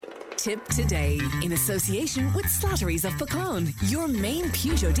Tipp Today, in association with Slattery's of Pecan, your main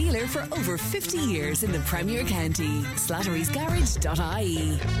Peugeot dealer for over 50 years in the Premier County.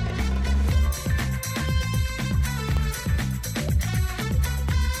 Slattery'sGarage.ie.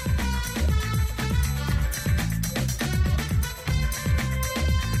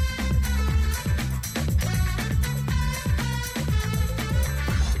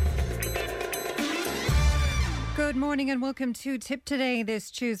 Good morning and welcome to Tipp Today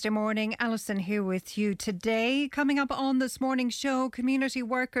this Tuesday morning. Alison here with you today. Coming up on this morning's show, community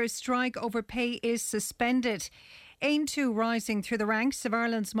workers' strike over pay is suspended. Aontu rising through the ranks of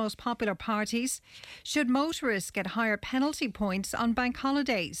Ireland's most popular parties. Should motorists get higher penalty points on bank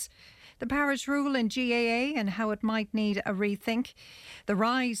holidays? The parish rule in GAA and how it might need a rethink. The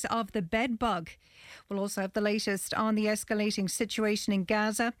rise of the bed bug. We'll also have the latest on the escalating situation in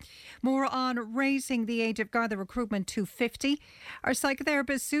Gaza. More on raising the age of Garda recruitment to 50. Our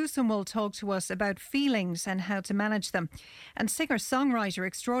psychotherapist Susan will talk to us about feelings and how to manage them. And singer-songwriter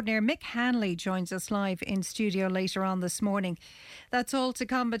extraordinaire Mick Hanly joins us live in studio later on this morning. That's all to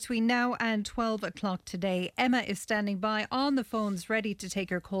come between now and 12 o'clock today. Emma is standing by on the phones ready to take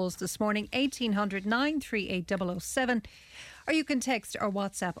your calls this morning. 1800 938 007. Or you can text or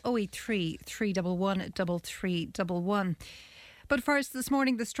WhatsApp 083 311 3311. But first, this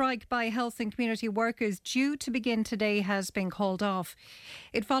morning, the strike by health and community workers due to begin today has been called off.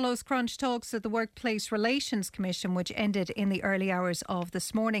 It follows crunch talks at the Workplace Relations Commission, which ended in the early hours of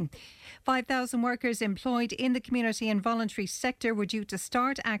this morning. 5,000 workers employed in the community and voluntary sector were due to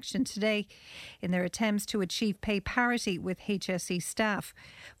start action today in their attempts to achieve pay parity with HSE staff.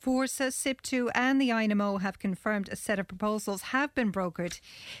 Forsa, SIP2 and the INMO have confirmed a set of proposals have been brokered,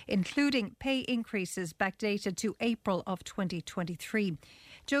 including pay increases backdated to April of 2023.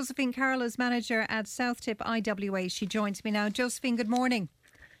 Josephine Carroll is manager at South Tip IWA. She joins me now. Josephine, good morning.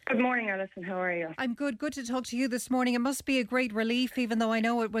 Good morning, Alison. How are you? I'm good. Good to talk to you this morning. It must be a great relief, even though I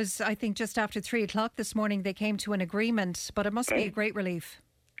know it was, I think, just after 3 o'clock this morning they came to an agreement, but it must be a great relief.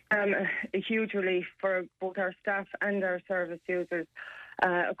 A huge relief for both our staff and our service users.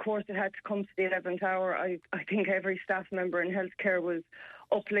 Of course, it had to come to the 11th hour. I think every staff member in healthcare was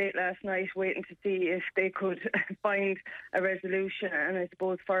up late last night waiting to see if they could find a resolution. And I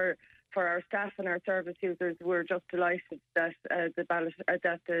suppose for our staff and our service users, we're just delighted that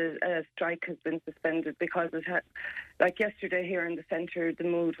the strike has been suspended, because it had, like yesterday here in the centre, the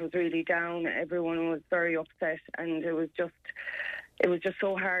mood was really down. Everyone was very upset, and it was just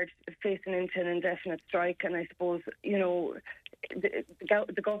so hard facing into an indefinite strike. And I suppose, you know,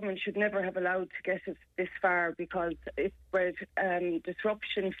 the government should never have allowed to get it this far, because it spread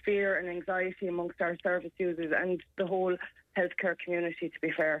disruption, fear and anxiety amongst our service users and the whole healthcare community, to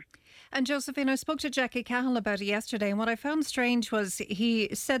be fair. And Josephine, I spoke to Jackie Cahill about it yesterday, and what I found strange was he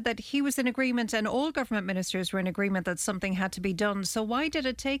said that he was in agreement and all government ministers were in agreement that something had to be done. So why did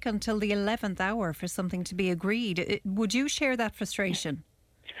it take until the 11th hour for something to be agreed? Would you share that frustration?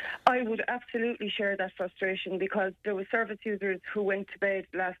 I would absolutely share that frustration, because there were service users who went to bed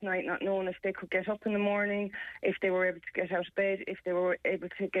last night not knowing if they could get up in the morning, if they were able to get out of bed, if they were able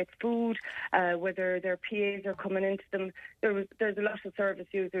to get food, whether their PAs are coming into them. There's a lot of service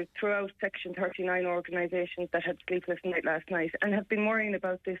users throughout Section 39 organisations that had sleepless night last night and have been worrying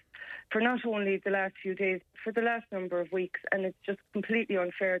about this for not only the last few days, for the last number of weeks, and it's just completely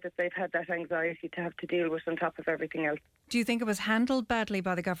unfair that they've had that anxiety to have to deal with on top of everything else. Do you think it was handled badly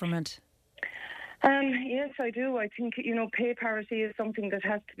by the government? Yes, I do. I think, you know, pay parity is something that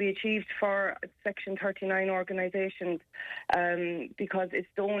has to be achieved for Section 39 organisations, because it's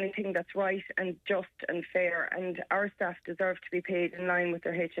the only thing that's right and just and fair, and our staff deserve to be paid in line with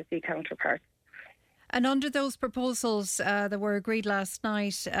their HSE counterparts. And under those proposals that were agreed last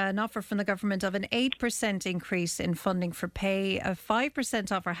night, an offer from the government of an 8% increase in funding for pay. A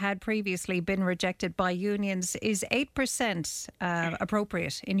 5% offer had previously been rejected by unions. Is 8%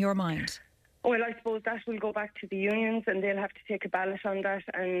 appropriate in your mind? Well, I suppose that will go back to the unions, and they'll have to take a ballot on that,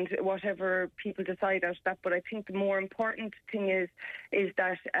 and whatever people decide out of that. But I think the more important thing is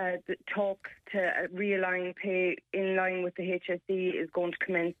that the talk to realign pay in line with the HSE is going to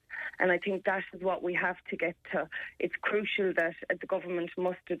commence, and I think that is what we have to get to. It's crucial that the government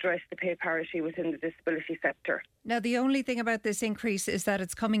must address the pay parity within the disability sector. Now, the only thing about this increase is that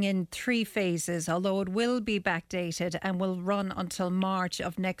it's coming in 3 phases, although it will be backdated and will run until March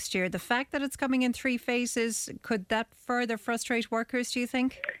of next year. The fact that it's coming in 3 phases, could that further frustrate workers, do you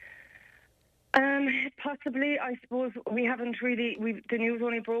think? Possibly. I suppose we haven't really. The news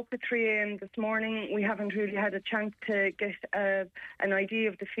only broke at 3 a.m. this morning. We haven't really had a chance to get an idea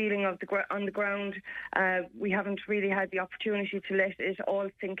of the feeling of on the ground. We haven't really had the opportunity to let it all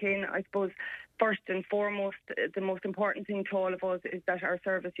sink in. I suppose first and foremost, the most important thing to all of us is that our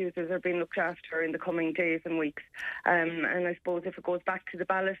service users are being looked after in the coming days and weeks. And I suppose if it goes back to the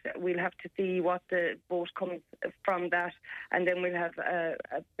ballot, we'll have to see what the vote comes from that, and then we'll have a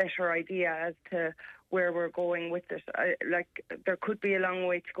better idea as to where we're going with it. There could be a long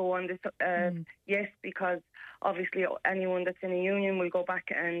way to go on this, yes, because obviously anyone that's in a union will go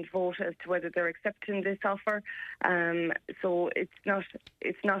back and vote as to whether they're accepting this offer. So it's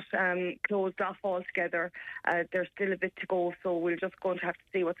not closed off altogether. There's still a bit to go, so we're just going to have to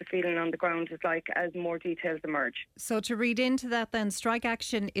see what the feeling on the ground is like as more details emerge. So to read into that then, strike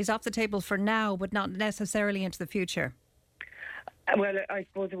action is off the table for now, but not necessarily into the future. Well, I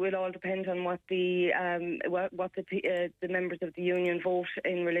suppose it will all depend on what the members of the union vote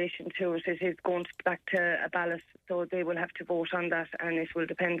in relation to it. It is going back to a ballot, so they will have to vote on that, and it will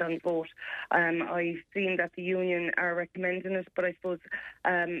depend on the vote. I've seen that the union are recommending it, but I suppose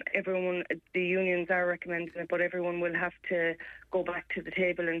the unions are recommending it, but everyone will have to go back to the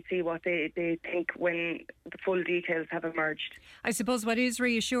table and see what they think when the full details have emerged. I suppose what is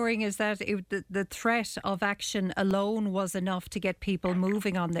reassuring is that the threat of action alone was enough to get people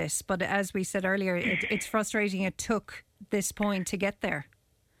moving on this. But as we said earlier, it's frustrating it took this point to get there.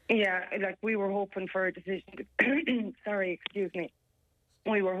 Yeah, we were hoping for a decision. Sorry, excuse me.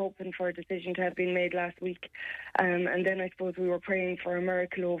 We were hoping for a decision to have been made last week. And then I suppose we were praying for a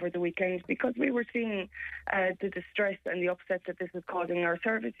miracle over the weekend, because we were seeing the distress and the upset that this was causing our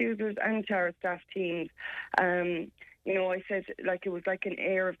service users and to our staff teams. I said it was like an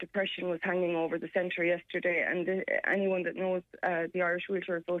air of depression was hanging over the centre yesterday, and anyone that knows the Irish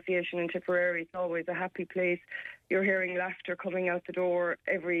Wheelchair Association in Tipperary, it's always a happy place. You're hearing laughter coming out the door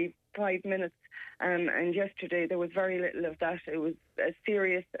every 5 minutes, and yesterday there was very little of that. It was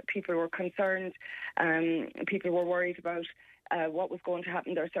serious. People were concerned. People were worried about what was going to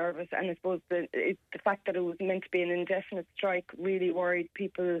happen to their service, and I suppose the fact that it was meant to be an indefinite strike really worried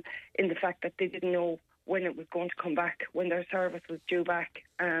people in the fact that they didn't know when it was going to come back, when their service was due back.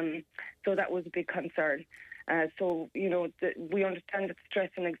 So that was a big concern. We understand that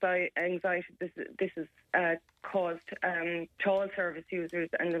stress and anxiety this has caused to all service users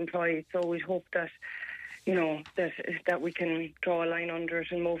and employees. So we hope that that we can draw a line under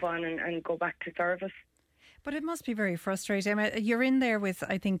it and move on and go back to service. But it must be very frustrating. I mean, you're in there with,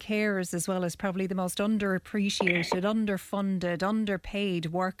 I think, carers as well as probably the most underappreciated, underfunded,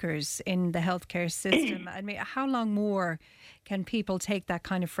 underpaid workers in the healthcare system. I mean, how long more can people take that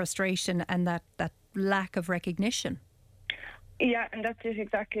kind of frustration and that lack of recognition? Yeah, and that's it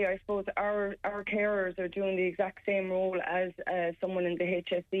exactly. I suppose our carers are doing the exact same role as someone in the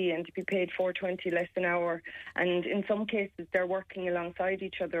HSE, and to be paid $4.20 less an hour. And in some cases, they're working alongside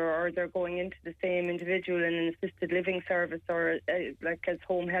each other, or they're going into the same individual in an assisted living service, or as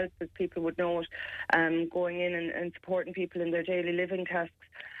home health, as people would know it, going in and supporting people in their daily living tasks.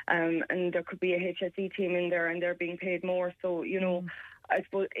 And there could be a HSE team in there, and they're being paid more. So, I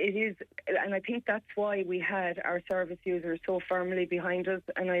suppose it is, and I think that's why we had our service users so firmly behind us.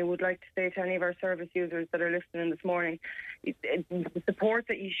 And I would like to say to any of our service users that are listening this morning, the support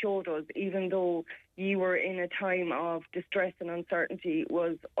that you showed us, even though you were in a time of distress and uncertainty,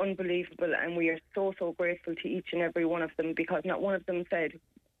 was unbelievable. And we are so, so grateful to each and every one of them, because not one of them said,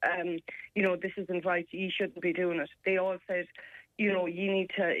 this isn't right, you shouldn't be doing it. They all said, you need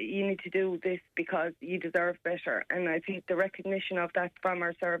to do this because you deserve better. And I think the recognition of that from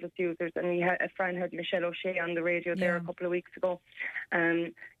our service users, and a friend had Michelle O'Shea on the radio there a couple of weeks ago,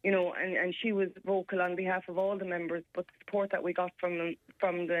 and she was vocal on behalf of all the members, but the support that we got from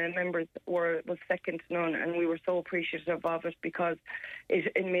the members was second to none, and we were so appreciative of it, because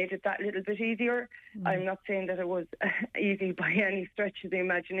it made it that little bit easier. I'm not saying that it was easy by any stretch of the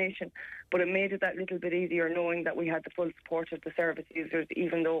imagination, but it made it that little bit easier knowing that we had the full support of the service users,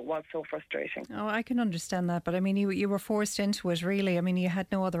 even though it was so frustrating. Oh, I can understand that, but I mean, you were forced into it, really. I mean, you had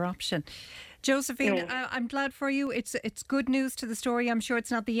no other option. Josephine, I'm glad for you. It's good news to the story. I'm sure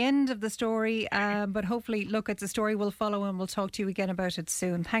it's not the end of the story, but hopefully, look, it's a story we'll follow, and we'll talk to you again about it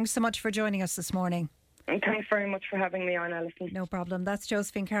soon. Thanks so much for joining us this morning. And thanks very much for having me on, Alison. No problem. That's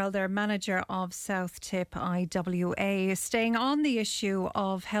Josephine Carroll, their manager of South Tip IWA. Staying on the issue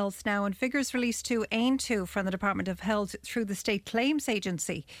of health now, and figures released to Aontu from the Department of Health through the State Claims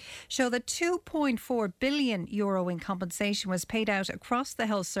Agency show that €2.4 billion in compensation was paid out across the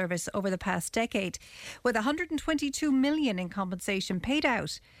health service over the past decade, with €122 million in compensation paid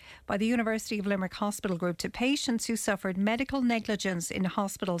out by the University of Limerick Hospital Group to patients who suffered medical negligence in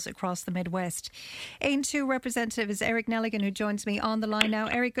hospitals across the Midwest. Aontu representative is Eric Nelligan, who joins me on the line now.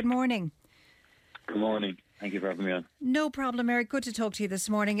 Eric, good morning. Good morning. Thank you for having me on. No problem, Eric. Good to talk to you this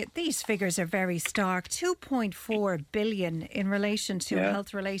morning. These figures are very stark. 2.4 billion in relation to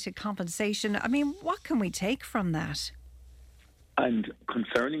health-related compensation. I mean, what can we take from that? And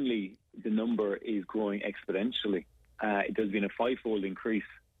concerningly, the number is growing exponentially. There's been a fivefold increase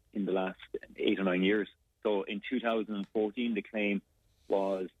in the last 8 or 9 years. So in 2014, the claim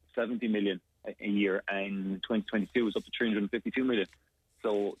was 70 million a year, and 2022 was up to 352 million.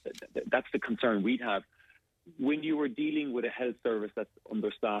 So that's the concern we'd have. When you were dealing with a health service that's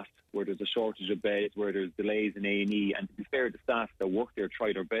understaffed, where there's a shortage of beds, where there's delays in A&E, and to be fair, the staff that work there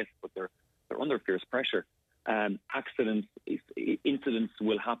try their best, but they're under fierce pressure. Accidents, incidents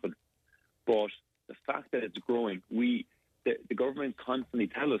will happen. But the fact that it's growing, the government constantly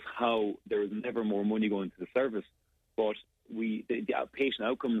tell us how there is never more money going to the service, but the patient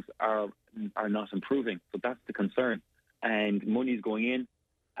outcomes are not improving. So that's the concern. And money's going in.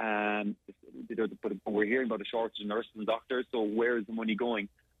 But we're hearing about a shortage of nurses and doctors, so where is the money going?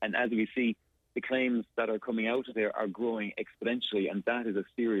 And as we see, the claims that are coming out of there are growing exponentially, and that is a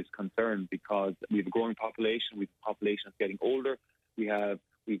serious concern because we have a growing population, we have a population that's getting older, we have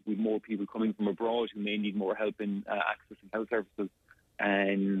more people coming from abroad who may need more help in accessing health services,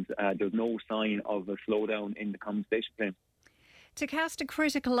 and there's no sign of a slowdown in the compensation claims. To cast a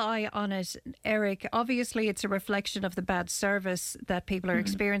critical eye on it, Eric, obviously it's a reflection of the bad service that people are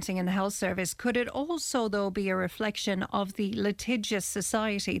experiencing in the health service. Could it also, though, be a reflection of the litigious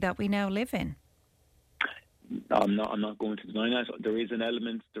society that we now live in? I'm not going to deny that. There is an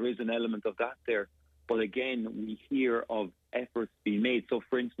element of that there. But again, we hear of efforts being made. So,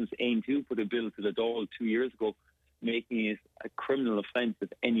 for instance, Aontu put a bill to the Dáil 2 years ago, making it a criminal offence if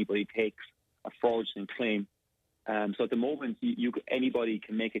anybody takes a fraudulent claim. So at the moment, anybody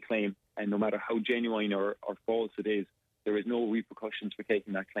can make a claim, and no matter how genuine or false it is, there is no repercussions for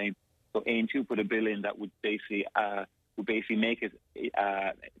taking that claim. So Aontu put a bill in that would basically make it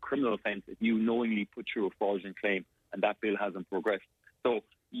a criminal offence if you knowingly put through a fraudulent claim, and that bill hasn't progressed. So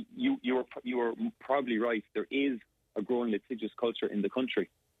you are probably right. There is a growing litigious culture in the country,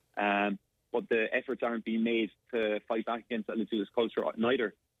 but the efforts aren't being made to fight back against that litigious culture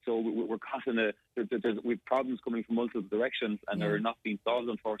neither. So we're caught in with problems coming from multiple directions, and they're not being solved,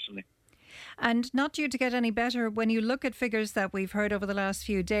 unfortunately. And not due to get any better. When you look at figures that we've heard over the last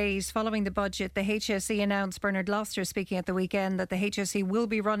few days, following the budget, the HSE announced, Bernard Loster speaking at the weekend, that the HSE will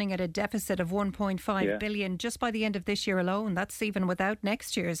be running at a deficit of 1.5 billion just by the end of this year alone. That's even without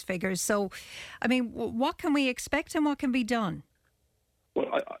next year's figures. So, I mean, what can we expect and what can be done? Well,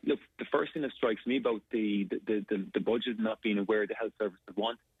 look, the first thing that strikes me about the budget not being aware the health services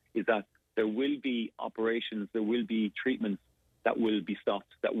want is that there will be operations, there will be treatments that will be stopped,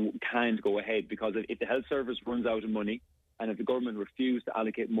 that can't go ahead, because if the health service runs out of money and if the government refuses to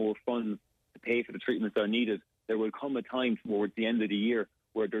allocate more funds to pay for the treatments that are needed, there will come a time towards the end of the year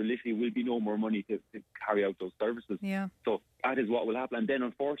where there literally will be no more money to carry out those services. Yeah. So that is what will happen. And then,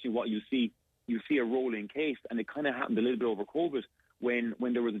 unfortunately, what you see a rolling case, and it kind of happened a little bit over COVID,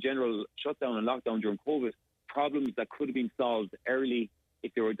 when there was a general shutdown and lockdown during COVID, problems that could have been solved early,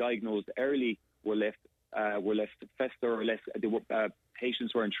 if they were diagnosed early, were left fester, or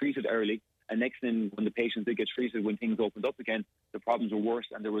patients weren't treated early. And next thing, when the patients did get treated, when things opened up again, the problems were worse,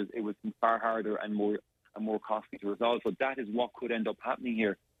 and it was far harder and more costly to resolve. So that is what could end up happening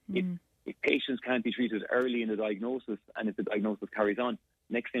here. If patients can't be treated early in the diagnosis, and if the diagnosis carries on,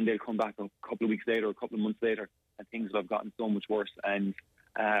 next thing they'll come back a couple of weeks later, or a couple of months later, and things will have gotten so much worse. And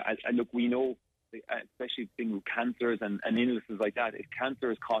look, we know, especially things with cancers and illnesses like that, if cancer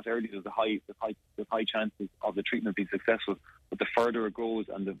is caught early, there's high chances of the treatment being successful. But the further it goes,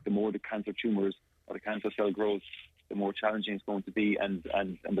 and the more the cancer tumours or the cancer cell grows, the more challenging it's going to be, and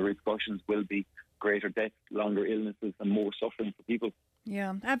the repercussions will be greater death, longer illnesses, and more suffering for people.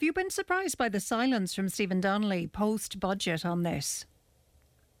 Yeah. Have you been surprised by the silence from Stephen Donnelly post-budget on this?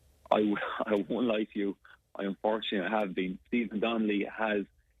 I won't lie to you. I unfortunately have been. Stephen Donnelly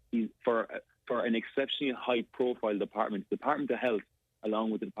he's for an exceptionally high-profile department. The Department of Health,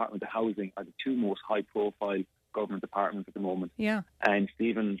 along with the Department of Housing, are the two most high-profile government departments at the moment. Yeah. And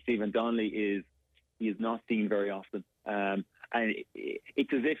Stephen Donnelly is he is not seen very often. And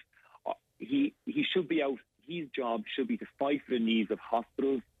it's as if he should be out. His job should be to fight for the needs of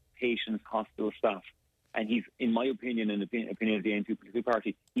hospitals, patients, hospital staff. And he's, in my opinion, and the opinion of the Aontu political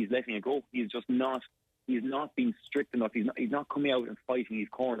party, he's letting it go. He's not being strict enough. He's not coming out and fighting his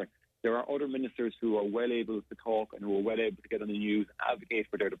corner. There are other ministers who are well able to talk and who are well able to get on the news and advocate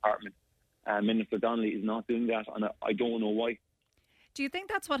for their department. Minister Donnelly is not doing that, and I don't know why. Do you think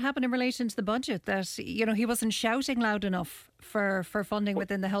that's what happened in relation to the budget, that he wasn't shouting loud enough for funding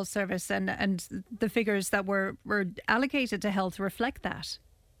within the health service, and the figures that were allocated to health reflect that?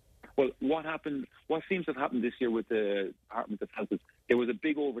 Well, what seems to have happened this year with the Department of Health is there was a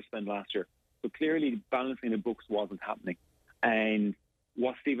big overspend last year. So clearly balancing the books wasn't happening. And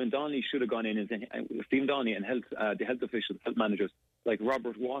what Stephen Donnelly should have gone in is Stephen Donnelly and the health officials, health managers, like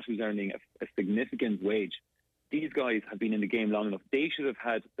Robert Watt, who's earning a significant wage. These guys have been in the game long enough. They should have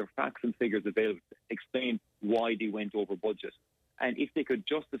had their facts and figures available to explain why they went over budget. And if they could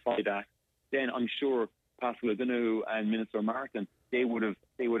justify that, then I'm sure Pascal O'Donoghue and Minister Martin, they would have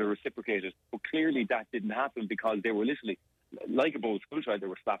reciprocated. But clearly that didn't happen because they were literally, like a bold school child, they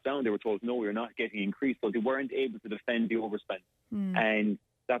were slapped down. They were told, no, you're not getting increased. So they weren't able to defend the overspend. And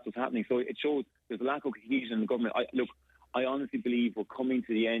that's what's happening. So it shows there's a lack of cohesion in the government. I honestly believe we're coming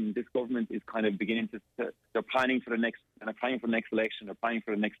to the end. This government is kind of beginning they're planning for the next election, they're planning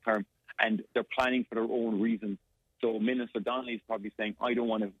for the next term, and they're planning for their own reasons. So Minister Donnelly is probably saying, I don't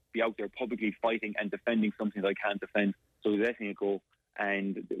want to be out there publicly fighting and defending something that I can't defend. So he's letting it go.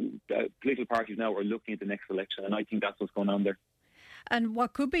 And the political parties now are looking at the next election, and I think that's what's going on there. And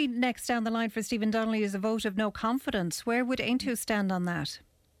what could be next down the line for Stephen Donnelly is a vote of no confidence. Where would Aontu stand on that?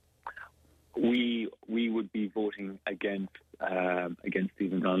 We would be voting against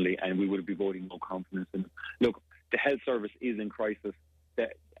Stephen Donnelly, and we would be voting no confidence in him. Look, the health service is in crisis.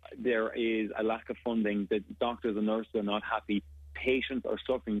 There is a lack of funding. The doctors and nurses are not happy. Patients are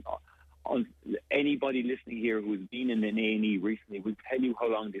suffering. Anybody listening here who's been in an A&E recently will tell you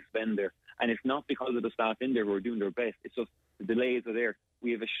how long they spend there. And it's not because of the staff in there who are doing their best. It's just the delays are there.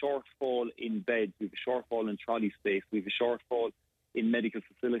 We have a shortfall in beds. We have a shortfall in trolley space. We have a shortfall in medical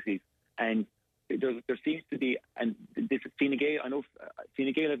facilities. And there seems to be, and this Fine Gael, I know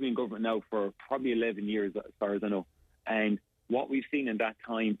Fine Gael have been in government now for probably 11 years, as far as I know. And what we've seen in that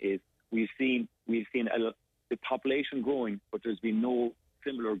time is we've seen the population growing, but there's been no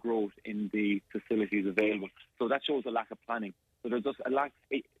similar growth in the facilities available. So that shows a lack of planning. So there's just a lack.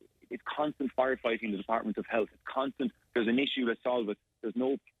 It's constant firefighting in the Department of Health. It's constant. There's an issue, let's solve it. There's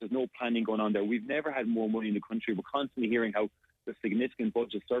no planning going on there. We've never had more money in the country. We're constantly hearing how there's significant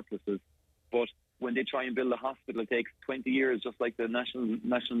budget surpluses, but when they try and build a hospital, it takes 20 years, just like the National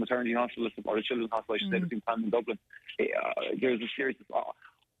Maternity Hospital or the Children's Hospital, I should say, that's been planned in Dublin. There's a serious.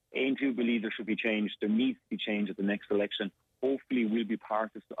 Aontu believe there should be change. There needs to be change at the next election. Hopefully, we'll be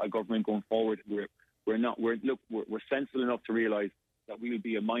part of a government going forward. We're sensible enough to realise that we will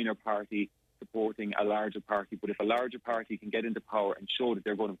be a minor party supporting a larger party. But if a larger party can get into power and show that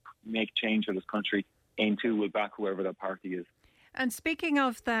they're going to make change for this country, Aontu will back whoever that party is. And speaking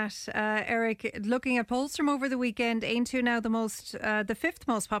of that, Eric, looking at polls from over the weekend, Aontu now the fifth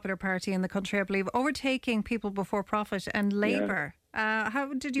most popular party in the country, I believe, overtaking People Before Profit and Labour. Yeah.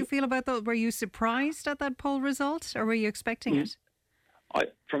 How did you feel about that? Were you surprised at that poll result, or were you expecting it?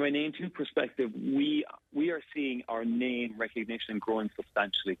 From an Aontu perspective, we are seeing our name recognition growing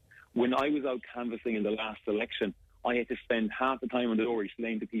substantially. When I was out canvassing in the last election, I had to spend half the time on the door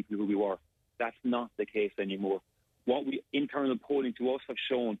explaining to people who we were. That's not the case anymore. Internal polling to us have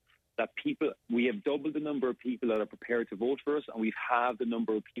shown that we have doubled the number of people that are prepared to vote for us, and we've halved the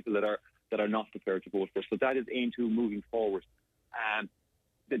number of people that are not prepared to vote for us. So that is Aontu moving forward.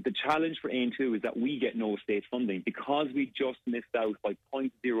 The challenge for Aontu is that we get no state funding because we just missed out by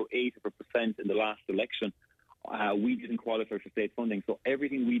 0.08% in the last election. We didn't qualify for state funding. So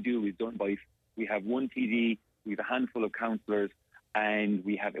everything we do is done by. We have one TD, we have a handful of councillors, and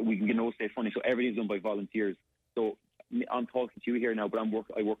we can get no state funding. So everything's done by volunteers. So I'm talking to you here now, but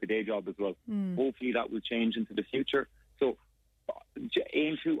I work a day job as well. Hopefully that will change into the future. So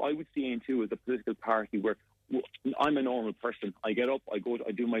Aontu, I would see Aontu as a political party where I'm a normal person. I get up, I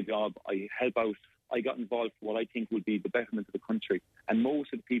do my job, I help out. I got involved for what I think would be the betterment of the country. And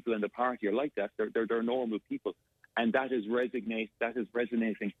most of the people in the party are like that. They're normal people. And that is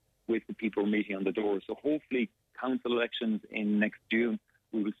resonating with the people we're meeting on the door. So hopefully council elections in next June,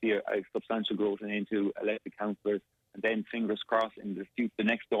 we will see a substantial growth into elected councillors, and then fingers crossed in the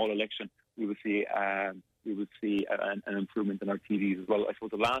next Dáil election we will see an improvement in our TDs as well. I suppose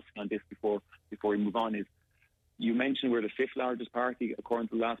the last thing on this before we move on is You mentioned we're the 5th largest party according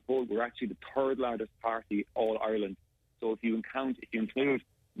to the last poll. We're actually the 3rd largest party all Ireland. So if you include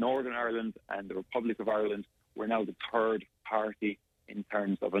Northern Ireland and the Republic of Ireland, we're now the 3rd party in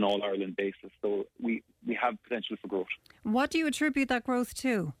terms of an all-Ireland basis. So we have potential for growth. What do you attribute that growth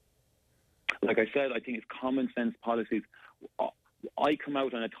to? Like I said, I think it's common sense policies. I come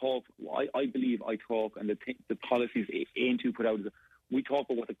out and I talk. I believe I talk, and the policies Aontu put out is we talk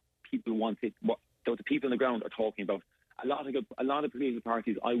about what the people want, what the people on the ground are talking about. A lot of political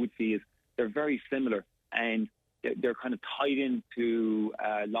parties, I would see, is they're very similar, and they're kind of tied into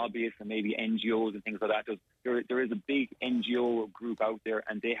lobbyists and maybe NGOs and things like that. There is a big NGO group out there,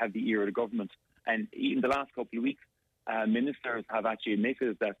 and they have the ear of the government. And in the last couple of weeks, ministers have actually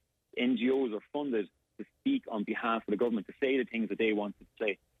admitted that NGOs are funded to speak on behalf of the government, to say the things that they want to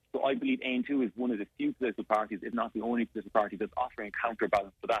say. So I believe Aontu is one of the few political parties, if not the only political party, that's offering a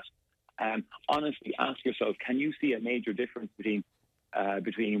counterbalance to that. Honestly, ask yourself, can you see a major difference between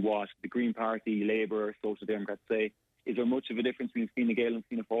what the Green Party, Labour, Social Democrats say? Is there much of a difference between Fine Gael and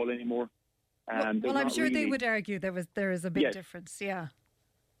Fianna Fáil anymore? Well, I'm sure they would argue there is a big difference, yeah.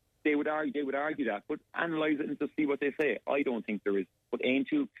 They would argue that, but analyse it and just see what they say. I don't think there is. But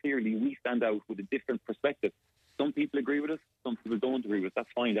Aontu, clearly, we stand out with a different perspective. Some people agree with us, some people don't agree with us. That's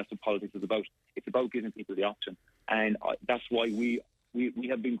fine, that's what politics is about. It's about giving people the option. And that's why we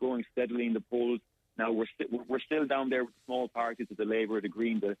have been growing steadily in the polls. Now, we're still down there with the small parties, with the Labour, the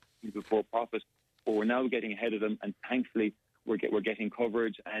Green, the people for profit, but we're now getting ahead of them, and thankfully, we're getting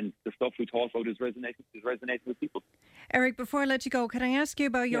coverage, and the stuff we talk about is resonating with people. Eric, before I let you go, can I ask you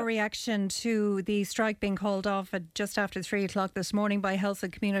about your reaction to the strike being called off at just after 3 o'clock this morning by health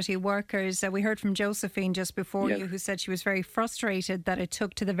and community workers? We heard from Josephine just before you, who said she was very frustrated that it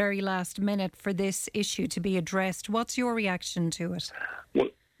took to the very last minute for this issue to be addressed. What's your reaction to it? Well,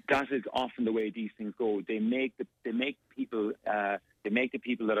 that is often the way these things go. They make the people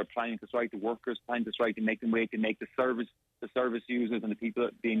that are planning to strike, the workers planning to strike, they make them wait. They make the service users and the people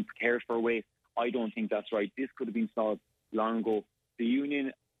being cared for wait. I don't think that's right. This could have been solved long ago. The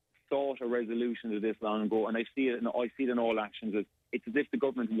union sought a resolution to this long ago, and I see it in all actions. It's as if the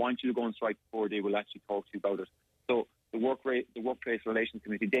government wants you to go on strike before they will actually talk to you about it. So the Workplace Relations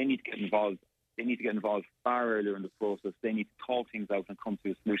Committee, they need to get involved. They need to get involved far earlier in the process. They need to talk things out and come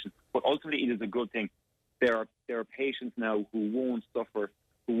to a solution. But ultimately, it is a good thing. There are patients now who won't suffer,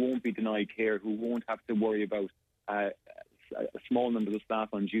 who won't be denied care, who won't have to worry about a small number of staff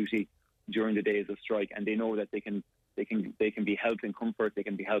on duty during the days of strike, and they know that they can be helped in comfort. They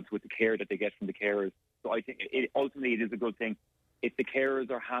can be helped with the care that they get from the carers. So I think ultimately it is a good thing. If the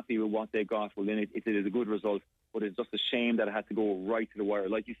carers are happy with what they got, well, then it is a good result. But it's just a shame that it had to go right to the wire.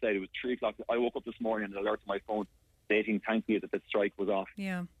 Like you said, it was 3 o'clock. I woke up this morning and alerted my phone stating, thankfully, that the strike was off.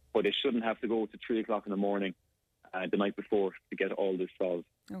 Yeah. But it shouldn't have to go to 3 o'clock in the morning the night before to get all this solved.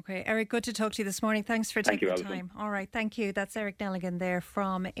 Okay, Eric, good to talk to you this morning. Thanks for taking the time. All right, thank you. That's Eric Nelligan there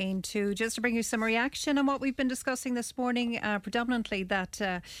from Aontu. Just to bring you some reaction on what we've been discussing this morning, predominantly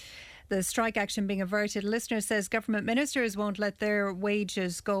that the strike action being averted. Listener says government ministers won't let their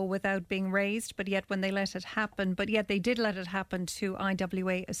wages go without being raised, but yet they did let it happen to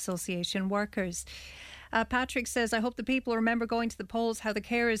IWA Association workers. Patrick says, I hope the people remember going to the polls how the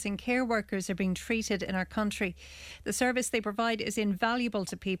carers and care workers are being treated in our country. The service they provide is invaluable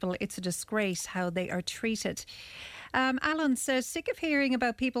to people. It's a disgrace how they are treated. Alan says, sick of hearing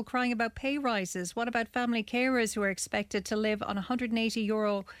about people crying about pay rises. What about family carers who are expected to live on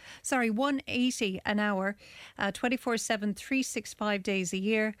 €180 an hour, 24/7, 365 days a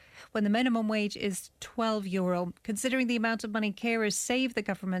year, when the minimum wage is €12? Considering the amount of money carers save the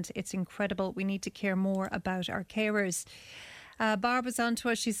government, it's incredible. We need to care more about our carers. Barbara's on to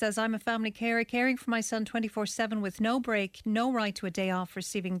us. She says, I'm a family carer, caring for my son 24/7 with no break, no right to a day off,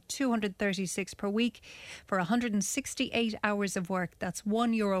 receiving $236 per week for 168 hours of work. That's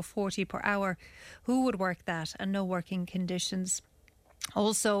 €1.40 per hour. Who would work that? And no working conditions.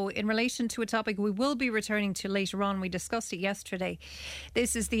 Also, in relation to a topic we will be returning to later on, we discussed it yesterday.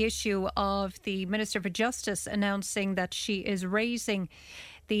 This is the issue of the Minister for Justice announcing that she is raising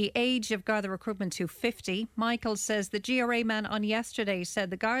the age of Garda recruitment to 50. Michael says the GRA man on yesterday said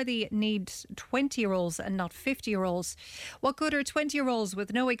the Garda needs 20-year-olds and not 50-year-olds. What good are 20-year-olds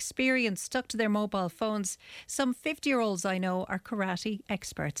with no experience stuck to their mobile phones? Some 50-year-olds I know are karate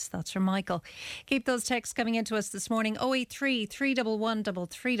experts. That's from Michael. Keep those texts coming into us this morning. 083 311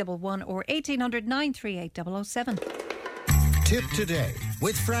 3311 or 1800 938 007. Tipp Today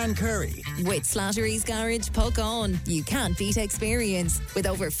with Fran Curry. With Slattery's Garage, puck on. You can't beat experience. With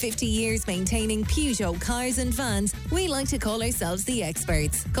over 50 years maintaining Peugeot cars and vans, we like to call ourselves the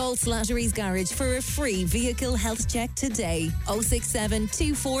experts. Call Slattery's Garage for a free vehicle health check today. 067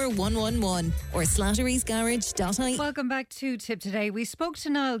 24111 or slatterysgarage.ie. Welcome back to Tip Today. We spoke to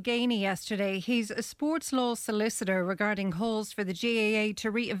Niall Gainey yesterday. He's a sports law solicitor regarding calls for the GAA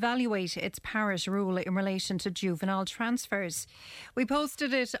to re-evaluate its parish rule in relation to juvenile transfers. We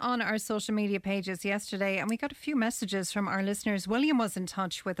posted it on our social media pages yesterday and we got a few messages from our listeners. William was in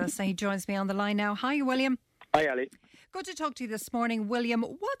touch with us and he joins me on the line now. Hi, William. Hi, Ali. Good to talk to you this morning, William.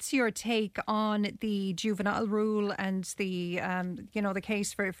 What's your take on the juvenile rule and the the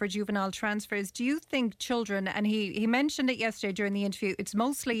case for juvenile transfers? Do you think children, and he mentioned it yesterday during the interview, it's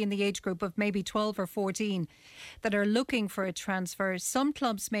mostly in the age group of maybe 12 or 14 that are looking for a transfer, some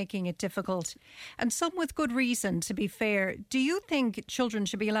clubs making it difficult and some with good reason, to be fair. Do you think children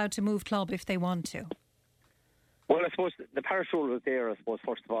should be allowed to move club if they want to? Well, I suppose the parish rule was there, I suppose,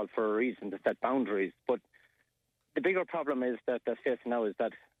 first of all, for a reason to set boundaries. But the bigger problem is that they're facing now is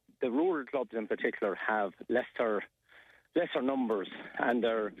that the rural clubs in particular have lesser numbers and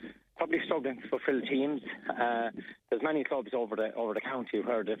they're probably struggling to fulfil teams. There's many clubs over the county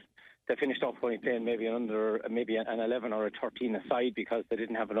where they finished off only playing maybe an 11 or a 13 aside because they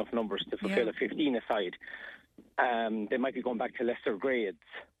didn't have enough numbers to fulfil a 15 aside. They might be going back to lesser grades.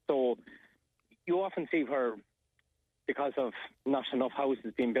 So you often see where, because of not enough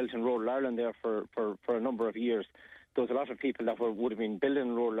houses being built in rural Ireland there for a number of years, there was a lot of people that would have been building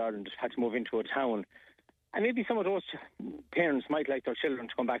in rural Ireland just had to move into a town. And maybe some of those parents might like their children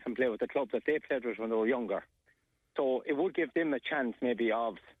to come back and play with the club that they played with when they were younger. So it would give them a chance maybe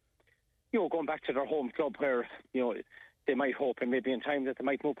of, going back to their home club where, they might hope and maybe in time that they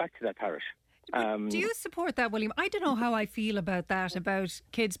might move back to that parish. Do you support that, William? I don't know how I feel about that, about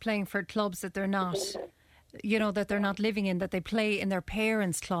kids playing for clubs that they're not... that they're not living in, that they play in their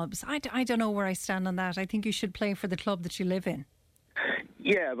parents' clubs. I don't know where I stand on that. I think you should play for the club that you live in.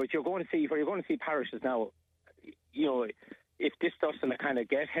 Yeah, but you're going to see parishes now, if this doesn't kind of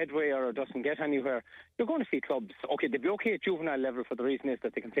get headway or it doesn't get anywhere, you're going to see clubs, okay, they'll be okay at juvenile level for the reason is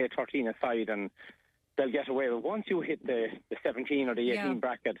that they can play 13 aside and they'll get away. But once you hit the 17 or the 18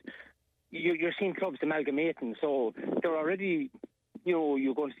 bracket, you're seeing clubs amalgamating. So they're already...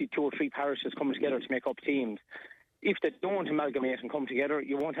 you're going to see 2 or 3 parishes coming together to make up teams. If they don't amalgamate and come together,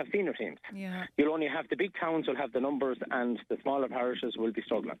 you won't have senior teams. Yeah. You'll only have the big towns will have the numbers and the smaller parishes will be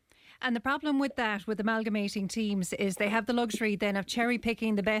struggling. And the problem with that, with amalgamating teams, is they have the luxury then of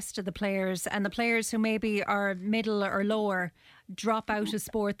cherry-picking the best of the players, and the players who maybe are middle or lower drop out of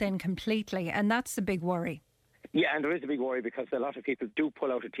sport then completely, and that's a big worry. Yeah, and there is a big worry because a lot of people do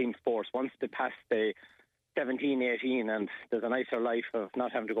pull out of team sports once they pass the 17, 18, and there's a nicer life of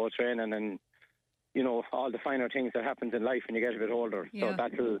not having to go training and, all the finer things that happens in life when you get a bit older. Yeah.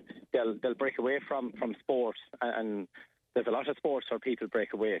 So they'll break away from sport, and there's a lot of sports where people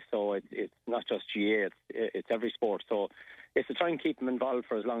break away. So it's not just GA, it's every sport. So it's to try and keep them involved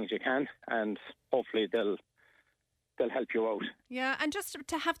for as long as you can, and hopefully they'll help you out. Yeah, and just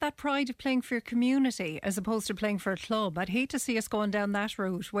to have that pride of playing for your community as opposed to playing for a club. I'd hate to see us going down that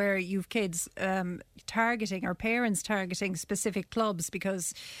route where you've kids targeting, or parents targeting specific clubs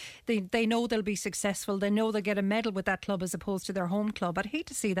because they know they'll be successful, they know they'll get a medal with that club as opposed to their home club. I'd hate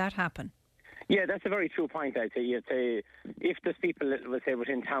to see that happen. Yeah, that's a very true point, I'd say. You'd say if there's people, let's say,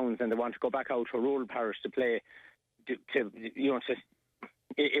 within towns and they want to go back out to a rural parish to play,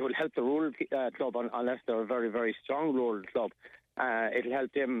 it will help the rural club unless they're a very, very strong rural club. It'll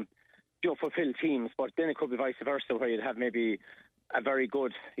help them fulfill teams, but then it could be vice versa, where you'd have maybe a very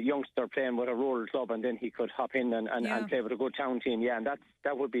good youngster playing with a rural club and then he could hop in and play with a good town team. Yeah, and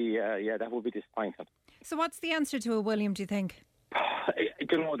that would be disappointing. So what's the answer to it, William, do you think?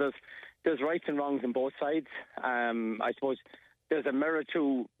 There's rights and wrongs on both sides. I suppose there's a merit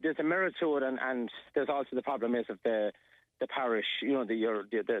to it, and there's also the problem is of the parish,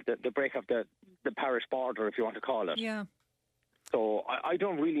 the break of the parish border, if you want to call it. Yeah. So I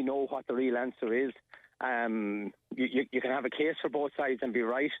don't really know what the real answer is. You can have a case for both sides and be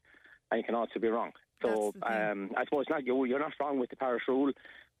right, and you can also be wrong. So I suppose you're not wrong with the parish rule,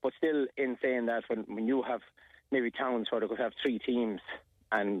 but still in saying that when you have maybe towns where they could have 3 teams,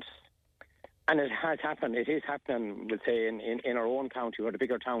 and it has happened, it is happening, we'll say, in our own county where the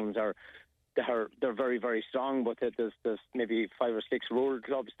bigger towns they're very, very strong, but there's maybe 5 or 6 rural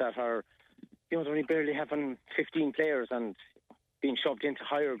clubs that are, they're only barely having 15 players and being shoved into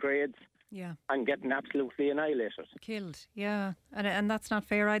higher grades. and getting absolutely annihilated. Killed, yeah. And that's not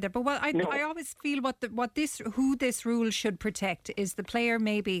fair either. But I always feel who this rule should protect is the player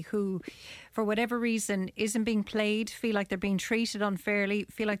maybe who, for whatever reason, isn't being played, feel like they're being treated unfairly,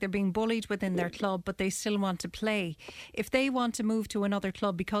 feel like they're being bullied within their club, but they still want to play. If they want to move to another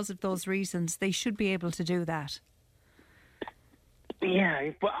club because of those reasons, they should be able to do that. Yeah,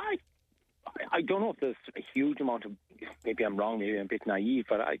 but I don't know if there's a huge amount of, maybe I'm wrong, maybe I'm a bit naive,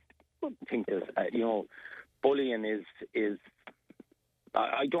 but I think there's, bullying is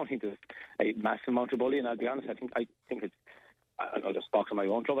I don't think there's a massive amount of bullying, I'll be honest. I think it's, I'll just talk to my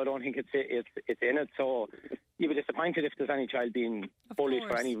own club, I don't think it's in it, so you'd be disappointed if there's any child being bullied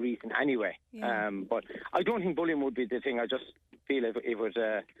for any reason anyway. Yeah. But I don't think bullying would be the thing. I just feel if it was,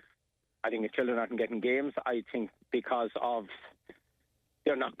 I think if children aren't getting games, I think because of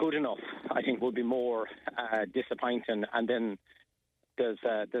they're not good enough, I think would be more disappointing. And then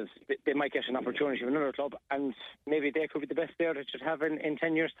they might get an opportunity with another club, and maybe they could be the best player that should have in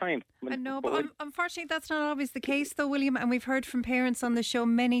 10 years' time. I know, but unfortunately that's not always the case though, William, and we've heard from parents on the show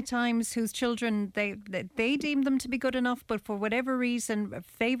many times whose children, they deem them to be good enough, but for whatever reason,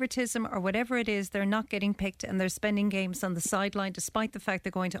 favouritism or whatever it is, they're not getting picked and they're spending games on the sideline despite the fact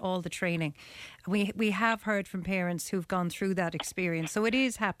they're going to all the training. We have heard from parents who've gone through that experience, so it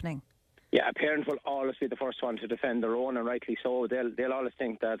is happening. Yeah, a parent will always be the first one to defend their own, and rightly so. They'll always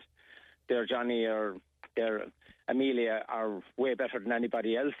think that their Johnny or their Amelia are way better than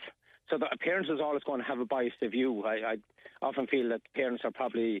anybody else. So the parents is always going to have a biased view. I often feel that parents are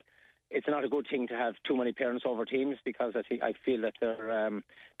probably, it's not a good thing to have too many parents over teams, because I feel that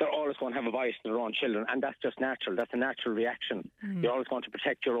they're always going to have a bias to their own children, and that's just natural. That's a natural reaction. You're always going to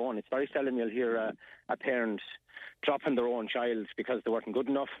protect your own. It's very seldom you'll hear a parent dropping their own child because they weren't good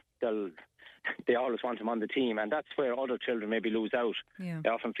enough. They always want them on the team, and that's where other children maybe lose out. Yeah. I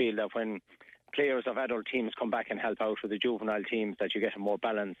often feel that when players of adult teams come back and help out with the juvenile teams, that you get a more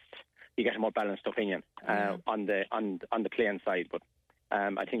balanced opinion on the playing side. But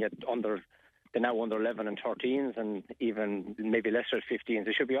I think they're now under 11 and 13s, and even maybe lesser 15s.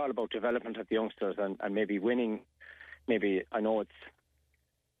 It should be all about development of the youngsters and maybe winning. Maybe, I know it's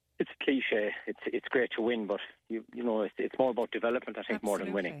a cliche. It's great to win, but it's more about development, I think. Absolutely. More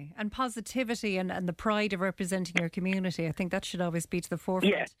than winning. And positivity and the pride of representing your community. I think that should always be to the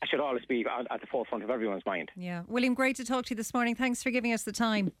forefront. Yeah, that should always be at the forefront of everyone's mind. Yeah. William, great to talk to you this morning. Thanks for giving us the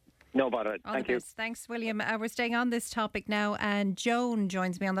time. No bother. Thank you. Thanks, William. We're staying on this topic now, and Joan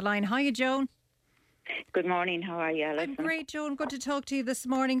joins me on the line. Hiya, Joan. Good morning. How are you, Alison? I'm great, Joan. Good to talk to you this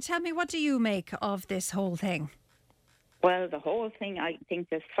morning. Tell me, what do you make of this whole thing? Well, the whole thing, I think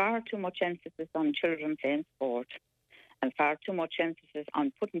there's far too much emphasis on children playing sport, and far too much emphasis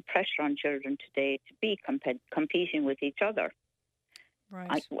on putting pressure on children today to be competing with each other.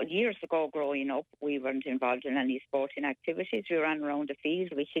 Right. Years ago, growing up, we weren't involved in any sporting activities. We ran around the field,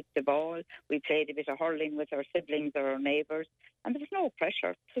 we kicked the ball, we played a bit of hurling with our siblings or our neighbours, and there was no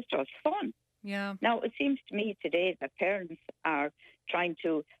pressure. It was just fun. Yeah. Now, it seems to me today that parents are trying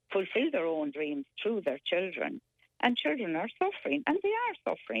to fulfil their own dreams through their children. And children are suffering, and they are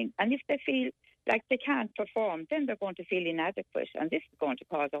suffering. And if they feel like they can't perform, then they're going to feel inadequate. And this is going to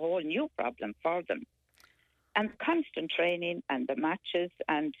cause a whole new problem for them. And constant training and the matches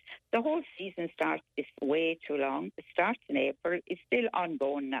and the whole season is way too long. It starts in April. It's still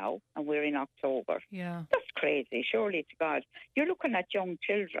ongoing now, and we're in October. Yeah. That's crazy, surely to God. You're looking at young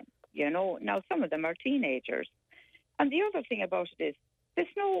children, Now, some of them are teenagers. And the other thing about it is, there's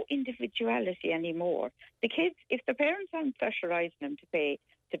no individuality anymore. The kids, if the parents aren't pressurising them to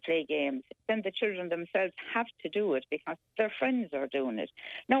play games, then the children themselves have to do it because their friends are doing it.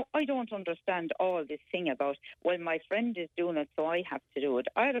 Now, I don't understand all this thing about, well, my friend is doing it, so I have to do it.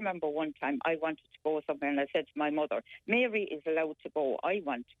 I remember one time I wanted to go somewhere, and I said to my mother, Mary is allowed to go, I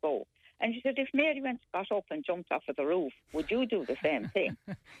want to go. And she said, if Mary got up and jumped off of the roof, would you do the same thing?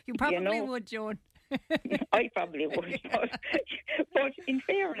 You probably would, Joan. I probably would, but in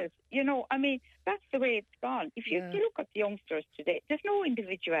fairness, that's the way it's gone. If you look at the youngsters today, there's no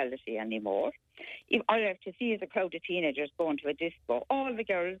individuality anymore. All I have to see is a crowd of teenagers going to a disco. All the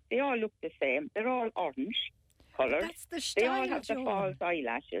girls, they all look the same. They're all orange coloured. That's the style, they all have the false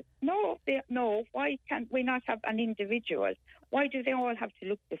eyelashes. No, why can't we not have an individual? Why do they all have to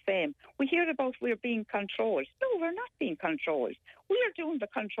look the same? We hear about we're being controlled. No, we're not being controlled. We are doing the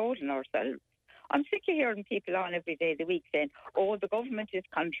controlling ourselves. I'm sick of hearing people on every day of the week saying, the government is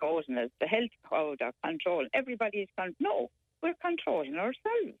controlling us, the health crowd are controlling, everybody is No, we're controlling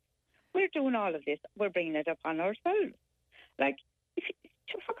ourselves. We're doing all of this, we're bringing it upon ourselves.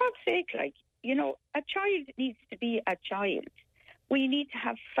 For God's sake, a child needs to be a child. We need to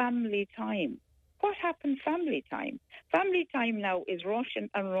have family time. What happened family time? Family time now is rushing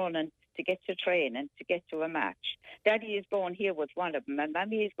and running to get to training, to get to a match. Daddy is going here with one of them, and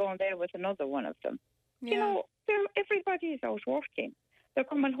Mommy is going there with another one of them. Yeah. You know, everybody is out working. They're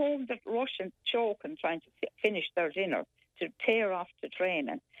coming home, they're rushing, choking, trying to finish their dinner, to tear off to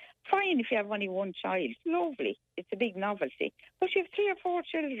training. Fine if you have only one child. Lovely. It's a big novelty. But you have 3 or 4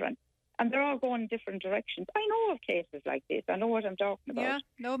 children, and they're all going in different directions. I know of cases like this. I know what I'm talking about. Yeah,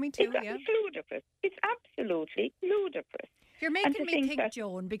 no, me too, It's ludicrous. It's absolutely ludicrous. You're making me think,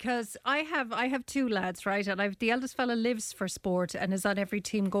 Joan, because I have 2 lads, right? And the eldest fella lives for sport and is on every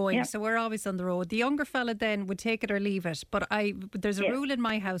team going, so we're always on the road. The younger fella then would take it or leave it. But there's a rule in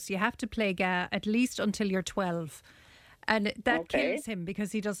my house: you have to play GAA at least until you're 12. And that kills him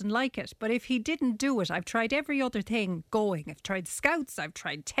because he doesn't like it. But if he didn't do it, I've tried every other thing going. I've tried scouts, I've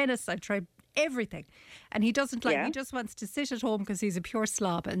tried tennis, I've tried everything. And he doesn't like, he just wants to sit at home because he's a pure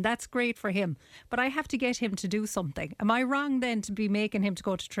slob, and that's great for him. But I have to get him to do something. Am I wrong then to be making him to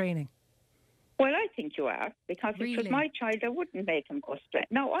go to training? Well, I think you are, because if it was my child, I wouldn't make him go to training.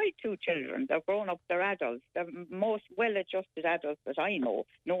 Now, I have 2 children. They're grown up, they're adults. They're most well-adjusted adults that I know.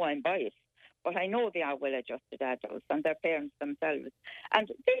 No, I'm biased. But I know they are well-adjusted adults, and their parents themselves. And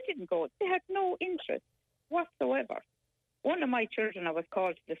they didn't go. They had no interest whatsoever. One of my children, I was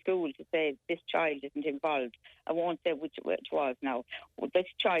called to the school to say, this child isn't involved. I won't say which it was now. This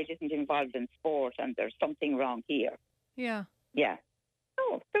child isn't involved in sport, and there's something wrong here. Yeah. Yeah.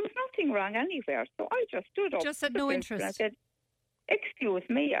 No, there was nothing wrong anywhere. So I just stood up. Just had no interest. I said, excuse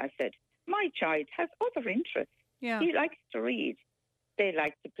me, I said, my child has other interests. Yeah. He likes to read. They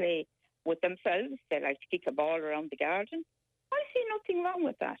like to play with themselves. They like to kick a ball around the garden. I see nothing wrong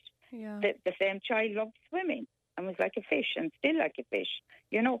with that. Yeah. The same child loved swimming and was like a fish and still like a fish,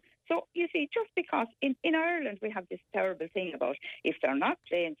 you know. So, you see, just because in Ireland we have this terrible thing about if they're not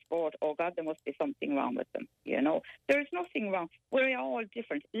playing sport, oh God, there must be something wrong with them, you know. There's nothing wrong. We're all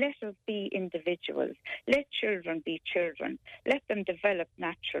different. Let us be individuals. Let children be children. Let them develop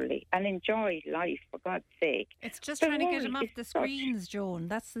naturally and enjoy life, for God's sake. It's just trying to get them off the screens, Joan.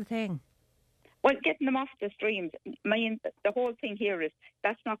 That's the thing. Well, getting them off the streams, the whole thing here is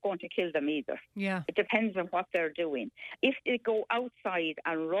that's not going to kill them either. Yeah. It depends on what they're doing. If they go outside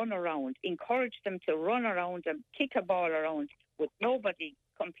and run around, encourage them to run around and kick a ball around with nobody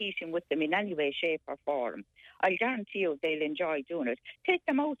competing with them in any way, shape or form, I guarantee you they'll enjoy doing it. Take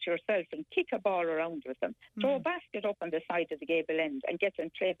them out yourself and kick a ball around with them. Throw a basket up on the side of the gable end and get them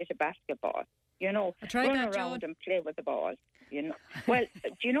to play a bit of basketball. You know, run around and play with the ball. You know, well, do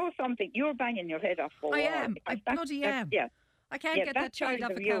you know something? You're banging your head off for a I wall. am. I bloody am. Yeah. I can't get that child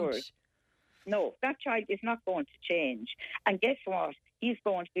off a couch. No, that child is not going to change. And guess what? He's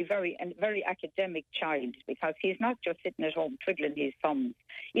going to be a very academic child, because he's not just sitting at home twiddling his thumbs.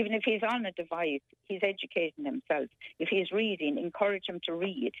 Even if he's on a device, he's educating himself. If he's reading, encourage him to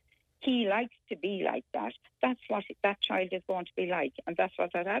read. He likes to be like that. That's what that child is going to be like, and that's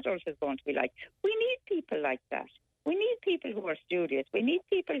what that adult is going to be like. We need people like that. We need people who are studious. We need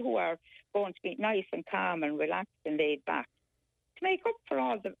people who are going to be nice and calm and relaxed and laid back to make up for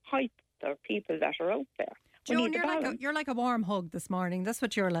all the hype or people that are out there. Joan, you're like a warm hug this morning. That's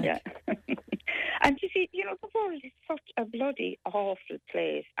what you're like. Yeah. And you see, you know, the world is such a bloody awful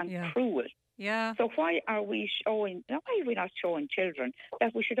place and cruel. Yeah. So why are we not showing children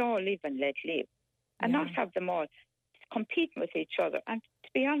that we should all live and let live and not have them all competing with each other? And to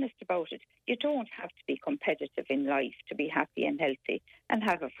be honest about it, you don't have to be competitive in life to be happy and healthy and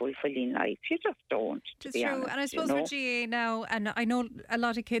have a fulfilling life. You just don't. It's true. Honest, and I suppose with GA now, and I know a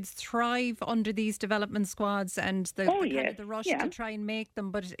lot of kids thrive under these development squads and the kind of the rush to try and make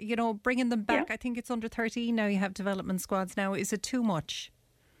them. But, you know, bringing them back, I think it's under 13 now you have development squads now. Is it too much?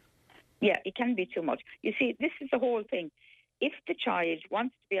 Yeah, it can be too much. You see, this is the whole thing. If the child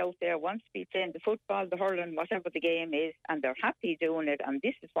wants to be out there, wants to be playing the football, the hurling, whatever the game is, and they're happy doing it, and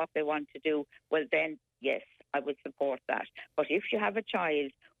this is what they want to do, well then, yes, I would support that. But if you have a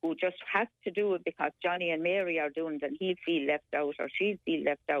child who just has to do it because Johnny and Mary are doing it and he'll feel left out or she'll feel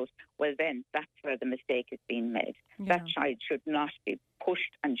left out, well then, that's where the mistake is being made. Yeah. That child should not be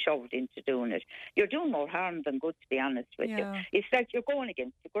pushed and shoved into doing it. You're doing more harm than good, to be honest with you. It's like you're going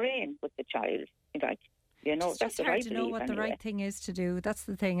against the grain with the child, in fact. You know, it's just hard to know what the right thing is to do. That's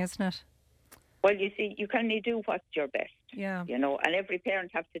the thing, isn't it? Well, you see, you can only do what's your best. Yeah. You know, and every parent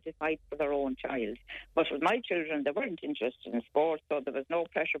has to decide for their own child. But with my children, they weren't interested in sport, so there was no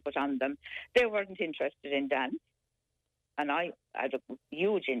pressure put on them. They weren't interested in dance, and I had a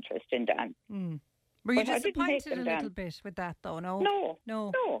huge interest in dance. Mm. Were you disappointed a little bit with that, though? No.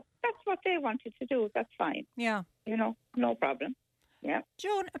 That's what they wanted to do. That's fine. Yeah. You know, no problem. Yeah.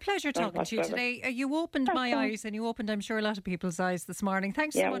 Joan, a pleasure talking to you today. You opened my eyes, and you opened, I'm sure, a lot of people's eyes this morning.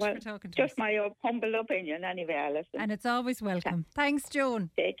 Thanks so much for talking to us. Just my humble opinion anyway, Alison. And it's always welcome. Thanks, Joan.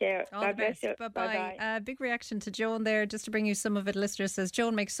 Take care. All the best. Bye-bye. Big reaction to Joan there, just to bring you some of it. Listener says,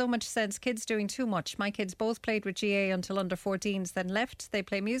 Joan makes so much sense. Kids doing too much. My kids both played with GA until under 14s, then left. They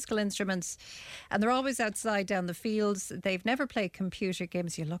play musical instruments and they're always outside down the fields. They've never played computer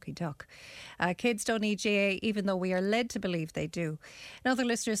games. You lucky duck. Kids don't need GA, even though we are led to believe they do. Another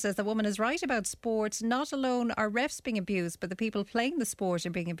listener says the woman is right about sports. Not alone are refs being abused, but the people playing the sport are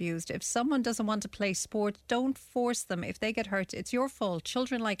being abused. If someone doesn't want to play sport, don't force them. If they get hurt, it's your fault.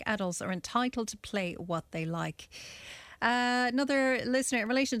 Children, like adults, are entitled to play what they like. Another listener, in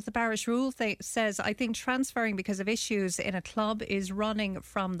relation to the parish rule, says, I think transferring because of issues in a club is running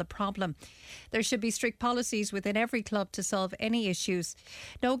from the problem. There should be strict policies within every club to solve any issues.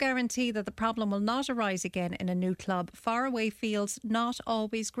 No guarantee that the problem will not arise again in a new club. Far away fields, not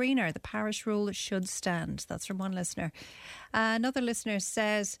always greener. The parish rule should stand. That's from one listener. Another listener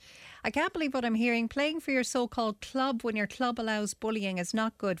says, I can't believe what I'm hearing. Playing for your so-called club when your club allows bullying is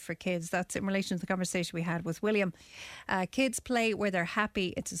not good for kids. That's in relation to the conversation we had with William. Kids play where they're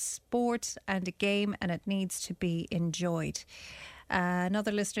happy. It's a sport and a game, and it needs to be enjoyed.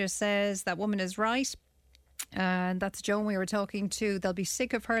 Another listener says that woman is right. And that's Joan we were talking to. They'll be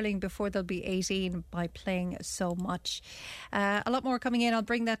sick of hurling before they'll be 18 by playing so much. A lot more coming in. I'll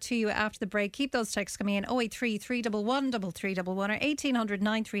bring that to you after the break. Keep those texts coming in. 083 311 3311 or 1800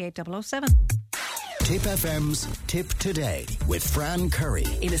 938 007. Tipp FM's Tipp Today with Fran Curry.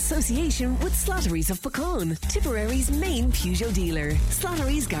 In association with Slattery's of Puckane, Tipperary's main Peugeot dealer.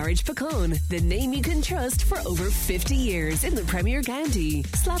 Slattery's Garage Puckane, the name you can trust for over 50 years in the Premier County.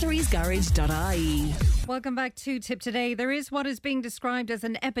 Slattery'sGarage.ie. Welcome back to Tipp Today. There is what is being described as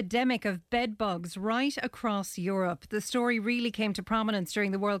an epidemic of bed bugs right across Europe. The story really came to prominence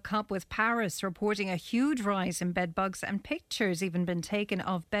during the World Cup, with Paris reporting a huge rise in bed bugs, and pictures even been taken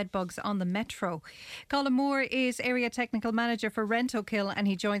of bed bugs on the metro. Colin Moore is Area Technical Manager for Rentokil, and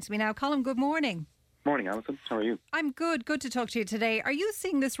he joins me now. Colin, good morning. Morning, Alison. How are you? I'm good. Good to talk to you today. Are you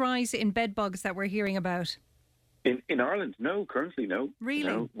seeing this rise in bed bugs that we're hearing about? In Ireland, no. Currently, no. Really?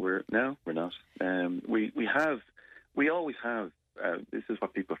 No, we're not. We always have. This is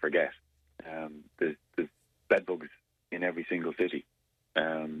what people forget. There's bed bugs in every single city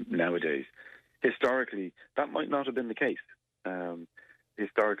nowadays. Historically, that might not have been the case.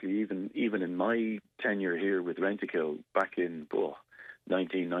 Historically, even in my tenure here with Rentokil back in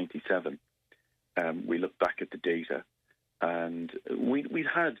 1997, we looked back at the data, and we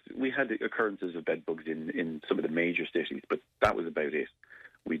had occurrences of bed bugs in some of the major cities, but that was about it.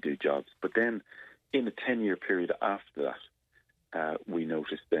 We did jobs, but then in the 10-year period after that, we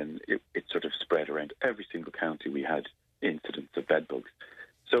noticed then it sort of spread around every single county. We had incidents of bed bugs,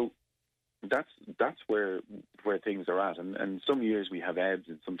 so that's where things are at, and some years we have ebbs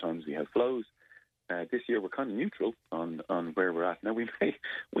and sometimes we have flows. This year we're kind of neutral on where we're at. Now we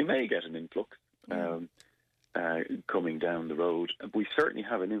may get an influx coming down the road. We certainly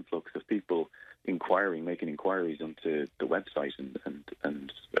have an influx of people making inquiries onto the website and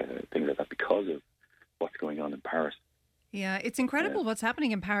things like that because of what's going on in Paris. Yeah, it's incredible what's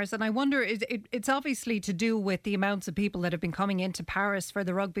happening in Paris, and I wonder, it's obviously to do with the amounts of people that have been coming into Paris for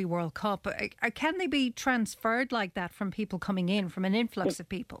the Rugby World Cup. Can they be transferred like that from people coming in, from an influx of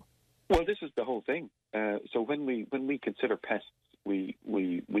people? Well, this is the whole thing. So when we consider pests, we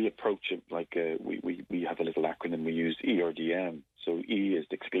approach it like we have a little acronym we use, ERDM. So E is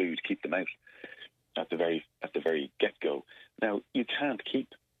to exclude, keep them out at the very get-go. Now, you can't keep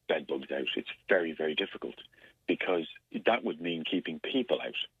bed bugs out. It's very, very difficult, because that would mean keeping people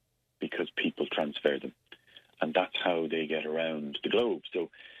out, because people transfer them, and that's how they get around the globe. So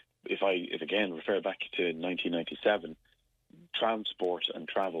if again refer back to 1997, transport and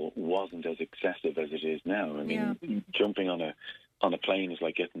travel wasn't as excessive as it is now. I mean, jumping on a plane is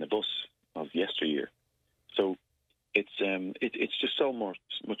like getting the bus of yesteryear. So it's just so much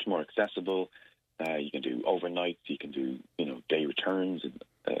more accessible. You can do overnights, you can do day returns, and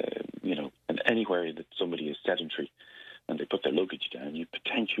and anywhere that somebody is sedentary and they put their luggage down, you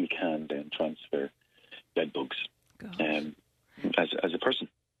potentially can then transfer bed bugs as a person.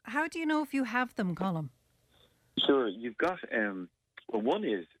 How do you know if you have them, Colin? Sure, you've got one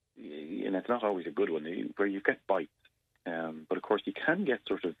is, and it's not always a good one, where you get bites, but of course you can get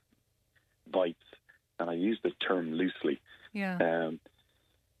sort of bites, and I use the term loosely.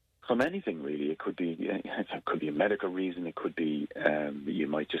 From anything really. It could be a medical reason. It could be you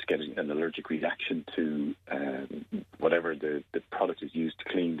might just get an allergic reaction to whatever the product is used to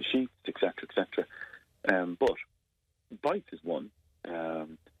clean the sheets, etc., etc. But bites is one.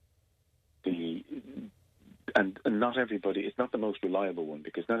 everybody, it's not the most reliable one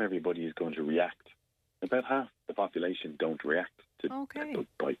because not everybody is going to react. About half the population don't react to bed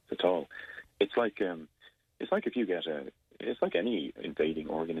bites at all. It's like if you get it's like any invading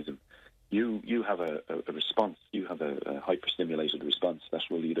organism. You have a response. You have a hyperstimulated response that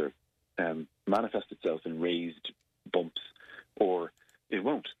will either manifest itself in raised bumps or it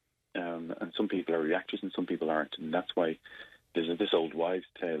won't. And some people are reactors and some people aren't. And that's why there's this old wives'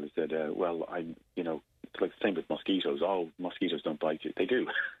 tale that said, it's like the same with mosquitoes. Oh, mosquitoes don't bite you. They do.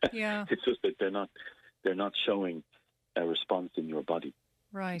 Yeah. It's just that they're not showing a response in your body.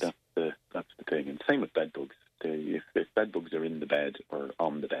 Right. That's the thing. And same with bed bugs. If bed bugs are in the bed, or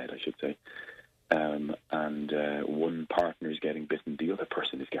on the bed, I should say, and one partner is getting bitten, the other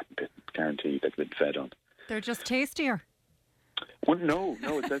person is getting bitten. Guaranteed, they've been fed on. They're just tastier. Well, no,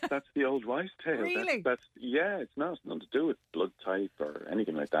 that's the old wives' tale. Really? It's not nothing to do with blood type or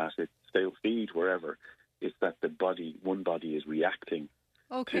anything like that. It's they'll feed wherever. It's that one body is reacting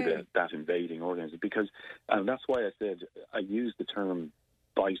to that invading organism. And that's why I said I use the term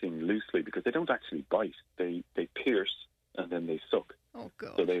biting loosely, because they don't actually bite. They pierce and then they suck. Oh,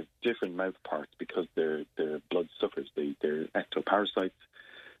 God. So they have different mouth parts because they're blood suckers. They're ectoparasites.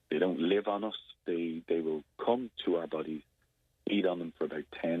 They don't live on us. They will come to our bodies, eat on them for about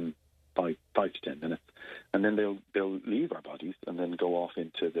 5 to 10 minutes, and then they'll leave our bodies and then go off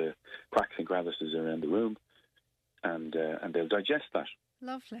into the cracks and crevices around the room, and they'll digest that.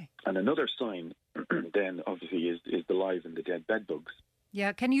 Lovely. And another sign then obviously is the live and the dead bed bugs.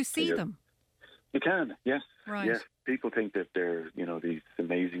 Yeah, can you see them? You can, yes. Right. Yes. People think that they're, these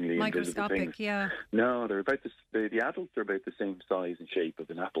amazingly invisible things. Yeah. No, they're about the adults are about the same size and shape of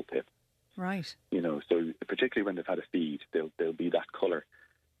an apple pip. Right. So particularly when they've had a feed, they'll be that colour.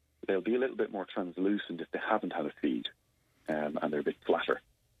 They'll be a little bit more translucent if they haven't had a feed, and they're a bit flatter.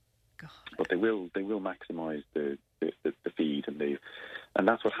 God. But they will maximise the feed, and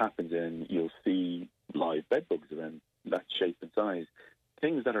that's what happens. And you'll see live bed bugs around that shape and size.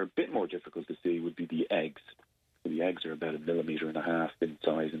 Things that are a bit more difficult to see would be the eggs. The eggs are about 1.5 millimetres in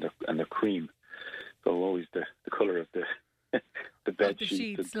size, and they're cream. So always the colour of the bed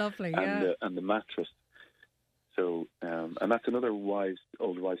sheets, lovely, and the mattress. So and that's another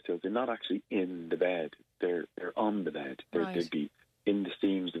old wives' tale. They're not actually in the bed; they're on the bed. They'd be in the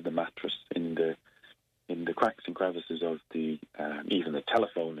seams of the mattress, in the cracks and crevices of the even the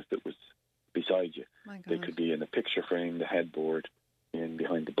telephone if it was beside you. They could be in the picture frame, the headboard, in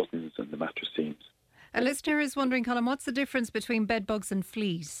behind the buttons and the mattress seams. A listener is wondering, Colin, what's the difference between bed bugs and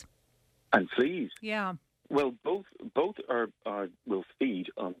fleas? And fleas? Yeah. Well, both will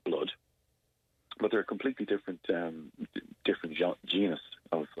feed on blood, but they're a completely different genus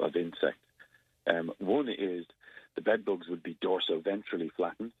of insect. One is the bed bugs would be dorso-ventrally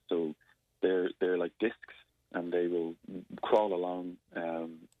flattened, so they're like discs, and they will crawl along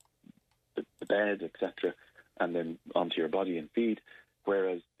the bed, etc., and then onto your body and feed.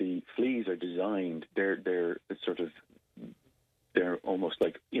 Whereas the fleas are designed, they're almost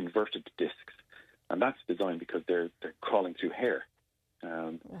like inverted discs, and that's designed because they're crawling through hair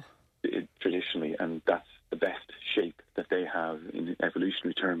traditionally, and that's the best shape that they have in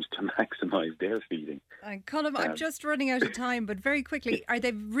evolutionary terms to maximise their feeding. Colin, I'm just running out of time, but very quickly, are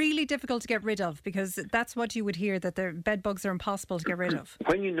they really difficult to get rid of? Because that's what you would hear, that their bed bugs are impossible to get rid of.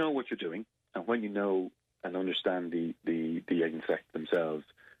 When you know what you're doing, and when you know and understand the insect themselves,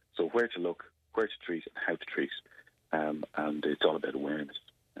 so where to look, where to treat, and how to treat, and it's all about awareness.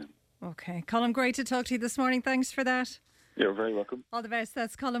 Okay. Colin, great to talk to you this morning. Thanks for that. You're very welcome. All the best.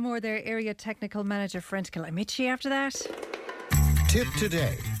 That's Colin Moore, their Area Technical Manager for Rentokil. I meet you after that. Tip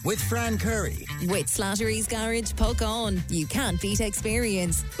Today with Fran Curry. With Slattery's Garage, Puckane. You can't beat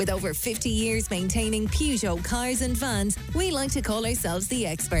experience. With over 50 years maintaining Peugeot cars and vans, we like to call ourselves the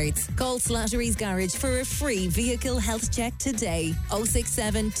experts. Call Slattery's Garage for a free vehicle health check today.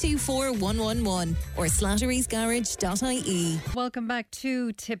 067 24111 or slatterysgarage.ie. Welcome back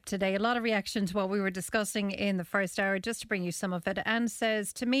to Tip Today. A lot of reaction to what we were discussing in the first hour. Just to bring you some of it. Anne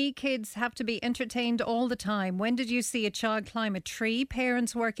says, to me, kids have to be entertained all the time. When did you see a child climb a tree?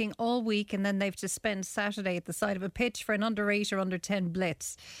 Parents working all week and then they've to spend Saturday at the side of a pitch for an under 8 or under 10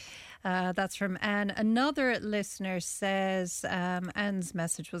 blitz. That's from Anne. Another listener says, Anne's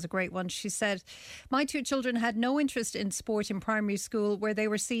message was a great one. She said, my 2 children had no interest in sport in primary school, where they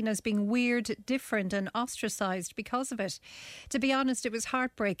were seen as being weird, different and ostracised because of it. To be honest, it was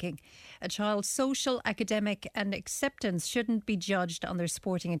heartbreaking. A child's social, academic and acceptance shouldn't be judged on their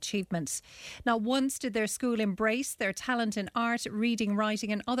sporting achievements. Not once did their school embrace their talent in art, reading,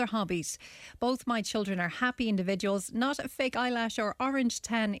 writing and other hobbies. Both my children are happy individuals, not a fake eyelash or orange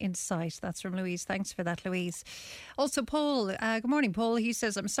tan in sight. site. That's from Louise. Thanks for that, Louise. Also, Paul. Good morning, Paul. He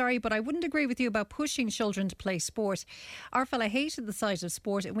says, I'm sorry, but I wouldn't agree with you about pushing children to play sport. Our fella hated the sight of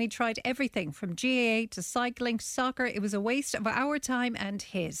sport, and we tried everything from GAA to cycling, soccer. It was a waste of our time and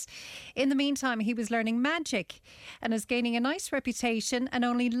his. In the meantime, he was learning magic and is gaining a nice reputation, and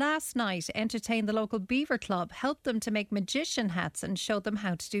only last night entertained the local Beaver Club, helped them to make magician hats and showed them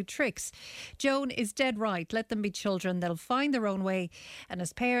how to do tricks. Joan is dead right. Let them be children. They'll find their own way, and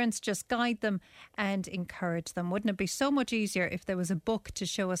as parents, just guide them and encourage them. Wouldn't it be so much easier if there was a book to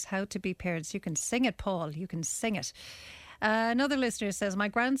show us how to be parents? You can sing it, Paul. You can sing it. Another listener says, my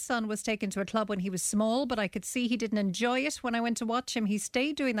grandson was taken to a club when he was small, but I could see he didn't enjoy it. When I went to watch him, he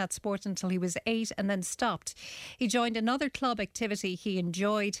stayed doing that sport until he was 8 and then stopped. He joined another club activity he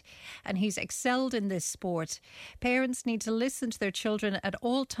enjoyed, and he's excelled in this sport. Parents need to listen to their children at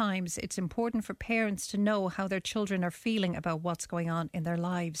all times. It's important for parents to know how their children are feeling about what's going on in their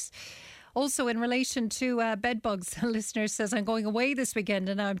lives. Also, in relation to bed bugs, a listener says, I'm going away this weekend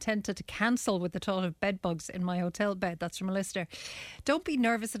and now I'm tempted to cancel with the thought of bed bugs in my hotel bed. That's from a listener. Don't be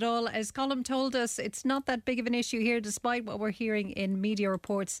nervous at all. As Colm told us, it's not that big of an issue here, despite what we're hearing in media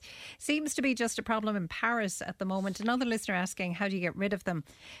reports. Seems to be just a problem in Paris at the moment. Another listener asking, how do you get rid of them?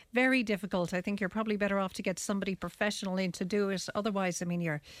 Very difficult. I think you're probably better off to get somebody professional in to do it. Otherwise, I mean,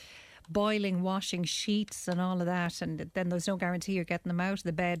 you're boiling, washing sheets and all of that, and then there's no guarantee you're getting them out of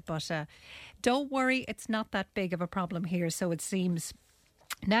the bed. But don't worry, it's not that big of a problem here, so it seems.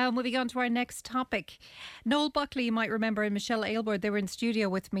 Now, moving on to our next topic. Noel Buckley, you might remember, and Michelle Aylward, they were in studio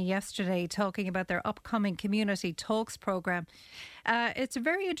with me yesterday talking about their upcoming Community Talks programme. It's a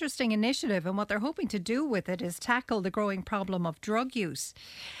very interesting initiative, and what they're hoping to do with it is tackle the growing problem of drug use.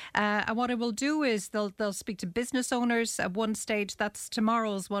 And what it will do is they'll speak to business owners at one stage. That's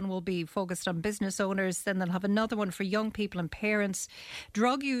tomorrow's one, will be focused on business owners. Then they'll have another one for young people and parents,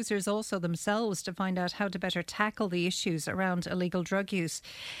 drug users also themselves, to find out how to better tackle the issues around illegal drug use.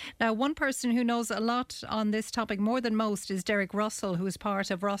 Now, one person who knows a lot on this topic, more than most, is Derek Russell, who is part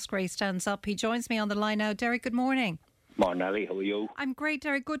of Ross Gray Stands Up. He joins me on the line now. Derek, good morning. Morning, Ali. How are you? I'm great,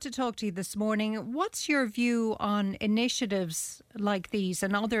 Derek. Good to talk to you this morning. What's your view on initiatives like these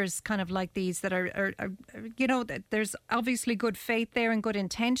and others kind of like these that are you know, there's obviously good faith there and good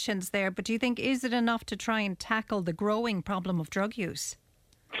intentions there, but do you think, is it enough to try and tackle the growing problem of drug use?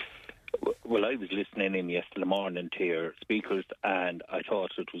 Well, I was listening in yesterday morning to your speakers, and I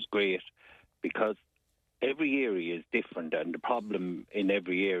thought it was great because every area is different, and the problem in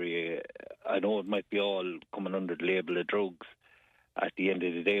every area, I know it might be all coming under the label of drugs at the end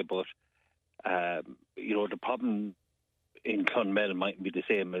of the day, but you know, the problem in Clonmel might be the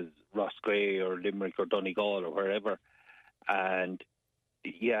same as Rossgrey or Limerick or Donegal or wherever. And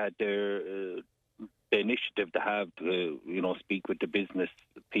yeah, the initiative to have to, you know, speak with the business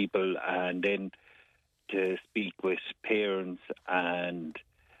people and then to speak with parents, and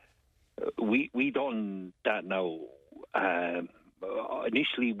we done that now.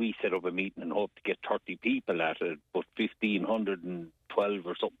 Initially, we set up a meeting and hoped to get 30 people at it, but 1,512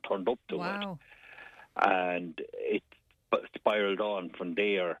 or something turned up to it. And it spiraled on from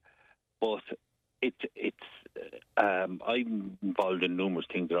there. But I'm involved in numerous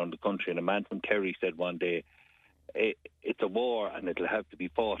things around the country, and a man from Kerry said one day, it's a war and it'll have to be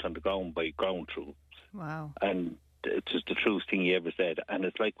fought on the ground by ground troops. Wow. And it's just the truest thing he ever said. And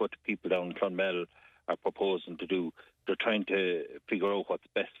it's like what the people down in Clonmel are proposing to do. They're trying to figure out what's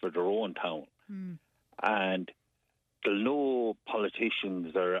best for their own town. And there'll no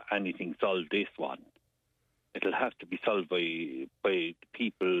politicians or anything solve this one. It'll have to be solved by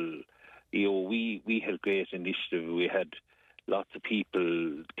people. You know, we had a great initiative. We had lots of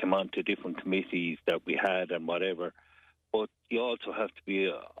people come on to different committees that we had and whatever. But you also have to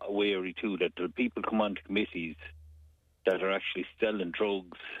be wary too that the people come on to committees that are actually selling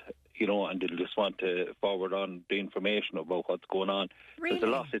drugs, you know, and they'll just want to forward on the information about what's going on. Really? There's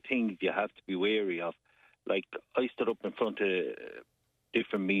a lot of things you have to be wary of. Like, I stood up in front of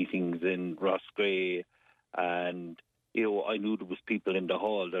different meetings in Rossgrey, and, you know, I knew there was people in the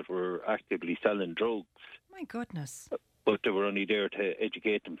hall that were actively selling drugs. My goodness. But they were only there to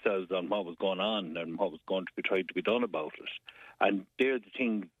educate themselves on what was going on and what was going to be tried to be done about it. And they're the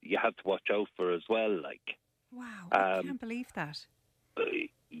things you have to watch out for as well, like. Wow, I can't believe that.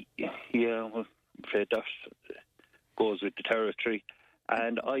 Yeah, well, I'm afraid that goes with the territory.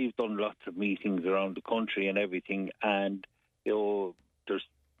 And I've done lots of meetings around the country and everything, and, you know, there's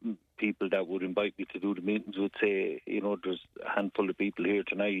people that would invite me to do the meetings would say, you know, there's a handful of people here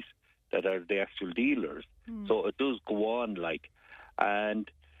tonight that are the actual dealers. So it does go on, like, and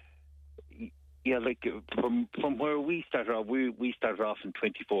Yeah, like from where we started off, we started off in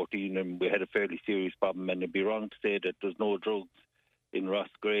 2014 and we had a fairly serious problem, and it'd be wrong to say that there's no drugs in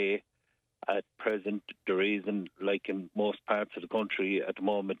Roscrea at present. There isn't, like in most parts of the country at the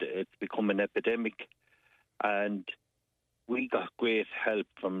moment. It's become an epidemic, and we got great help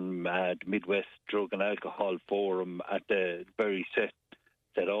from the Midwest Drug and Alcohol Forum at the very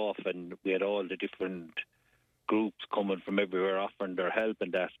set off, and we had all the different groups coming from everywhere offering their help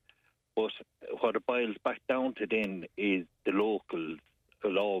and that. But what it boils back down to then is the locals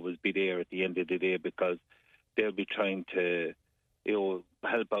will always be there at the end of the day, because they'll be trying to,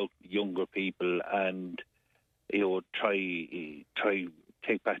 help out younger people and, try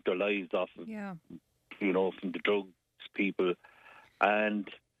take back their lives off of, from the drugs people. And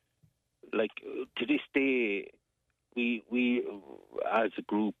like to this day, we as a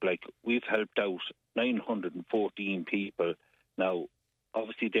group, like, we've helped out 914 people. Now,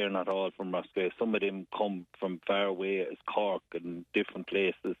 obviously, they're not all from Roscrea. Some of them come from far away as Cork and different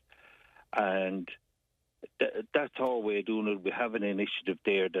places. And that's our way of doing it. We have an initiative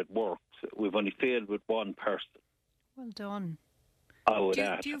there that works. We've only failed with one person. Well done.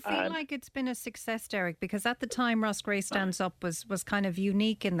 Do you feel like it's been a success, Derek? Because at the time Roscrea Stands Up was kind of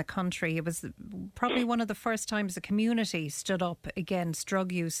unique in the country. It was probably one of the first times the community stood up against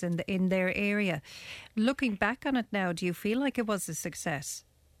drug use in their area. Looking back on it now, do you feel like it was a success?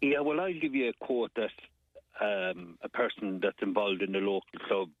 Yeah, well, I'll give you a quote that a person that's involved in the local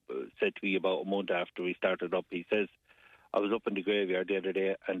club said to me about a month after we started up. He says, I was up in the graveyard the other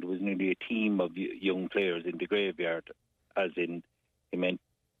day and there was nearly a team of young players in the graveyard, as in, he meant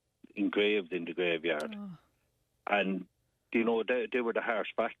engraved in the graveyard. Oh. And, they were the harsh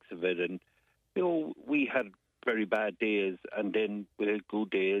facts of it. And, we had very bad days and then we had good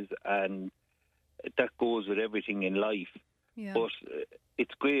days, and that goes with everything in life. Yeah. But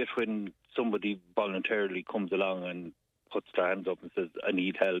it's great when somebody voluntarily comes along and puts their hands up and says, I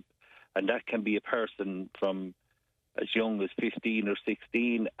need help. And that can be a person from as young as 15 or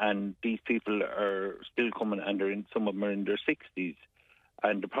 16, and these people are still coming, and some of them are in their 60s.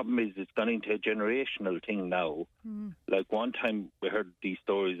 And the problem is it's gone into a generational thing now. Mm. Like one time we heard these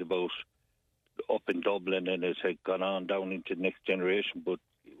stories about up in Dublin, and it had gone on down into the next generation, but,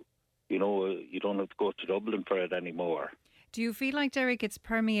 you don't have to go to Dublin for it anymore. Do you feel like, Derek, it's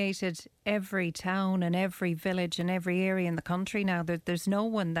permeated every town and every village and every area in the country now? There's no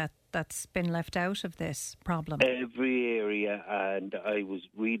one that's been left out of this problem? Every area, and I was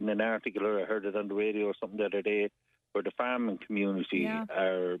reading an article, or I heard it on the radio or something the other day, where the farming community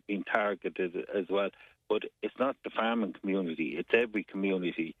are being targeted as well. But it's not the farming community, it's every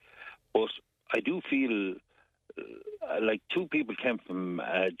community. But I do feel like two people came from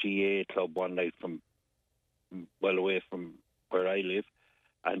a GA club one night from well away from where I live,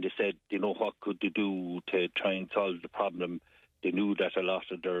 and they said, what could they do to try and solve the problem? They knew that a lot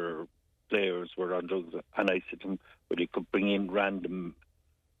of their players were on drugs, and I said to them, well, you could bring in random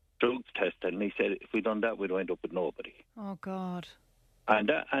drugs tests, and they said, if we done that, we'd end up with nobody. Oh, God. And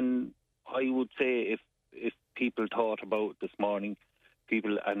I would say if people thought about this morning,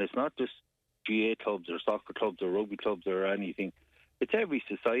 and it's not just GA clubs or soccer clubs or rugby clubs or anything, it's every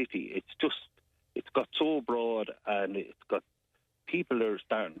society. It's got so broad, and it's got people are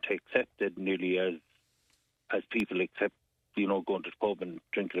starting to accept it nearly as people accept, going to the pub and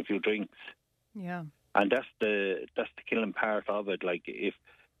drinking a few drinks. Yeah. And that's the killing part of it. Like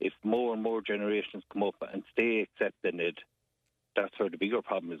if more and more generations come up and stay accepting it, that's where the bigger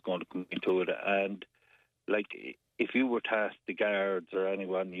problem is going to come into it. And like if you were to ask the guards or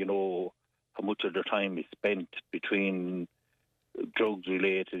anyone, how much of their time is spent between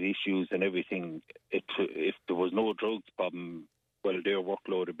drugs-related issues and everything, if there was no drugs problem, well, their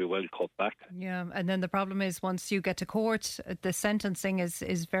workload would be well cut back. Yeah, and then the problem is once you get to court, the sentencing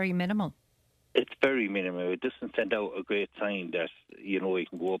is very minimal. It's very minimal. It doesn't send out a great sign that, you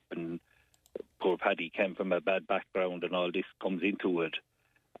can go up and poor Paddy came from a bad background and all this comes into it.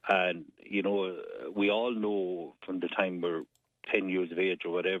 And, we all know from the time we're 10 years of age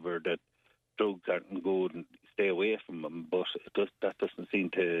or whatever that drugs aren't good and stay away from them, but that doesn't seem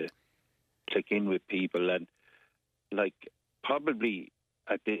to click in with people. And, like, probably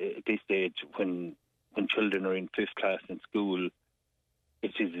at this stage when children are in 5th class in school,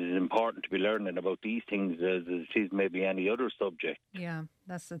 it is as important to be learning about these things as it is maybe any other subject. Yeah,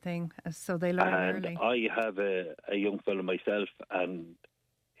 that's the thing. So they learn early. I have a young fellow myself, and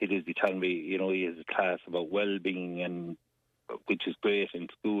he does be telling me, he has a class about well-being, and which is great in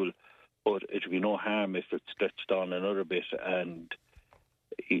school, but it would be no harm if it's stretched on another bit, and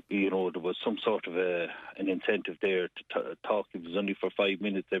there was some sort of an incentive there to talk, if it was only for 5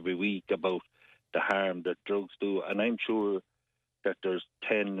 minutes every week, about the harm that drugs do. And I'm sure that there's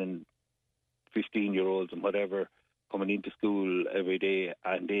 10 and 15-year-olds and whatever coming into school every day,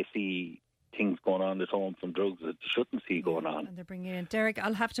 and they see things going on at home from drugs that they shouldn't see going on. And they're bringing in. Derek,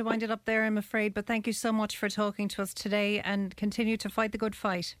 I'll have to wind it up there, I'm afraid, but thank you so much for talking to us today, and continue to fight the good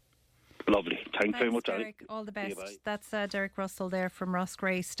fight. Lovely. Thanks very much, Derek. All the best. Bye. That's Derek Russell there from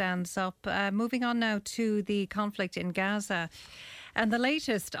Roscrea Stands Up. Moving on now to the conflict in Gaza. And the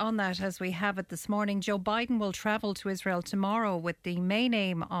latest on that, as we have it this morning, Joe Biden will travel to Israel tomorrow with the main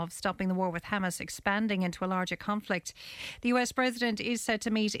aim of stopping the war with Hamas expanding into a larger conflict. The US President is set to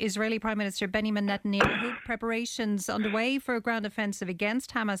meet Israeli Prime Minister Benjamin Netanyahu. Preparations underway for a ground offensive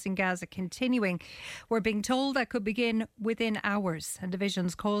against Hamas in Gaza continuing. We're being told that could begin within hours, and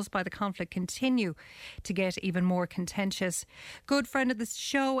divisions caused by the conflict continue to get even more contentious. Good friend of the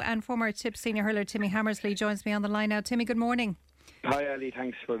show and former Tipp senior hurler Timmy Hammersley joins me on the line now. Timmy, good morning. Hi, Ali.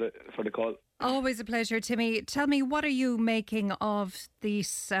 Thanks for the call. Always a pleasure, Timmy. Tell me, what are you making of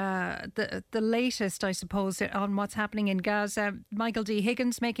these the latest, I suppose, on what's happening in Gaza? Michael D.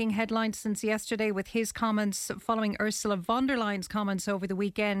 Higgins making headlines since yesterday with his comments following Ursula von der Leyen's comments over the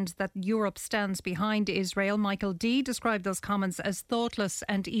weekend that Europe stands behind Israel. Michael D. described those comments as thoughtless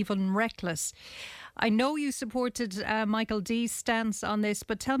and even reckless. I know you supported Michael D.'s stance on this,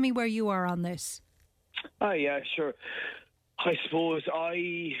 but tell me where you are on this. Yeah, sure. I suppose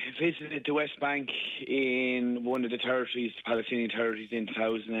I visited the West Bank in one of the territories, the Palestinian territories, in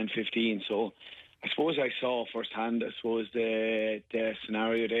 2015. So I suppose I saw firsthand, the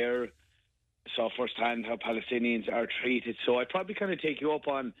scenario there. Saw firsthand how Palestinians are treated. So I'd probably kind of take you up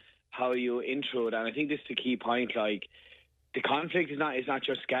on how you intro it. And I think this is the key point. Like, the conflict is not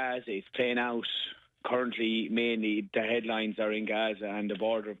just Gaza. It's playing out currently. Mainly the headlines are in Gaza and the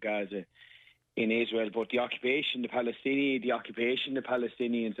border of Gaza in Israel, but the occupation the Palestinians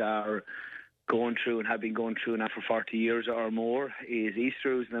are going through and have been going through now for 40 years or more is East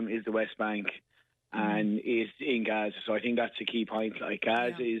Jerusalem, is the West Bank, and is in Gaza. So I think that's a key point. Like,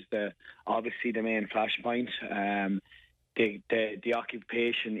 Gaza is obviously the main flashpoint. The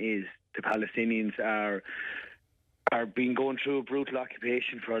occupation is the Palestinians are been going through a brutal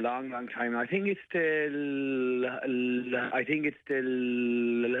occupation for a long, long time. I think it's still,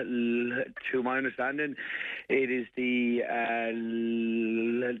 to my understanding, it is the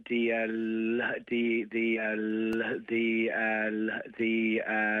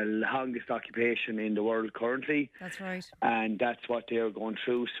longest occupation in the world currently. That's right. And that's what they're going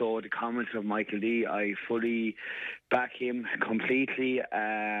through. So the comments of Michael D., I fully back him completely.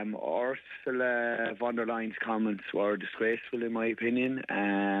 Ursula von der Leyen's comments were disgraceful, in my opinion.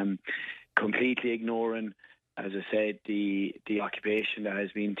 Completely ignoring, as I said, the occupation that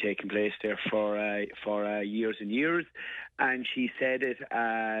has been taking place there for years and years. And she said it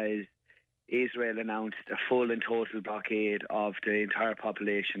as Israel announced a full and total blockade of the entire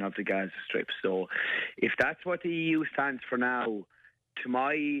population of the Gaza Strip. So if that's what the EU stands for now,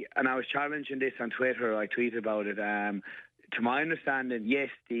 and I was challenging this on Twitter, I tweeted about it, to my understanding, yes,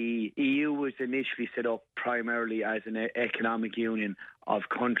 the EU was initially set up primarily as an economic union of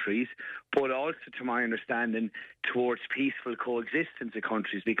countries, but also, to my understanding, towards peaceful coexistence of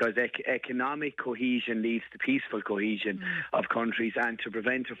countries, because economic cohesion leads to peaceful cohesion of countries and to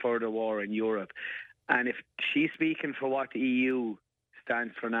prevent a further war in Europe. And if she's speaking for what the EU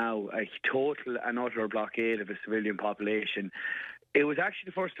stands for now, a total and utter blockade of a civilian population, it was actually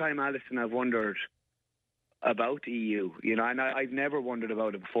the first time, Alison, I've wondered about the EU, and I've never wondered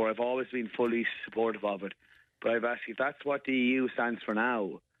about it before. I've always been fully supportive of it, but I've asked if that's what the EU stands for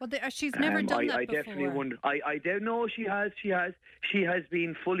now. Well, she's never done that I before. Definitely wonder. I don't know. She has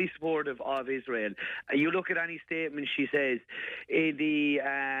been fully supportive of Israel. You look at any statement she says.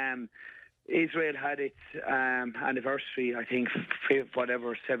 Israel had its anniversary, I think,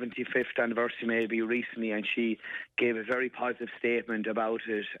 75th anniversary maybe recently, and she gave a very positive statement about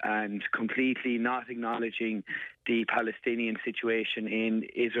it and completely not acknowledging the Palestinian situation in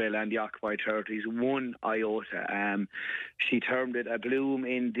Israel and the occupied territories one iota. She termed it a bloom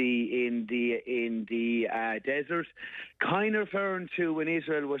in the desert, kind of referring to when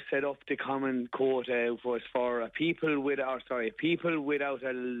Israel was set up. The common quote was for a people without a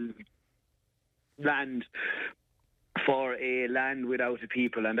land, for a land without a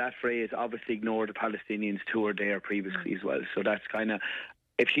people, and that phrase obviously ignored the Palestinians who were there previously as well. So that's kind of,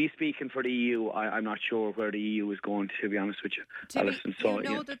 if she's speaking for the EU, I'm not sure where the EU is going, to be honest with you, Alison. So, you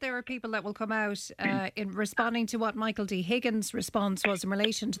know that there are people that will come out in responding to what Michael D. Higgins' response was in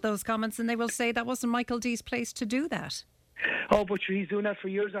relation to those comments, and they will say that wasn't Michael D.'s place to do that. Oh, but he's doing that for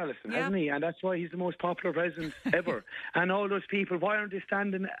years, Alison, hasn't he? And that's why he's the most popular president ever. And all those people, why aren't they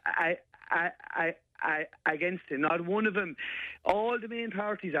standing against him. Not one of them. All the main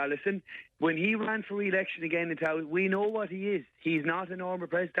parties, Alison, when he ran for re-election again in town, we know what he is. He's not a normal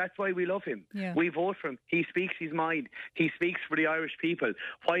president. That's why we love him. Yeah. We vote for him. He speaks his mind. He speaks for the Irish people.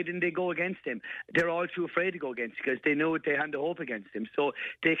 Why didn't they go against him? They're all too afraid to go against him because they know they have the hope against him. So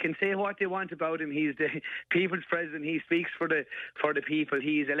they can say what they want about him. He's the people's president. He speaks for the people.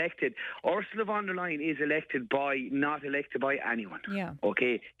 He is elected. Ursula von der Leyen is not elected by anyone. Yeah.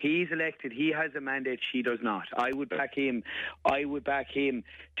 Okay, he's elected. He has a mandate. She does not. I would back him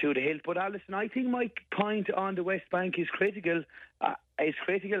to the hilt. But Alison, I think my point on the West Bank is critical.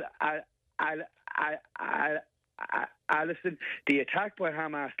 Alison, the attack by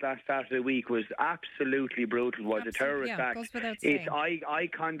Hamas last Saturday week was absolutely brutal. Was a terror attack. Goes without saying. I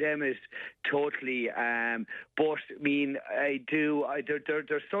condemn it totally. But I mean,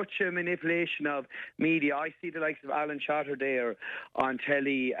 there's such a manipulation of media. I see the likes of Alan Shatter there on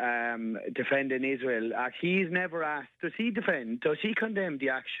telly defending Israel. He's never asked, does he condemn the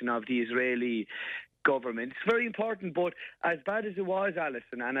action of the Israeli government? It's very important, but as bad as it was,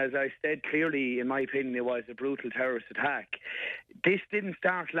 Alison, and as I said clearly, in my opinion, it was a brutal terrorist attack. This didn't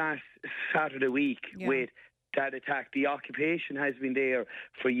start last Saturday week with that attack. The occupation has been there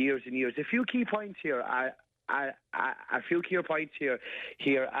for years and years. A few key points here.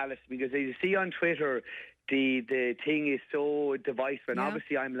 Here, Alice, because as you see on Twitter, the thing is so divisive, and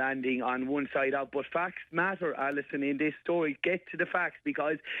obviously I'm landing on one side of, but facts matter, Alison, in this story. Get to the facts,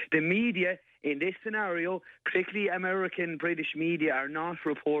 because the media in this scenario, particularly American, British media, are not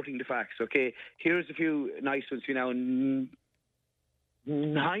reporting the facts, okay? Here's a few nice ones for you now.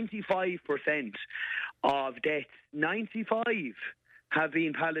 95% of deaths, 95 have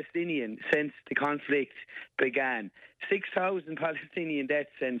been Palestinian since the conflict began. 6,000 Palestinian deaths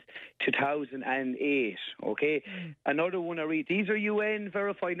since 2008, okay? Another one I read, these are UN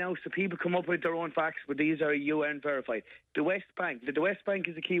verified now, so people come up with their own facts, but these are UN verified. The West Bank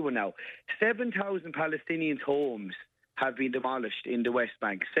is a key one now. 7,000 Palestinians' homes have been demolished in the West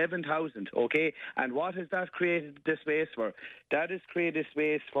Bank. 7,000, okay? And what has that created the space for? That has created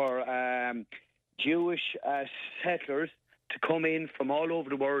space for Jewish settlers to come in from all over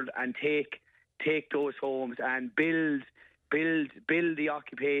the world and take those homes and build the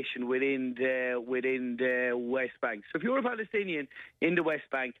occupation within the West Bank. So if you're a Palestinian in the West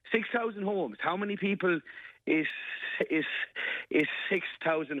Bank, 6,000 homes. How many people is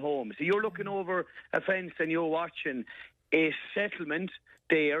 6,000 homes? So you're looking over a fence and you're watching a settlement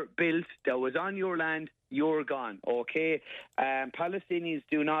there built that was on your land. You're gone, okay? Palestinians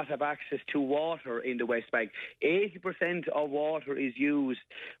do not have access to water in the West Bank. 80% of water is used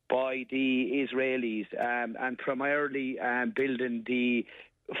by the Israelis, and primarily building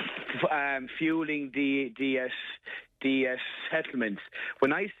fueling the settlements.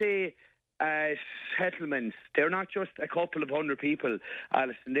 When I say settlements, they're not just a couple of hundred people,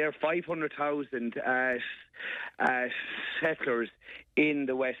 Alison. They're 500,000 settlers in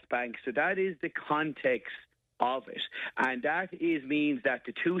the West Bank. So that is the context of it. And that means that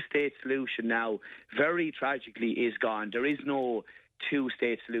the two-state solution now, very tragically, is gone. There is no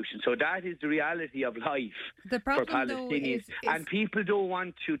two-state solution. So that is the reality of life for Palestinians. And people don't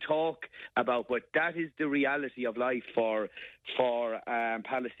want to talk about, but that is the reality of life for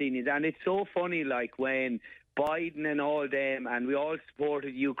Palestinians. And it's so funny, like when Biden and all them, and we all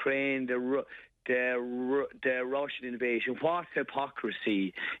supported Ukraine, the Russian invasion. What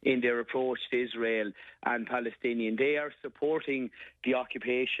hypocrisy in their approach to Israel and Palestinian. They are supporting the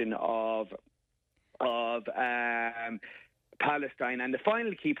occupation of Palestine. And the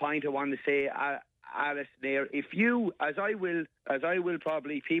final key point I want to say, Alice, there, if you, as I will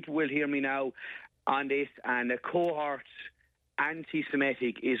probably, people will hear me now on this, and a cohort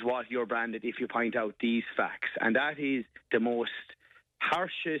anti-Semitic is what you're branded if you point out these facts. And that is the most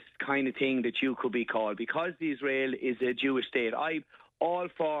harshest kind of thing that you could be called, because Israel is a Jewish state. I'm all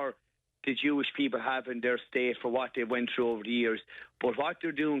for the Jewish people having their state for what they went through over the years, but what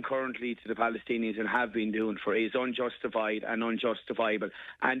they're doing currently to the Palestinians and have been doing for is unjustified and unjustifiable.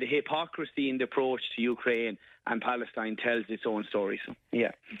 And the hypocrisy in the approach to Ukraine and Palestine tells its own story. So,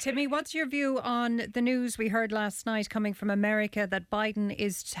 yeah. Timmy, what's your view on the news we heard last night coming from America that Biden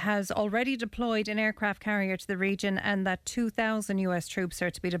has already deployed an aircraft carrier to the region, and that 2,000 US troops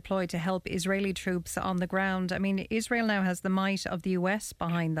are to be deployed to help Israeli troops on the ground? I mean, Israel now has the might of the US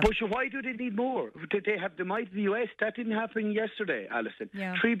behind them. But why do they need more? Did they have the might of the US? That didn't happen yesterday, Alison.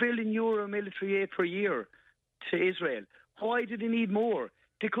 Yeah. €3 billion military aid per year to Israel. Why do they need more?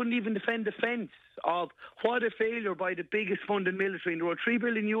 They couldn't even defend the fence of what a failure by the biggest funded military in the world. €3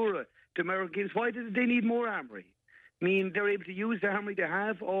 billion to Americans. Why did they need more armory? mean they're able to use the army they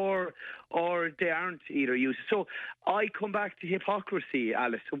have, or they aren't either used. So I come back to hypocrisy,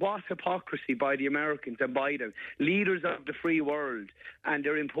 Alice. What hypocrisy by the Americans and by the leaders of the free world, and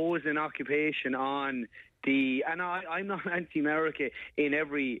they're imposing occupation on and I'm not anti-America in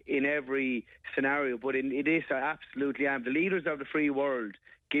every scenario, but in this I absolutely am. The leaders of the free world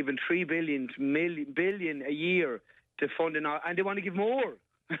giving $3 billion a year to fund and they want to give more.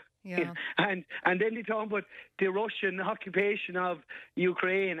 Yeah. And then they talk about the Russian occupation of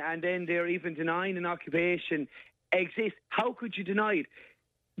Ukraine, and then they're even denying an occupation exists. How could you deny it?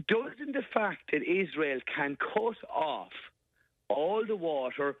 Doesn't the fact that Israel can cut off all the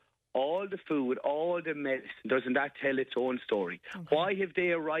water, all the food, all the medicine, doesn't that tell its own story? Okay. Why have they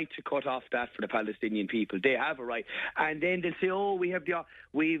a right to cut off that for the Palestinian people? They have a right. And then they'll say, oh, we've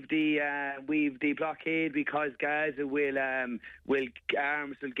the blockade because Gaza arms will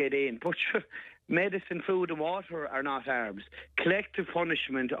get in. But medicine, food and water are not arms. Collective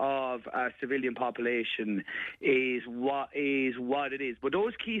punishment of a civilian population is what it is. But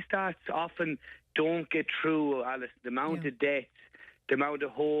those key stats often don't get through, Alice. The amount of deaths, the amount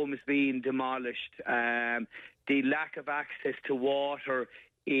of homes being demolished, the lack of access to water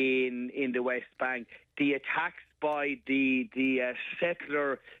in the West Bank, the attacks by the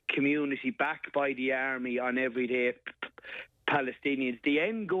settler community backed by the army on everyday Palestinians. The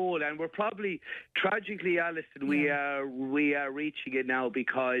end goal, and we're probably, tragically, Alison, we are reaching it now,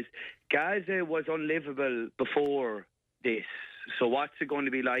 because Gaza was unlivable before this. So what's it going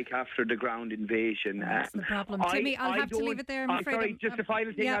to be like after the ground invasion? That's the problem. Timmy, I'll have to leave it there, I'm afraid. Sorry, just a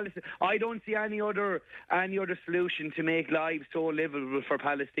final thing, Alison. I don't see any other solution to make lives so livable for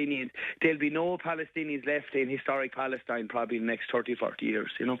Palestinians. There'll be no Palestinians left in historic Palestine probably in the next 30, 40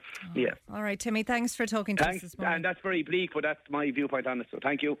 years, you know. Yeah. All right, Timmy, thanks for talking to us this morning. And that's very bleak, but that's my viewpoint on it, so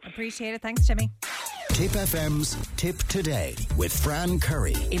thank you. Appreciate it. Thanks, Timmy. Tip FM's Tip Today with Fran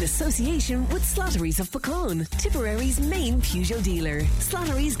Curry. In association with Slattery's of Pecan, Tipperary's main Peugeot dealer.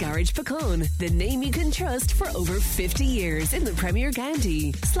 Slattery's Garage Pecan, the name you can trust for over 50 years in the Premier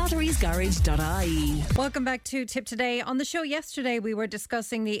County. Slattery'sGarage.ie. Welcome back to Tip Today. On the show yesterday, we were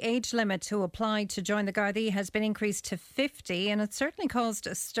discussing the age limit to apply to join the Garda has been increased to 50, and it certainly caused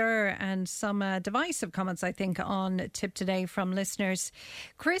a stir and some divisive comments, I think, on Tip Today from listeners.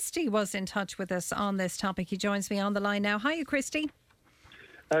 Christy was in touch with us on this topic. He joins me on the line now. Hiya, Christy.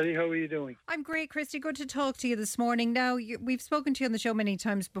 Ali, how are you doing? I'm great, Christy. Good to talk to you this morning. Now, we've spoken to you on the show many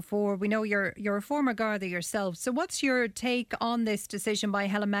times before. We know you're a former Garda yourself. So what's your take on this decision by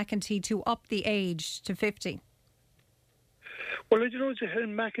Helen McEntee to up the age to 50? Well, I don't know, it's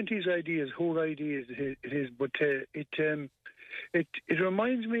Helen McEntee's idea, his whole idea it is, but it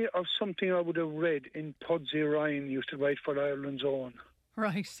reminds me of something I would have read in Pudsey Ryan used to write for Ireland's Own.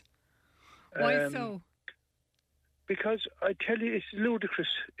 Right. Why so? Because I tell you, it's ludicrous.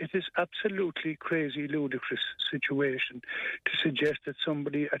 It is absolutely crazy, ludicrous situation to suggest that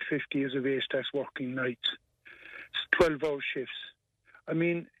somebody at 50 years of age starts working nights, 12-hour shifts. I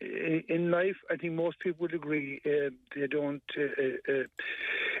mean, in life, I think most people would agree they don't.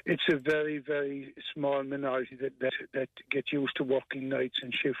 It's a very, very small minority that get used to working nights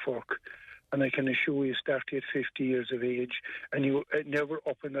and shift work. And I can assure you, starting at 50 years of age, and you never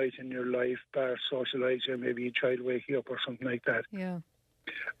up a night in your life, bar socialise, or maybe a child wake you up or something like that. Yeah.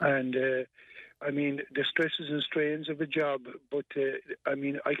 And I mean, the stresses and strains of a job, but I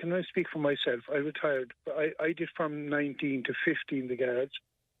mean, I can only speak for myself. I retired. I did from 19 to 50 in the Guards,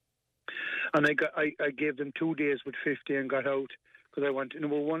 and I gave them 2 days with 50 and got out because I wanted,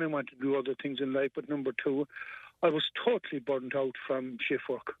 number one, I wanted to do other things in life, but number two, I was totally burnt out from shift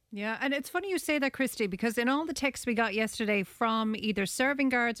work. Yeah, and it's funny you say that, Christy, because in all the texts we got yesterday from either serving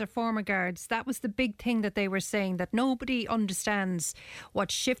guards or former guards, that was the big thing that they were saying, that nobody understands what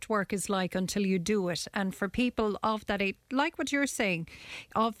shift work is like until you do it. And for people of that age, like what you're saying,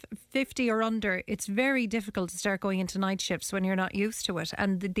 of 50 or under, it's very difficult to start going into night shifts when you're not used to it,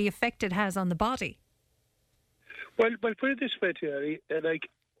 and the effect it has on the body. Well, put it this way, Terry,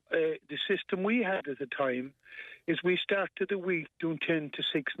 the system we had at the time is we started the week doing 10 to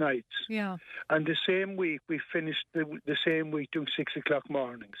 6 nights. Yeah. And the same week, we finished the same week doing 6 o'clock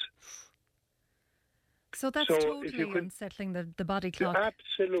mornings. So that's totally unsettling the body clock.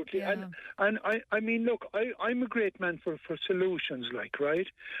 Absolutely. Yeah. And I mean, look, I'm a great man for solutions, like, right?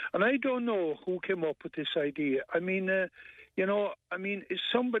 And I don't know who came up with this idea. I mean, You know, I mean,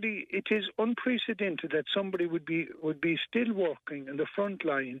 it is unprecedented that somebody would be still working in the front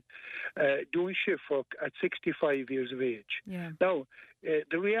line, doing shift work at 65 years of age. Yeah. Now,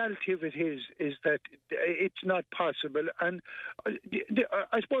 the reality of it is that it's not possible. And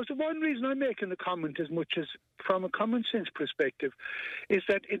I suppose the one reason I'm making the comment, as much as from a common sense perspective, is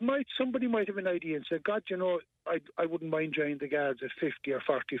that somebody might have an idea and say, God, you know, I wouldn't mind joining the Guards at 50 or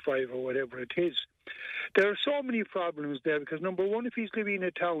 45 or whatever it is. There are so many problems there because, number one, if he's living in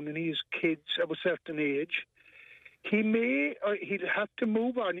a town and he has kids of a certain age, he'd have to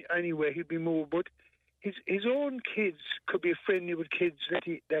move on anyway. He'd be moved, but his own kids could be friendly with kids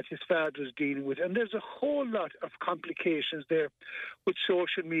that his father is dealing with, and there's a whole lot of complications there with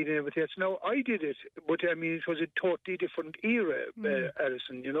social media and everything else. Now, I did it, but I mean, it was a totally different era,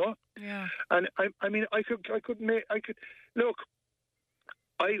 Alison. You know. Yeah. And I mean, I could look.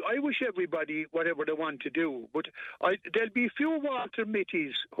 I wish everybody whatever they want to do, but there'll be a few Walter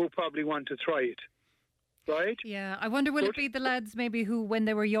Mitties who probably want to try it. Right? Yeah, I wonder will it be the lads maybe who, when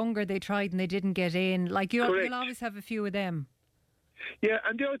they were younger, they tried and they didn't get in? Like you'll always have a few of them. Yeah,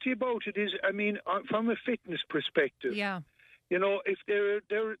 and the other thing about it is, I mean, from a fitness perspective, you know, if there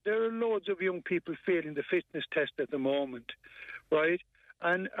are loads of young people failing the fitness test at the moment, right?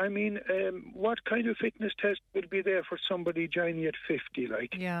 And I mean, what kind of fitness test would be there for somebody joining at 50?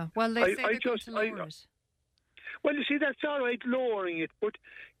 Like, yeah, well, they say they're going to lower it. Well, you see, that's all right, lowering it. But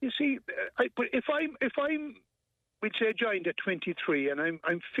you see, but if I'm, we'd say, joined at 23, and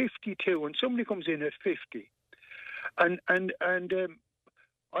I'm 52, and somebody comes in at 50, and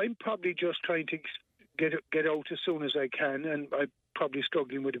I'm probably just trying to get out as soon as I can, and I'm probably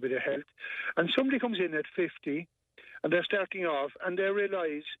struggling with a bit of health, and somebody comes in at 50, and they're starting off, and they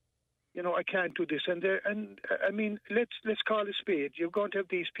realise, you know, I can't do this. And I mean, let's call a spade. You're going to have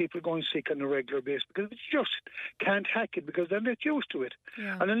these people going sick on a regular basis because you just can't hack it because they're not used to it.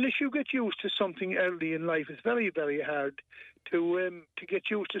 Yeah. And unless you get used to something early in life, it's very, very hard to get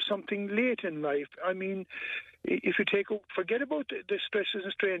used to something late in life. I mean, if you forget about the stresses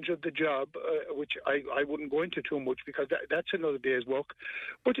and strains of the job, which I wouldn't go into too much because that's another day's work.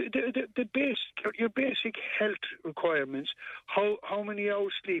 But your basic health requirements, how many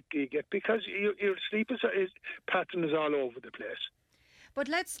hours sleep do you get? Because your sleep pattern is all over the place. But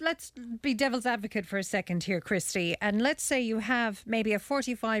let's be devil's advocate for a second here, Christy. And let's say you have maybe a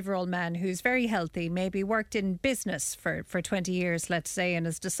 45-year-old man who's very healthy, maybe worked in business for 20 years, let's say, and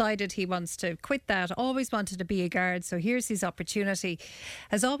has decided he wants to quit that, always wanted to be a guard. So here's his opportunity.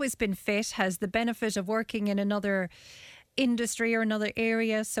 Has always been fit, has the benefit of working in another industry or another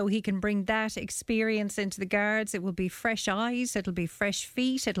area, so he can bring that experience into the Guards. It will be fresh eyes, it'll be fresh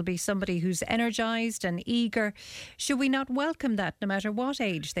feet, it'll be somebody who's energised and eager. Should we not welcome that no matter what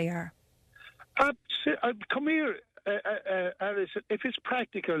age they are? Come here, Alison. If it's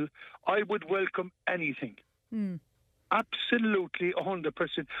practical, I would welcome anything. Absolutely,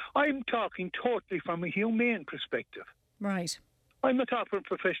 100%. I'm talking totally from a humane perspective. Right. I'm not talking from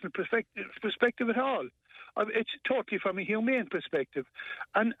a professional perspective at all. It's totally from a humane perspective.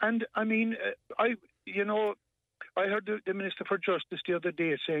 And I mean, I heard the Minister for Justice the other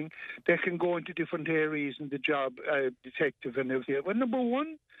day saying they can go into different areas in the job, detective and everything. Well, number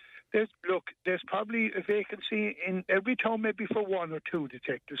one, there's probably a vacancy in every town, maybe for one or two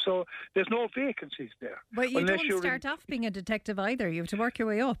detectives. So there's no vacancies there. But you don't start off being a detective either. You have to work your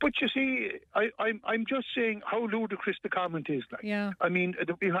way up. But you see, I'm just saying how ludicrous the comment is. Like, yeah. I mean,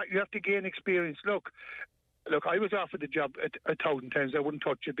 you have to gain experience. Look, I was offered the job 1,000 times. I wouldn't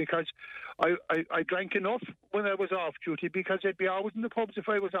touch it because I drank enough when I was off duty because I'd be always in the pubs if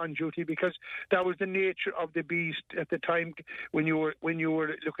I was on duty because that was the nature of the beast at the time when you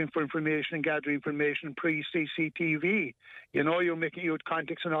were looking for information and gathering information pre-CCTV. You know, you had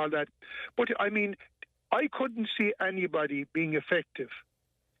contacts and all that. But, I mean, I couldn't see anybody being effective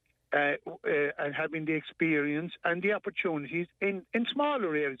and having the experience and the opportunities in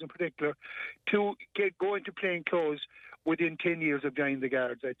smaller areas in particular to go into plain clothes within 10 years of joining the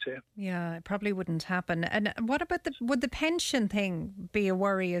Guards, I'd say. Yeah, it probably wouldn't happen. And what about would the pension thing be a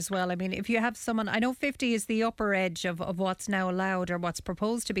worry as well? I mean, if you have someone, I know 50 is the upper edge of what's now allowed or what's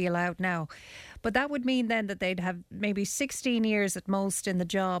proposed to be allowed now, but that would mean then that they'd have maybe 16 years at most in the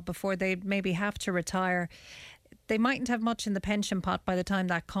job before they'd maybe have to retire. They mightn't have much in the pension pot by the time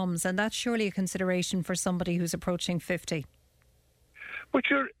that comes, and that's surely a consideration for somebody who's approaching 50. But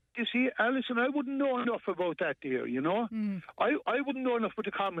you see, Alison, I wouldn't know enough about that there, you know. I wouldn't know enough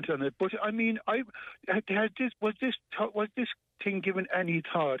to comment on it. But I mean, was this thing given any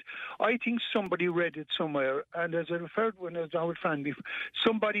thought? I think somebody read it somewhere, and as I referred when I was out with Fran before,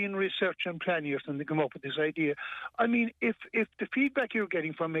 somebody in research and planning or something come up with this idea. I mean, if the feedback you're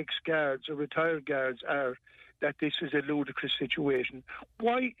getting from ex-guards or retired guards are that this is a ludicrous situation,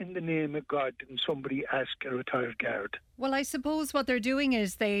 why in the name of God didn't somebody ask a retired guard? Well, I suppose what they're doing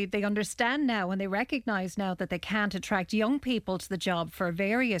is they understand now and they recognise now that they can't attract young people to the job for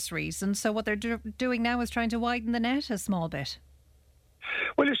various reasons. So what they're doing now is trying to widen the net a small bit.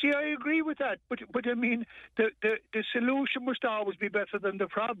 Well, you see, I agree with that, but I mean, the solution must always be better than the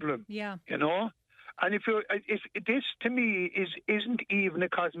problem. Yeah. You know? And if this to me isn't even a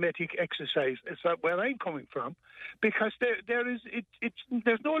cosmetic exercise, it's not where I'm coming from, because there's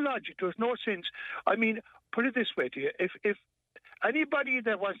no logic, there's no sense. I mean, put it this way to you: if anybody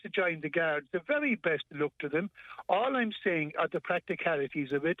that wants to join the Guards, the very best look to them. All I'm saying are the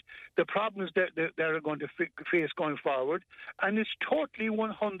practicalities of it, the problems that they're going to face going forward, and it's totally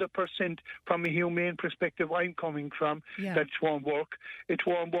 100% from a humane perspective I'm coming from, that it won't work. It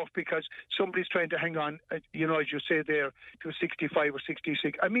won't work because somebody's trying to hang on, you know, as you say there, to 65 or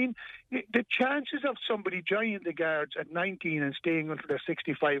 66. I mean, the chances of somebody joining the Guards at 19 and staying until they're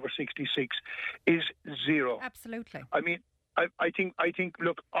 65 or 66 is zero. Absolutely. I mean, I think.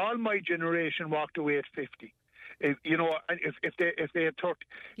 Look, all my generation walked away at 50. You know, and if they had 30,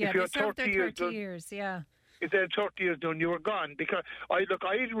 if you're 30 years, yeah. If they had 30 years done, you were gone. Because I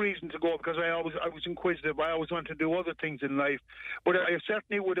had reason to go because I was inquisitive. I always wanted to do other things in life, but I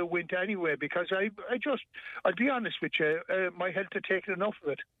certainly would have went anyway because I'll be honest with you, my health had taken enough of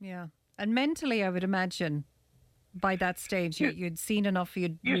it. Yeah, and mentally, I would imagine by that stage you'd seen enough,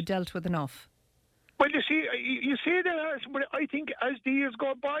 you'd dealt with enough. Well, you say that, but I think as the years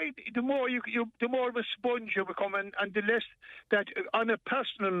go by, the more the more of a sponge you become, and the less that, on a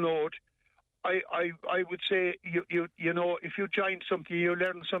personal note, I would say you know, if you join something, you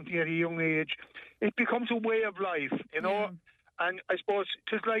learn something at a young age, it becomes a way of life, you know. Yeah. And I suppose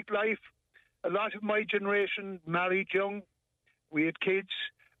it is like life. A lot of my generation married young, we had kids,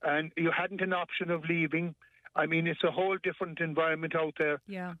 and you hadn't an option of leaving. I mean, it's a whole different environment out there.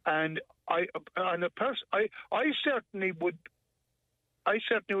 Yeah. And I certainly would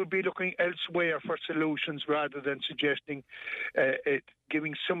be looking elsewhere for solutions rather than suggesting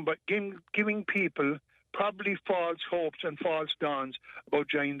giving people probably false hopes and false dawns about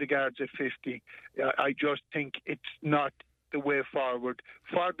joining the Guards at 50. I just think it's not the way forward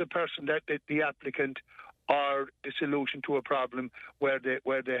for the person that the applicant, or the solution to a problem where they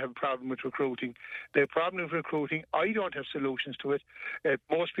have a problem with recruiting. The problem with recruiting, I don't have solutions to it.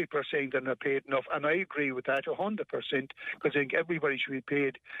 Most people are saying they're not paid enough, and I agree with that 100%, because I think everybody should be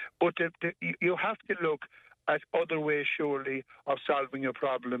paid. But you have to look at other ways, surely, of solving a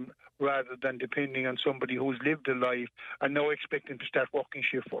problem rather than depending on somebody who's lived a life and now expecting to start working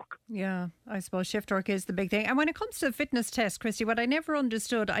shift work. Yeah, I suppose shift work is the big thing. And when it comes to the fitness test, Christy, what I never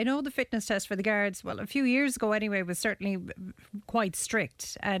understood, I know the fitness test for the Guards, well, a few years ago anyway, was certainly quite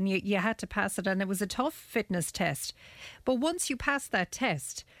strict, and you had to pass it, and it was a tough fitness test. But once you pass that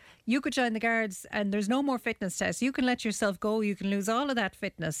test, you could join the Guards and there's no more fitness tests. You can let yourself go. You can lose all of that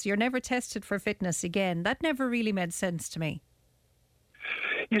fitness. You're never tested for fitness again. That never really made sense to me.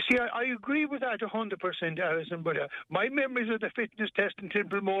 You see, I agree with that 100%, Alison, but my memories of the fitness test in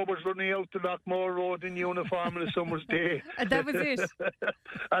Templemore was running out to Lockmore Road in uniform on a summer's day. And that was it.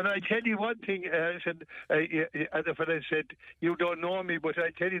 And I tell you one thing, Alison, the fellow said, you don't know me, but I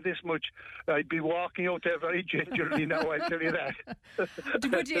tell you this much, I'd be walking out there very gingerly now, I tell you that.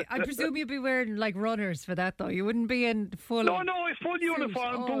 Would you? I presume you'd be wearing like runners for that, though. You wouldn't be in full... No, full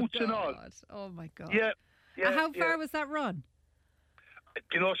uniform, boots and all. Oh, my God. Yeah. How far was that run?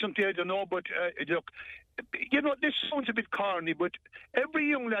 You know, something I don't know, but look, you know, this sounds a bit corny, but every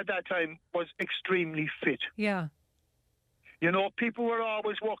young lad at that time was extremely fit. Yeah. You know, people were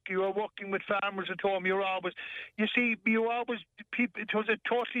always working. You were working with farmers at home. It was a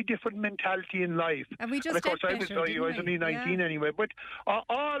totally different mentality in life. And we just of course, I was only 19 anyway. But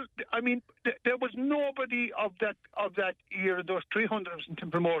there was nobody of that year, those 300 in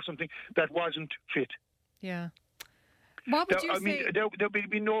Templemore or something, that wasn't fit. Yeah. What would you say? There'll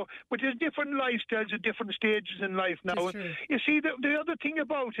be no... But there's different lifestyles at different stages in life now. You see, the other thing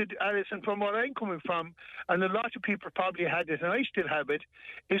about it, Alison, from where I'm coming from, and a lot of people probably had it, and I still have it,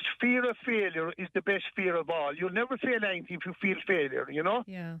 is fear of failure is the best fear of all. You'll never fail anything if you feel failure, you know?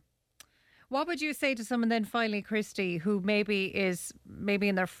 Yeah. What would you say to someone then finally, Christy, who maybe is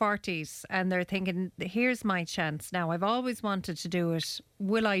in their 40s and they're thinking, here's my chance now, I've always wanted to do it,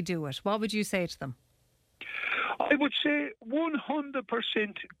 will I do it? What would you say to them? I would say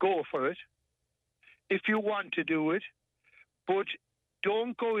 100% go for it if you want to do it, but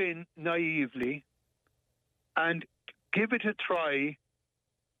don't go in naively and give it a try.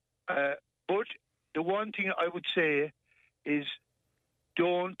 But the one thing I would say is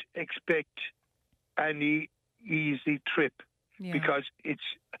don't expect any easy trip, because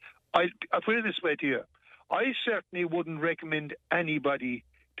I'll put it this way to you. I certainly wouldn't recommend anybody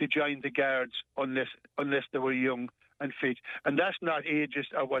to join the Guards unless they were young and fit. And that's not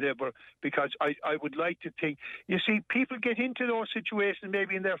ageist or whatever, because I would like to think, you see, people get into those situations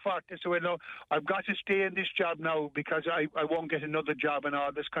maybe in their 40s, so, well, no, I've got to stay in this job now because I won't get another job and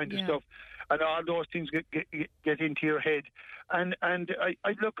all this kind of stuff. And all those things get into your head. And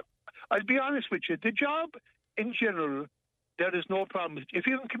I look, I'll be honest with you, the job in general, there is no problem. If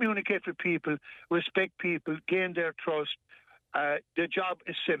you can communicate with people, respect people, gain their trust, the job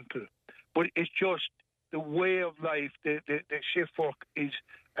is simple. But it's just the way of life, the shift work is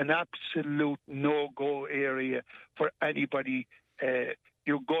an absolute no-go area for anybody.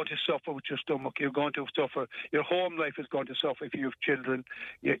 You're going to suffer with your stomach. You're going to suffer. Your home life is going to suffer if you have children.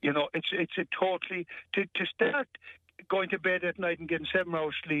 You know, it's a totally to start going to bed at night and getting 7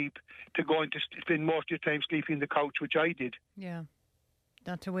 hours sleep to going to spend most of your time sleeping on the couch, which I did. Yeah.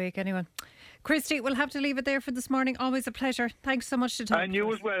 Not to wake anyone. Christy, we'll have to leave it there for this morning. Always a pleasure. Thanks so much to talk. And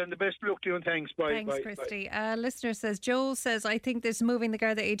you as well, and the best of luck to you, and thanks. Bye. Thanks, bye, Christy. bye. Listener says, Joel says, I think this moving the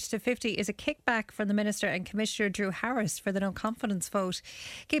Garda age to 50 is a kickback from the Minister and Commissioner Drew Harris for the no confidence vote.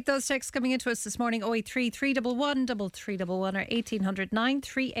 Keep those texts coming into us this morning, 083 311 3311 or 1800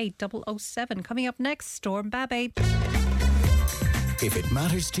 938 007. Coming up next, Storm Babe. If it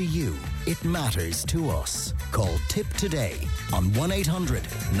matters to you, it matters to us. Call Tipp Today on 1800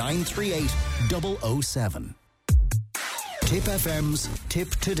 938 007. Tipp FM's Tipp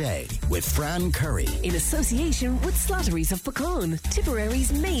Today with Fran Curry. In association with Slattery's of Pecan,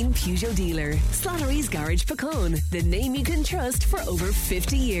 Tipperary's main Peugeot dealer. Slattery's Garage Pecan, the name you can trust for over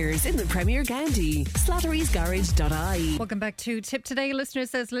 50 years in the Premier County. Slattery'sGarage.ie. Welcome back to Tipp Today. Listener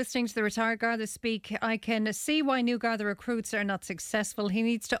says, listening to the retired Garda speak, I can see why new Garda recruits are not successful. He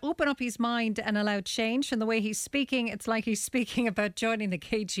needs to open up his mind and allow change. And the way he's speaking, it's like he's speaking about joining the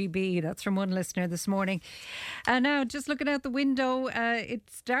KGB. That's from one listener this morning. And now, just looking out the window,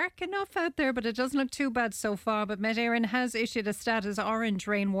 it's dark enough out there, but it doesn't look too bad so far. But Met Éireann has issued a status orange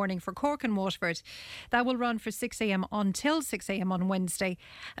rain warning for Cork and Waterford. That will run for 6 a.m. until 6 a.m. on Wednesday,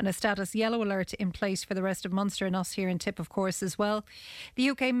 and a status yellow alert in place for the rest of Munster and us here in Tipp, of course, as well.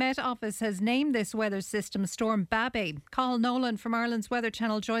 The UK Met Office has named this weather system Storm Babe. Cathal Nolan from Ireland's Weather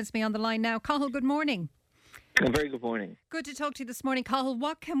Channel joins me on the line now. Cathal, good morning. A very good morning. Good to talk to you this morning. Cathal,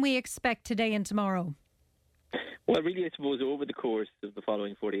 what can we expect today and tomorrow? Well, really, I suppose over the course of the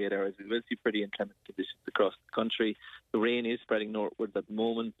following 48 hours, we will see pretty inclement conditions across the country. The rain is spreading northwards at the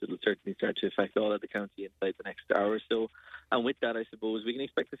moment. It will certainly start to affect all of the county inside the next hour or so. And with that, I suppose we can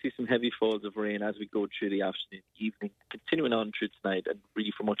expect to see some heavy falls of rain as we go through the afternoon, evening, continuing on through tonight and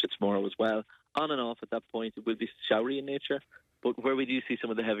really for much of tomorrow as well. On and off at that point, it will be showery in nature. But where we do see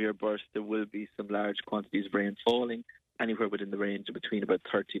some of the heavier bursts, there will be some large quantities of rain falling, anywhere within the range of between about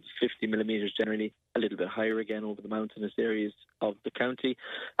 30 to 50 millimetres generally, a little bit higher again over the mountainous areas of the county.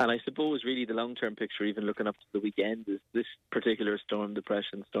 And I suppose really the long-term picture, even looking up to the weekend, is this particular storm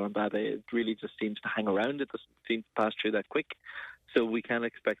depression, Storm Babe, it really just seems to hang around. It doesn't seem to pass through that quick. So we can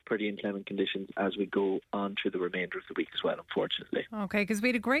expect pretty inclement conditions as we go on through the remainder of the week as well, unfortunately. OK, because we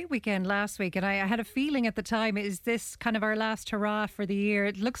had a great weekend last week, and I had a feeling at the time, is this kind of our last hurrah for the year?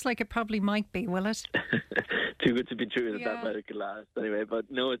 It looks like it probably might be, will it? Too good to be true that might last anyway.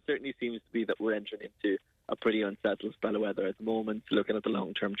 But no, it certainly seems to be that we're entering into a pretty unsettled spell of weather at the moment. Looking at the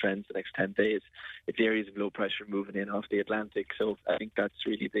long-term trends the next 10 days, it's areas of low pressure moving in off the Atlantic. So I think that's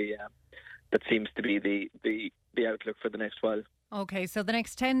really that seems to be the outlook for the next while. OK, so the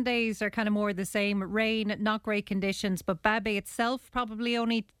next 10 days are kind of more the same. Rain, not great conditions, but Babe itself probably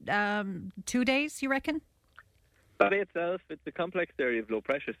only 2 days, you reckon? Babe itself, it's a complex area of low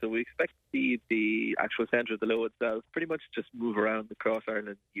pressure, so we expect to see the actual centre of the low itself pretty much just move around across Ireland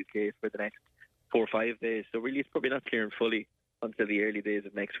and the UK for the next 4 or 5 days. So really it's probably not clearing fully until the early days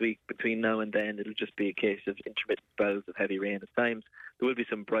of next week. Between now and then, it'll just be a case of intermittent spells of heavy rain at times. There will be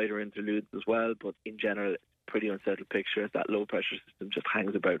some brighter interludes as well, but in general, it's pretty unsettled picture as that low pressure system just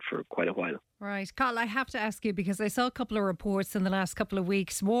hangs about for quite a while. Right. Carl, I have to ask you, because I saw a couple of reports in the last couple of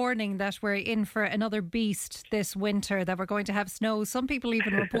weeks warning that we're in for another beast this winter, that we're going to have snow. Some people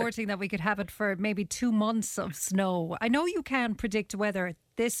even reporting that we could have it for maybe 2 months of snow. I know you can't predict weather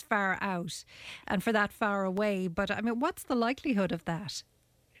this far out and for that far away, but I mean, what's the likelihood of that?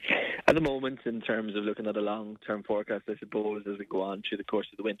 At the moment, in terms of looking at a long-term forecast, I suppose, as we go on through the course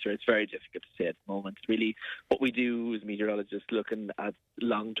of the winter, it's very difficult to say at the moment. Really, what we do as meteorologists looking at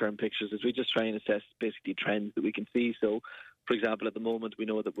long-term pictures is we just try and assess basically trends that we can see. So, for example, at the moment, we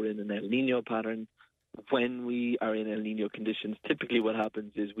know that we're in an El Niño pattern. When we are in El Niño conditions, typically what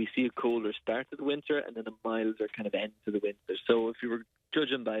happens is we see a colder start to the winter and then a milder kind of end to the winter. So if you were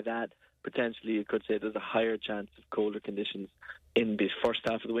judging by that, potentially you could say there's a higher chance of colder conditions in the first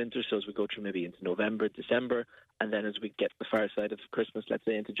half of the winter. So as we go through maybe into November, December, and then as we get the far side of Christmas, let's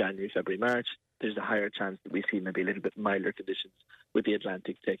say into January, February, March, there's a higher chance that we see maybe a little bit milder conditions with the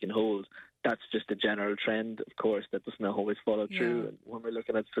Atlantic taking hold. That's just a general trend, of course, that does not always follow through. And when we're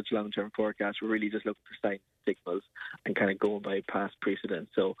looking at such long-term forecasts, we're really just looking for signs, signals, and kind of going by past precedent.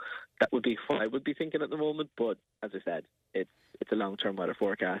 So that would be what I would be thinking at the moment. But as I said, it's a long-term weather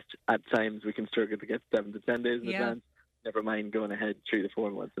forecast. At times, we can struggle to get 7 to 10 days in advance. Never mind going ahead 3 to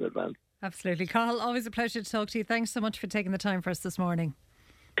 4 months in advance. Absolutely. Carl, always a pleasure to talk to you. Thanks so much for taking the time for us this morning.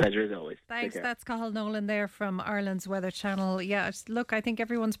 Pleasure as always. Thanks. That's Cathal Nolan there from Ireland's Weather Channel. Yeah, look, I think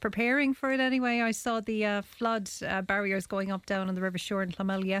everyone's preparing for it anyway. I saw the flood barriers going up down on the River Shore in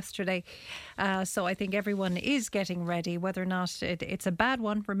Clonmel yesterday. So I think everyone is getting ready. Whether or not it's a bad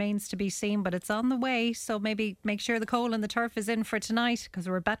one remains to be seen, but it's on the way. So maybe make sure the coal and the turf is in for tonight, because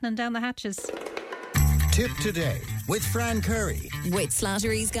we're battening down the hatches. Tipp Today with Fran Curry. With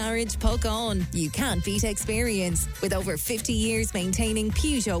Slattery's Garage, Puckane. You can't beat experience. With over 50 years maintaining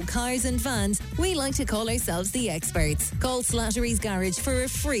Peugeot cars and vans, we like to call ourselves the experts. Call Slattery's Garage for a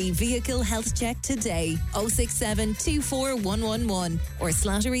free vehicle health check today. 067 24111 or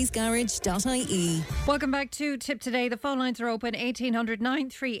slatterysgarage.ie. Welcome back to Tipp Today. The phone lines are open 1800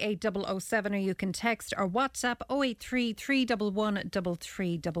 938 007, or you can text or WhatsApp 083 311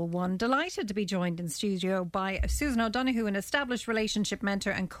 3311. Delighted to be joined in studio by Susan O'Donoghue, an established relationship mentor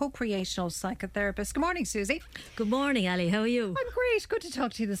and co-creational psychotherapist. Good morning, Susie. Good morning, Ali. How are you? I'm great. Good to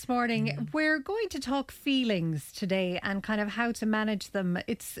talk to you this morning. We're going to talk feelings today and kind of how to manage them.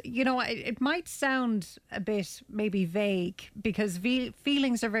 It's, you know, it might sound a bit maybe vague, because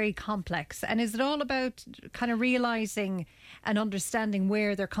feelings are very complex. And is it all about kind of realising and understanding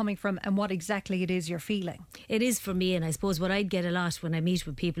where they're coming from and what exactly it is you're feeling? It is for me, and I suppose what I'd get a lot when I meet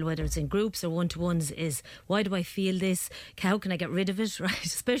with people, whether it's in groups or one-to-ones, is why do I feel this? How can I get rid of it, right?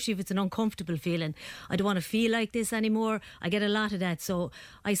 Especially if it's an uncomfortable feeling. I don't want to feel like this anymore. I get a lot of that. So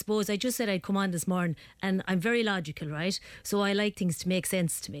I suppose I just said I'd come on this morning, and I'm very logical, right? So I like things to make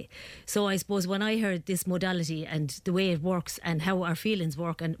sense to me. So I suppose when I heard this modality and the way it works and how our feelings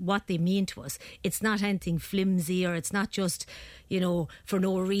work and what they mean to us, it's not anything flimsy, or it's not just, you know, for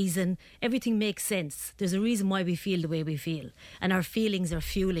no reason. Everything makes sense. There's a reason why we feel the way we feel, and our feelings are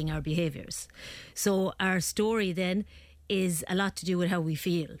fueling our behaviours. So our story then is a lot to do with how we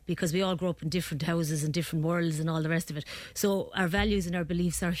feel, because we all grow up in different houses and different worlds and all the rest of it. So our values and our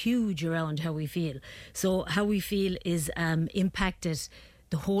beliefs are huge around how we feel. So how we feel is impacted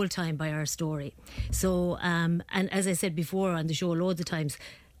the whole time by our story. So and as I said before on the show loads of times,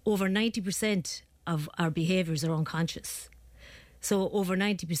 over 90% of our behaviours are unconscious. So over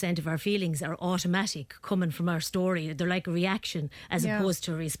 90% of our feelings are automatic, coming from our story. They're like a reaction as opposed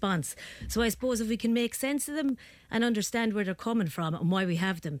to a response. So I suppose if we can make sense of them and understand where they're coming from and why we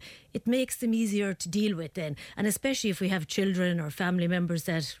have them, it makes them easier to deal with then. And especially if we have children or family members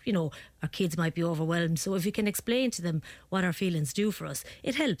that, you know, our kids might be overwhelmed. So if we can explain to them what our feelings do for us,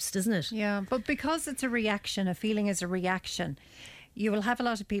 it helps, doesn't it? Yeah, but because it's a reaction, a feeling is a reaction, you will have a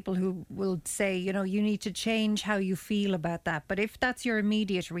lot of people who will say, you know, you need to change how you feel about that. But if that's your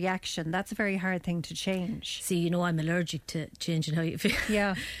immediate reaction, that's a very hard thing to change. See, you know, I'm allergic to changing how you feel.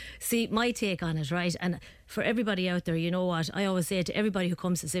 Yeah. See, my take on it, right? And for everybody out there, you know what? I always say to everybody who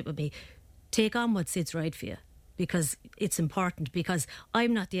comes to sit with me, take on what sits right for you. Because it's important, because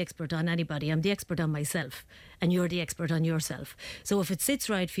I'm not the expert on anybody. I'm the expert on myself, and you're the expert on yourself. So if it sits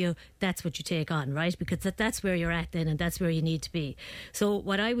right for you, that's what you take on, right? Because that's where you're at then, and that's where you need to be. So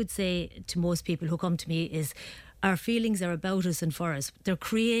what I would say to most people who come to me is our feelings are about us and for us. They're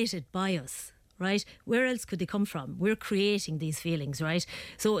created by us, right? Where else could they come from? We're creating these feelings, right?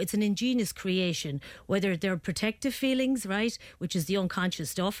 So it's an ingenious creation, whether they're protective feelings, right, which is the unconscious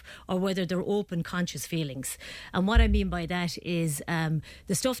stuff, or whether they're open conscious feelings. And what I mean by that is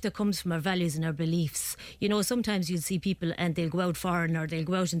the stuff that comes from our values and our beliefs. You know, sometimes you'll see people and they'll go out foreign, or they'll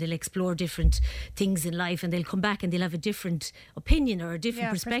go out and they'll explore different things in life, and they'll come back and they'll have a different opinion or a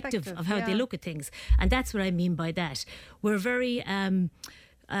different perspective of how they look at things. And that's what I mean by that. We're very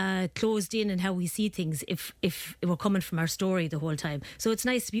closed in how we see things if we're coming from our story the whole time. So it's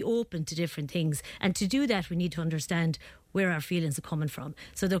nice to be open to different things, and to do that we need to understand where our feelings are coming from.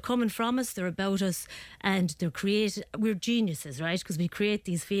 So they're coming from us, they're about us, and they're created. We're geniuses, right? Because we create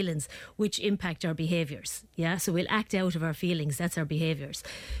these feelings which impact our behaviours. Yeah, so we'll act out of our feelings. That's our behaviours.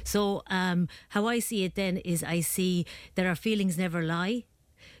 So how I see it then is I see that our feelings never lie.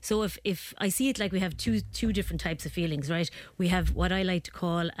 So if I see it like we have two different types of feelings, right? We have what I like to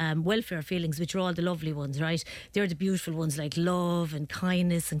call welfare feelings, which are all the lovely ones, right? They're the beautiful ones, like love and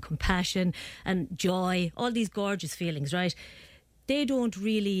kindness and compassion and joy, all these gorgeous feelings, right? They don't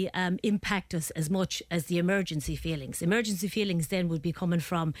really impact us as much as the emergency feelings. Emergency feelings then would be coming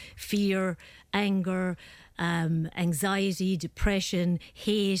from fear, anger, anxiety, depression,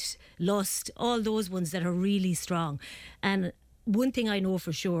 hate, lust, all those ones that are really strong. And one thing I know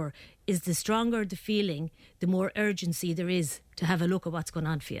for sure is the stronger the feeling, the more urgency there is to have a look at what's going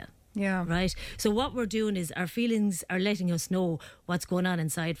on for you. Yeah. Right? So what we're doing is our feelings are letting us know what's going on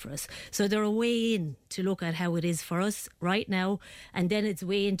inside for us. So they're a way in to look at how it is for us right now, and then it's a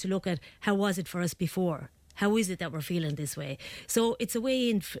way in to look at how was it for us before. How is it that we're feeling this way? So it's a way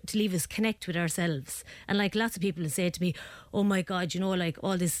in to leave us connect with ourselves. And like lots of people have said to me, oh my God, you know, like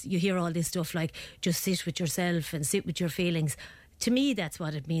all this, you hear all this stuff like just sit with yourself and sit with your feelings. To me, that's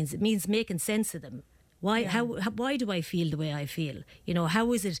what it means. It means making sense of them. Why do I feel the way I feel? You know,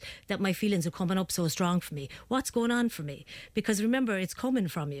 how is it that my feelings are coming up so strong for me? What's going on for me? Because remember, it's coming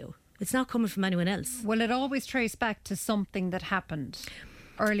from you. It's not coming from anyone else. Will it always trace back to something that happened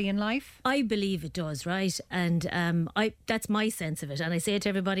early in life? I believe it does, right? And that's my sense of it. And I say it to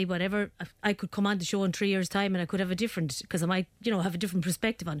everybody, whatever, I could come on the show in 3 years' time and I could have a different, because I might, you know, have a different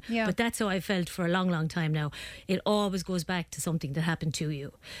perspective on. Yeah. But that's how I felt for a long, long time now. It always goes back to something that happened to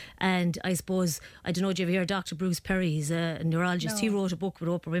you. And I suppose, I don't know, do you ever hear Dr. Bruce Perry? He's a neurologist. No. He wrote a book with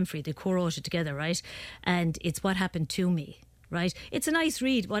Oprah Winfrey. They co-wrote it together, right? And it's What Happened to Me. Right, it's a nice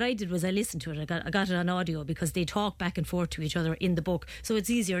read. What I did was I listened to it. I got it on audio because they talk back and forth to each other in the book, so it's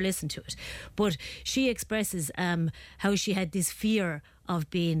easier to listen to it. But she expresses how she had this fear of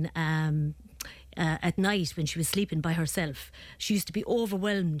being at night when she was sleeping by herself. She used to be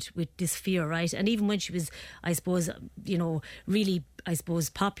overwhelmed with this fear, right? And even when she was, I suppose, you know, really, I suppose,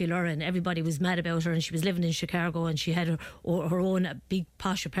 popular and everybody was mad about her, and she was living in Chicago and she had her own big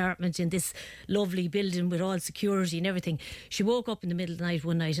posh apartment in this lovely building with all security and everything. She woke up in the middle of the night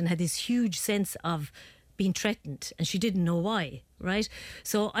one night and had this huge sense of being threatened, and she didn't know why, right?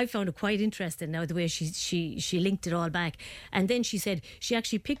 So I found it quite interesting now the way she linked it all back. And then she said she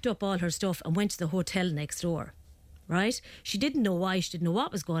actually picked up all her stuff and went to the hotel next door, right? She didn't know why, she didn't know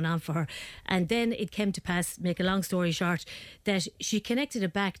what was going on for her. And then it came to pass, make a long story short, that she connected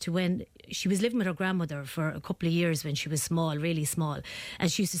it back to when she was living with her grandmother for a couple of years when she was small, really small.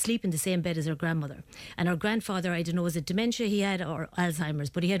 And she used to sleep in the same bed as her grandmother. And her grandfather, I don't know, was it dementia he had or Alzheimer's,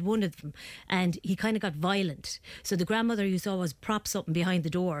 but he had one of them. And he kind of got violent. So the grandmother used to always prop something behind the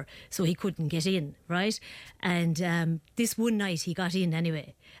door so he couldn't get in, right? And this one night he got in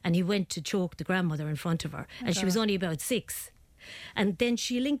anyway. And he went to choke the grandmother in front of her. And she was only about 6. And then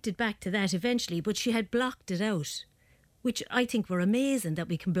she linked it back to that eventually, but she had blocked it out, which I think were amazing that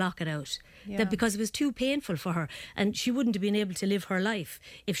we can block it out. Yeah. That because it was too painful for her, and she wouldn't have been able to live her life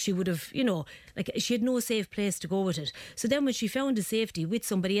if she would have, you know, like she had no safe place to go with it. So then when she found a safety with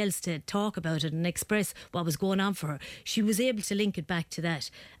somebody else to talk about it and express what was going on for her, she was able to link it back to that.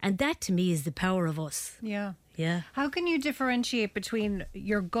 And that to me is the power of us. Yeah. Yeah. How can you differentiate between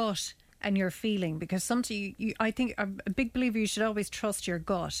your gut and your feeling? Because sometimes I think I'm a big believer you should always trust your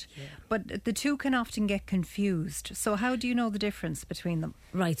gut, but the two can often get confused. So how do you know the difference between them?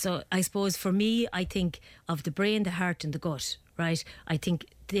 Right, so I suppose for me, I think of the brain, the heart and the gut, right? I think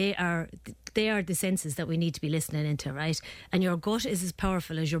they are the senses that we need to be listening into, right? And your gut is as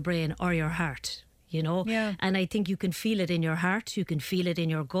powerful as your brain or your heart, you know? Yeah. And I think you can feel it in your heart, you can feel it in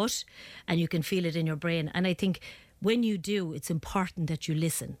your gut, and you can feel it in your brain. And I think when you do, it's important that you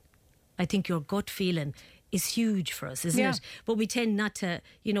listen. I think your gut feeling is huge for us, isn't it? But we tend not to,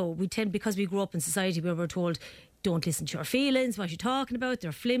 you know, because we grew up in society where we're told don't listen to your feelings, what you're talking about,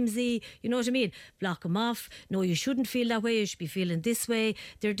 they're flimsy, you know what I mean? Block them off. No, you shouldn't feel that way, you should be feeling this way.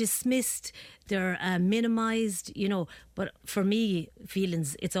 They're dismissed, they're minimised, you know. But for me,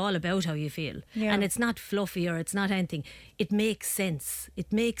 feelings, it's all about how you feel. Yeah. And it's not fluffy or it's not anything. It makes sense.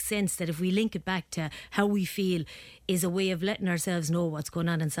 It makes sense that if we link it back to how we feel is a way of letting ourselves know what's going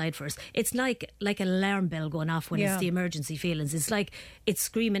on inside for us. It's like an alarm bell going off when it's the emergency feelings. It's like it's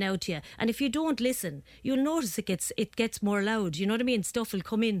screaming out to you. And if you don't listen, you'll notice it gets more loud. You know what I mean? Stuff will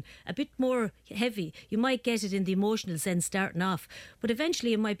come in a bit more heavy. You might get it in the emotional sense starting off, but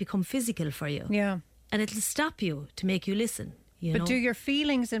eventually it might become physical for you. Yeah. And it'll stop you to make you listen. You know? Do your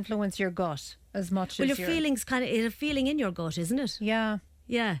feelings influence your gut as much as your feelings kind of a feeling in your gut, isn't it? Yeah.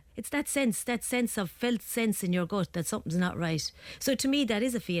 Yeah, it's that sense of felt sense in your gut that something's not right. So to me, that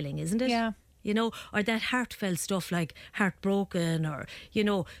is a feeling, isn't it? Yeah. You know, or that heartfelt stuff like heartbroken or, you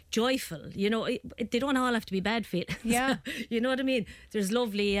know, joyful. You know, they don't all have to be bad feelings. Yeah. You know what I mean? There's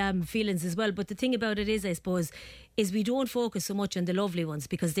lovely feelings as well. But the thing about it is, I suppose, is we don't focus so much on the lovely ones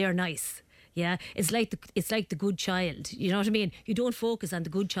because they're nice. Yeah, it's like the good child. You know what I mean? You don't focus on the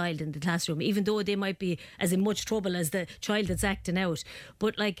good child in the classroom, even though they might be as in much trouble as the child that's acting out.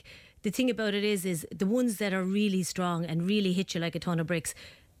 But like the thing about it is the ones that are really strong and really hit you like a ton of bricks,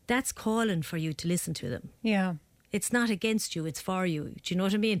 that's calling for you to listen to them. Yeah. It's not against you, it's for you. Do you know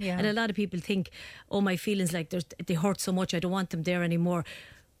what I mean? Yeah. And a lot of people think, oh, my feelings, like they hurt so much, I don't want them there anymore.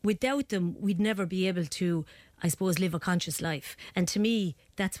 Without them, we'd never be able to, I suppose, live a conscious life. And to me,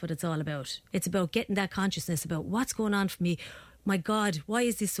 that's what it's all about. It's about getting that consciousness about what's going on for me. My God, why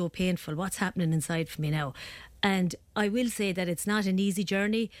is this so painful? What's happening inside for me now? And I will say that it's not an easy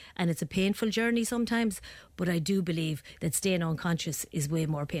journey and it's a painful journey sometimes, but I do believe that staying unconscious is way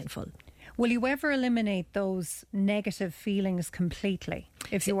more painful. Will you ever eliminate those negative feelings completely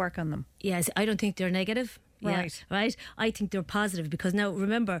if you work on them? Yes, I don't think they're negative. Right. Yeah, right? I think they're positive because now,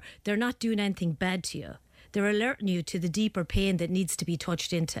 remember, they're not doing anything bad to you. They're alerting you to the deeper pain that needs to be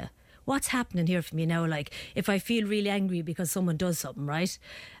touched into. What's happening here for me now? Like, if I feel really angry because someone does something, right?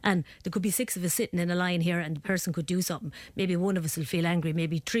 And there could be 6 of us sitting in a line here and the person could do something. Maybe one of us will feel angry.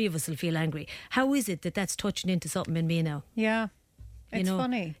 Maybe 3 of us will feel angry. How is it that that's touching into something in me now? Yeah. It's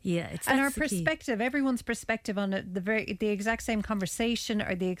funny. Yeah, and our perspective, everyone's perspective on it, the exact same conversation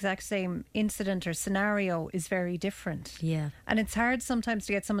or the exact same incident or scenario is very different. Yeah. And it's hard sometimes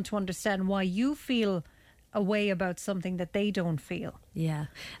to get someone to understand why you feel a way about something that they don't feel. Yeah.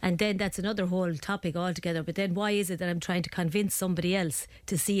 And then that's another whole topic altogether. But then why is it that I'm trying to convince somebody else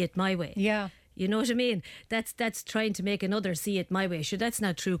to see it my way? Yeah. You know what I mean? That's trying to make another see it my way. Sure, that's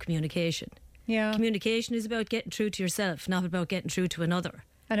not true communication. Yeah. Communication is about getting through to yourself, not about getting through to another.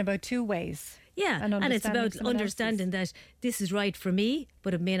 And about 2 ways. Yeah, and it's about understanding that this is right for me,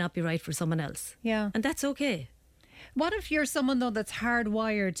 but it may not be right for someone else. Yeah. And that's okay. What if you're someone, though, that's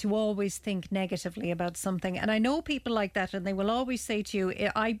hardwired to always think negatively about something? And I know people like that, and they will always say to you,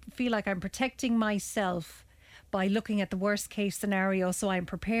 I feel like I'm protecting myself by looking at the worst case scenario, so I'm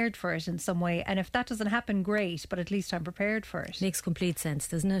prepared for it in some way. And if that doesn't happen, great, but at least I'm prepared for it. Makes complete sense,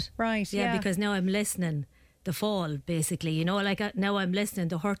 doesn't it? Right, yeah. Because now I'm lessening the fall, basically, you know, like now I'm lessening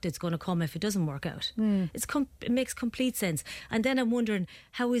the hurt that's going to come if it doesn't work out. It makes complete sense. And then I'm wondering,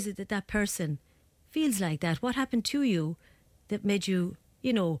 how is it that person feels like that? What happened to you that made you,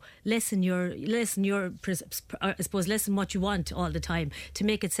 you know, lessen what you want all the time to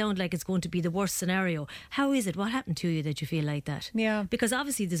make it sound like it's going to be the worst scenario? How is it? What happened to you that you feel like that? Yeah. Because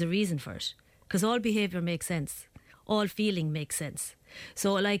obviously there's a reason for it. Because all behaviour makes sense. All feeling makes sense.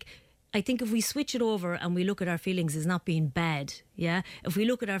 So, like, I think if we switch it over and we look at our feelings as not being bad, yeah? If we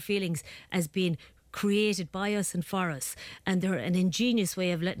look at our feelings as being created by us and for us, and they're an ingenious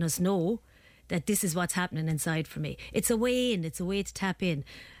way of letting us know that this is what's happening inside for me. It's a way in. It's a way to tap in.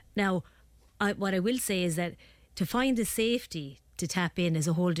 Now, what I will say is that to find the safety to tap in is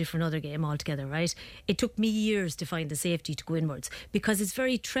a whole different other game altogether, right? It took me years to find the safety to go inwards because it's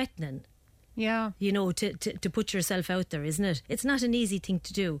very threatening. Yeah. You know, to put yourself out there, isn't it? It's not an easy thing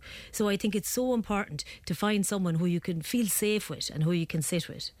to do. So I think it's so important to find someone who you can feel safe with and who you can sit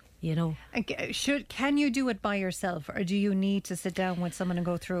with, you know. Can you do it by yourself, or do you need to sit down with someone and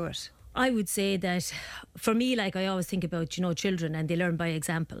go through it? I would say that for me, like, I always think about, you know, children, and they learn by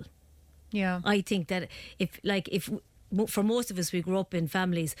example. Yeah. I think that if for most of us, we grew up in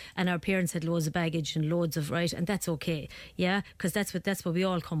families and our parents had loads of baggage and loads of, right, and that's okay, yeah, because that's what we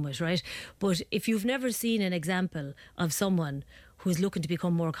all come with, right? But if you've never seen an example of someone who's looking to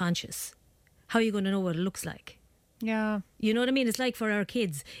become more conscious, how are you going to know what it looks like? Yeah. You know what I mean? It's like for our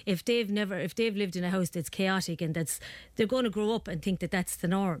kids, if they've lived in a house that's chaotic and they're going to grow up and think that that's the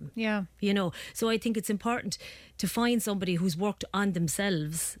norm. Yeah. You know, so I think it's important to find somebody who's worked on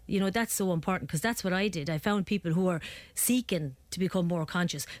themselves. You know, that's so important, because that's what I did. I found people who are seeking to become more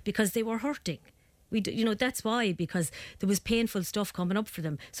conscious because they were hurting. That's why, because there was painful stuff coming up for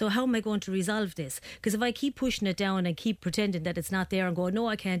them. So how am I going to resolve this? Because if I keep pushing it down and keep pretending that it's not there and going, no,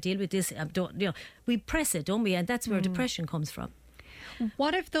 I can't deal with this, we press it, don't we? And that's where depression comes from.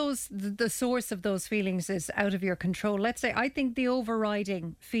 What if the source of those feelings is out of your control? Let's say, I think the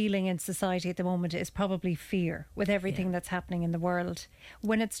overriding feeling in society at the moment is probably fear, with everything that's happening in the world.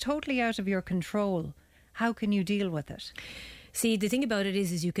 When it's totally out of your control, how can you deal with it? See, the thing about it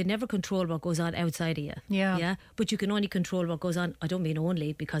is you can never control what goes on outside of you. Yeah. But you can only control what goes on. I don't mean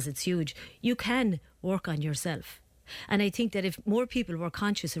only, because it's huge. You can work on yourself. And I think that if more people were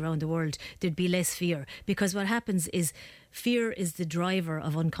conscious around the world, there'd be less fear. Because what happens is fear is the driver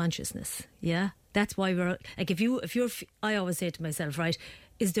of unconsciousness. Yeah. That's why we're like, I always say to myself, right,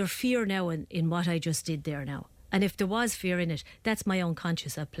 is there fear now in what I just did there now? And if there was fear in it, that's my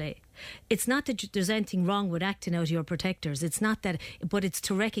unconscious at play. It's not that there's anything wrong with acting out your protectors. It's not that, but it's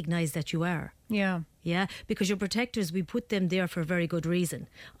to recognise that you are. Yeah. Yeah, because your protectors, we put them there for a very good reason.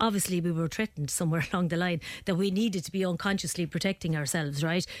 Obviously, we were threatened somewhere along the line that we needed to be unconsciously protecting ourselves,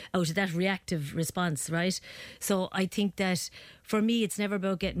 right? Out of that reactive response, right? So I think that for me, it's never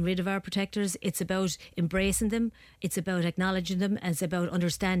about getting rid of our protectors. It's about embracing them. It's about acknowledging them. And it's about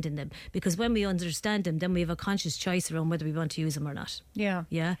understanding them. Because when we understand them, then we have a conscious choice around whether we want to use them or not. Yeah.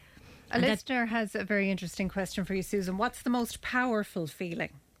 Yeah. A listener has a very interesting question for you, Susan. What's the most powerful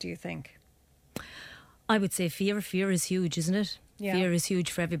feeling, do you think? I would say fear. Fear is huge, isn't it? Yeah. Fear is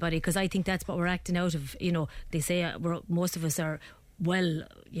huge for everybody, because I think that's what we're acting out of. You know, they say most of us are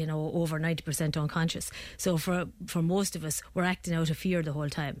over 90% unconscious. So for most of us, we're acting out of fear the whole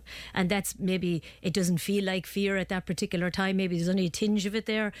time. And that's, maybe it doesn't feel like fear at that particular time. Maybe there's only a tinge of it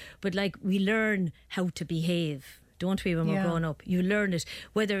there. But like, we learn how to behave, don't we, when we're growing up? You learn it,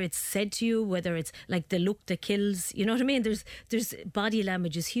 whether it's said to you, whether it's like the look that kills, you know what I mean? There's body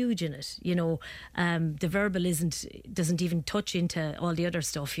language is huge in it, you know. The verbal doesn't even touch into all the other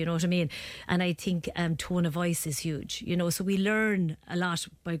stuff, you know what I mean? And I think tone of voice is huge, you know. So we learn a lot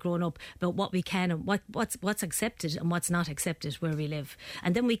by growing up about what we can and what's accepted and what's not accepted where we live.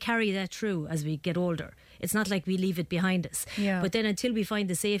 And then we carry that through as we get older. It's not like we leave it behind us. Yeah. But then until we find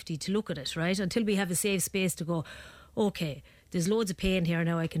the safety to look at it, right? Until we have a safe space to go, okay, there's loads of pain here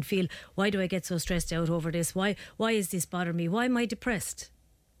now, I can feel. Why do I get so stressed out over this? Why is this bothering me? Why am I depressed?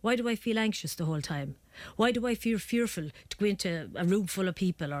 Why do I feel anxious the whole time? Why do I feel fearful to go into a room full of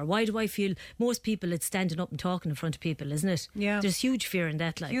people? Or why do I feel, most people, it's standing up and talking in front of people, isn't it? Yeah. There's huge fear in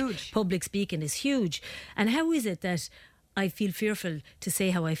that. Like, huge. Public speaking is huge. And how is it that I feel fearful to say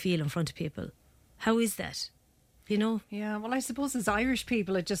how I feel in front of people? How is that? You know? Yeah, well, I suppose as Irish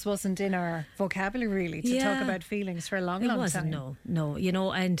people, it just wasn't in our vocabulary really to talk about feelings for a long time. It wasn't, no, you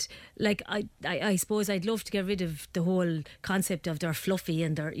know. And like, I suppose I'd love to get rid of the whole concept of they're fluffy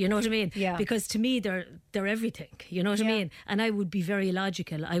and they're, you know what I mean? Yeah. Because to me, they're everything, you know what I mean? And I would be very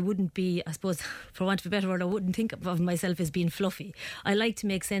logical. I wouldn't be, I suppose, for want of a better word, I wouldn't think of myself as being fluffy. I like to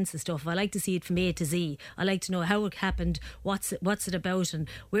make sense of stuff. I like to see it from A to Z. I like to know how it happened, what's it about, and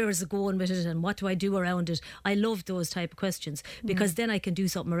where is it going with it, and what do I do around it. I love those type of questions, because then I can do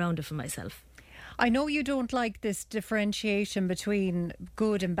something around it for myself. I know you don't like this differentiation between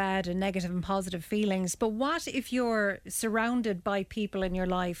good and bad and negative and positive feelings, but what if you're surrounded by people in your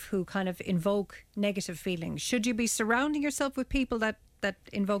life who kind of invoke negative feelings? Should you be surrounding yourself with people that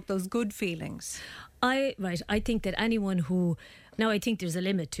invoke those good feelings? I think that anyone who... Now, I think there's a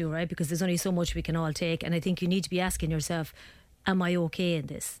limit too, right? Because there's only so much we can all take, and I think you need to be asking yourself, am I okay in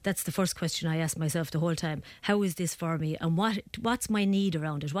this? That's the first question I ask myself the whole time. How is this for me? And what's my need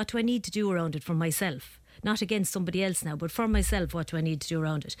around it? What do I need to do around it for myself? Not against somebody else now, but for myself, what do I need to do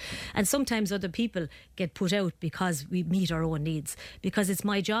around it? And sometimes other people get put out because we meet our own needs, because it's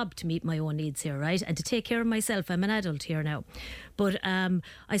my job to meet my own needs here, right? And to take care of myself. I'm an adult here now. But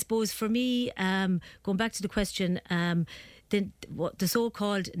I suppose for me, going back to the question, the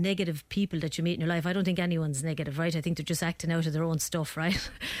so-called negative people that you meet in your life, I don't think anyone's negative, right? I think they're just acting out of their own stuff, right?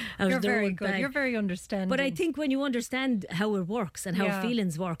 You're very good. You're very understanding. But I think when you understand how it works and how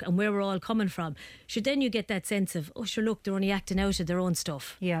feelings work and where we're all coming from, then you get that sense of, oh, sure, look, they're only acting out of their own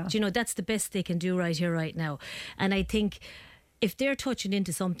stuff. Yeah. Do you know, that's the best they can do right here, right now. And I think if they're touching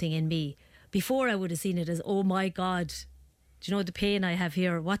into something in me, before I would have seen it as, oh my God, Do you know the pain I have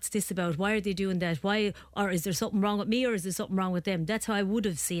here? What's this about? Why are they doing that? Why? Or is there something wrong with me, or is there something wrong with them? That's how I would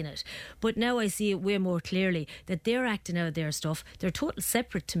have seen it. But now I see it way more clearly, that they're acting out their stuff. They're totally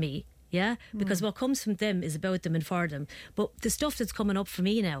separate to me. Yeah, because what comes from them is about them and for them. But the stuff that's coming up for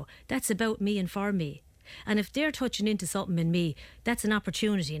me now, that's about me and for me. And if they're touching into something in me, that's an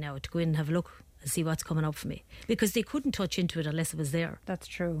opportunity now to go in and have a look and see what's coming up for me. Because they couldn't touch into it unless it was there. That's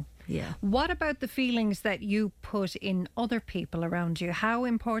true. Yeah. What about the feelings that you put in other people around you? How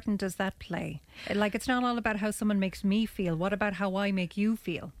important does that play? Like, it's not all about how someone makes me feel. What about how I make you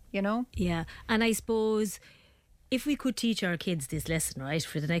feel, you know? Yeah. And I suppose if we could teach our kids this lesson, right,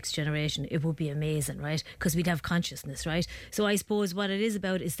 for the next generation, it would be amazing, right? Because we'd have consciousness, right? So I suppose what it is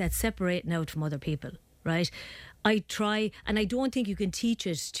about is that separating out from other people, right? I try, and I don't think you can teach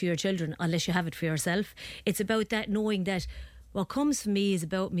it to your children unless you have it for yourself. It's about that knowing that what comes from me is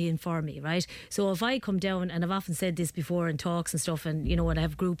about me and for me, right? So if I come down, and I've often said this before in talks and stuff, and, you know, when I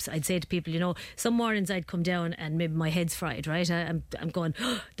have groups, I'd say to people, you know, some mornings I'd come down and maybe my head's fried, right? I'm going,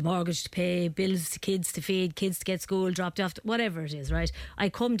 the mortgage to pay, bills to kids to feed, kids to get school dropped off, whatever it is, right? I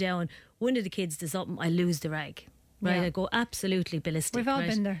come down, one of the kids does something, I lose the rag. Right, yeah. I go absolutely ballistic. We've all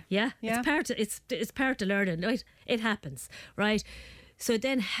been there. Yeah, yeah. It's part of learning. Right, it happens. Right, so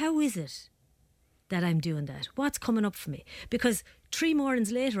then how is it that I'm doing that? What's coming up for me? Because 3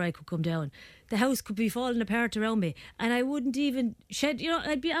 mornings later I could come down, the house could be falling apart around me, and I wouldn't even shed. You know,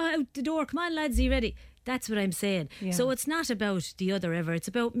 I'd be out the door. Come on, lads, are you ready? That's what I'm saying. Yeah. So it's not about the other ever. It's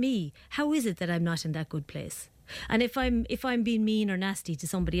about me. How is it that I'm not in that good place? And if I'm being mean or nasty to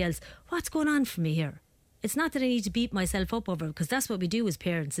somebody else, what's going on for me here? It's not that I need to beat myself up over it, because that's what we do as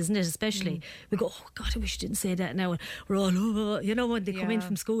parents, isn't it? Especially we go, oh God, I wish you didn't say that now. And we're all, oh, you know, when they come in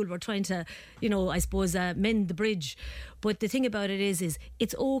from school, we're trying to, you know, I suppose mend the bridge. But the thing about it is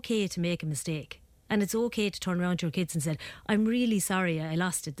it's okay to make a mistake, and it's okay to turn around to your kids and say, I'm really sorry I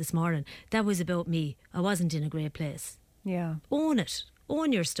lost it this morning. That was about me. I wasn't in a great place. Yeah. Own it.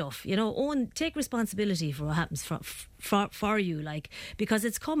 Own your stuff, you know, take responsibility for what happens for you, like, because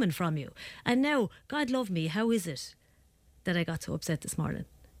it's coming from you. And now, God love me, how is it that I got so upset this morning?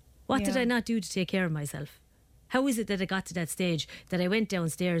 What did I not do to take care of myself? How is it that I got to that stage that I went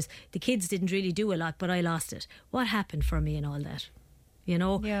downstairs, the kids didn't really do a lot, but I lost it? What happened for me and all that? You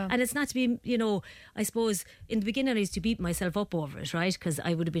know, and it's not to be, you know, I suppose in the beginning I used to beat myself up over it, right? Because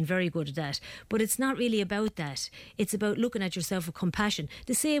I would have been very good at that. But it's not really about that. It's about looking at yourself with compassion,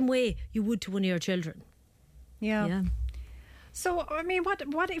 the same way you would to one of your children. Yeah. So, I mean,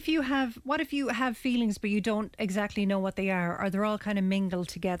 what if you have feelings but you don't exactly know what they are, or they're all kind of mingled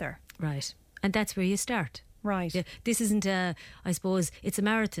together? Right. And that's where you start. Right. Yeah, this isn't I suppose it's a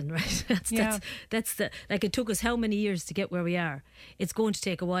marathon, right? That's the, like, it took us how many years to get where we are. It's going to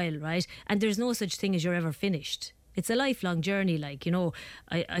take a while, right? And there's no such thing as you're ever finished. It's a lifelong journey, like, you know,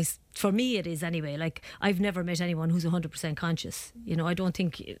 I for me it is anyway. Like, I've never met anyone who's 100% conscious. You know, I don't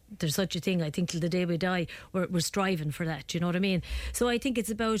think there's such a thing. I think till the day we die, we're striving for that. Do you know what I mean? So I think it's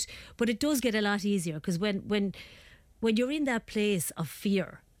about, but it does get a lot easier, because when you're in that place of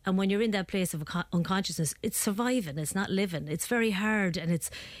fear, and when you're in that place of unconsciousness, it's surviving, it's not living. It's very hard, and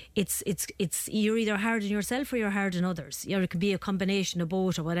it's you're either hard on yourself or you're hard on others. Or it can be a combination of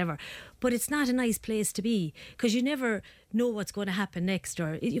both or whatever. But it's not a nice place to be, because you never know what's going to happen next,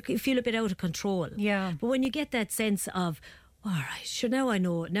 or you can feel a bit out of control. Yeah. But when you get that sense of, all right, sure, now I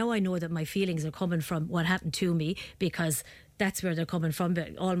know that my feelings are coming from what happened to me, because that's where they're coming from.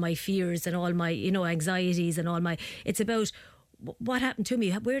 All my fears and all my, you know, anxieties and all my, it's about what happened to me.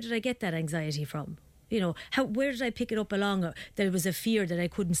 Where did I get that anxiety from? You know, where did I pick it up along? There was a fear that I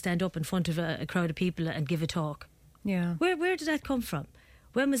couldn't stand up in front of a crowd of people and give a talk. Yeah. Where did that come from?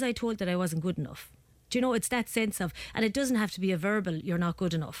 When was I told that I wasn't good enough? Do you know, it's that sense of, and it doesn't have to be a verbal, you're not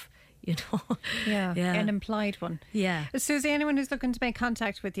good enough, you know. Yeah. An implied one. Yeah. Susie, anyone who's looking to make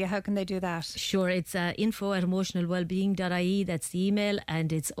contact with you, how can they do that? Sure, it's info@emotionalwellbeing.ie, that's the email,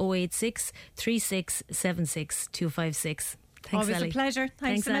 and it's 086 36 76 256. Thanks, Always Sally. a pleasure.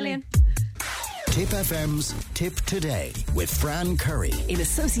 Thanks a million. Tip FM's Tip Today with Fran Curry. In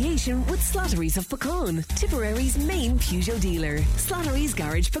association with Slattery's of Pecan, Tipperary's main Peugeot dealer. Slattery's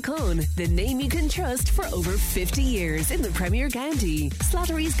Garage Pecan, the name you can trust for over 50 years in the Premier County.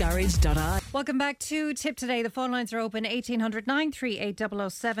 Slattery'sGarage.ie. Welcome back to Tip Today. The phone lines are open 1800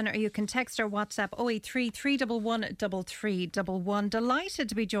 938 007, or you can text or WhatsApp 083 311 3311. Delighted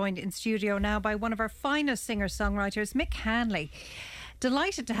to be joined in studio now by one of our finest singer-songwriters, Mick Hanly.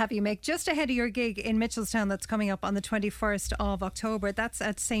 Delighted to have you, Mick. Just ahead of your gig in Mitchelstown that's coming up on the 21st of October. That's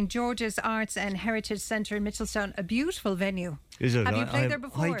at St. George's Arts and Heritage Centre in Mitchelstown. A beautiful venue. Is it? Have you played there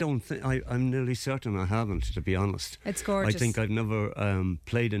before? I don't think... I'm nearly certain I haven't, to be honest. It's gorgeous. I think I've never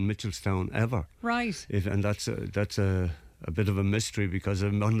played in Mitchelstown ever. Right. And that's a bit of a mystery because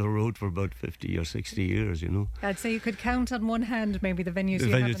I'm on the road for about 50 or 60 years, you know. I'd say you could count on one hand maybe the venues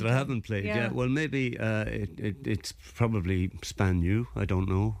that I haven't played. Yeah. Well, maybe it's probably span new. I don't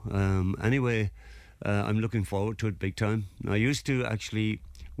know. Anyway, I'm looking forward to it big time. I used to actually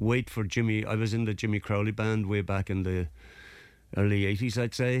wait for Jimmy. I was in the Jimmy Crowley band way back in the early 80s,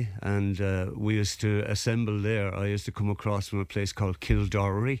 I'd say, and we used to assemble there. I used to come across from a place called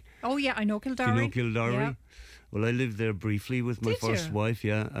Kildorrery. Oh yeah, I know Kildorrery. Do you know Kildorrery? Yeah. Well, I lived there briefly with my first wife,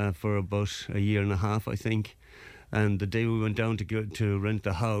 for about a year and a half, I think. And the day we went down to rent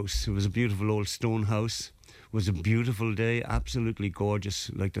the house, it was a beautiful old stone house. It was a beautiful day, absolutely gorgeous,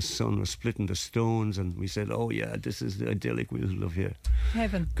 like the sun was splitting the stones, and we said, oh yeah, this is the idyllic we'll live here.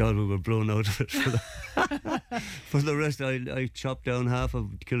 Heaven. God, we were blown out of it. For the rest, I chopped down half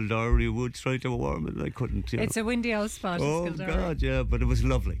of Kildorrery woods trying to warm it. I couldn't. It's a windy old spot. Oh God, yeah, but it was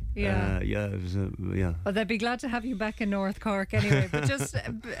lovely. Yeah, it was. Yeah. Well, they'd be glad to have you back in North Cork anyway. But just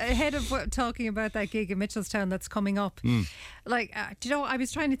ahead of talking about that gig in Mitchelstown that's coming up, do you know? I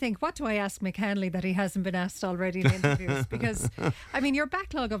was trying to think, what do I ask Mick Hanly that he hasn't been asked already in interviews? Because I mean, your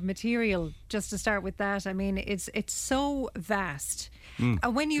backlog of material, just to start with that, I mean, it's so vast.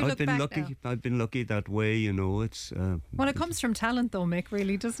 And when you look back now, I've been lucky that way, you know. It's well, it comes from talent, though, Mick,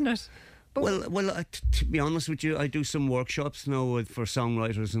 really, doesn't it? But well, to be honest with you, I do some workshops now for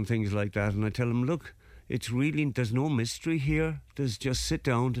songwriters and things like that, and I tell them, look, it's really, there's no mystery here. There's just sit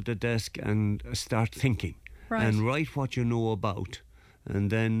down to the desk and start thinking and write what you know about.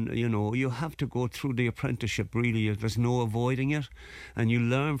 And then, you know, you have to go through the apprenticeship, really. There's no avoiding it. And you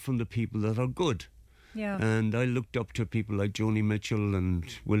learn from the people that are good. Yeah. And I looked up to people like Joni Mitchell and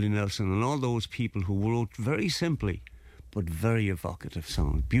Willie Nelson and all those people who wrote very simply but very evocative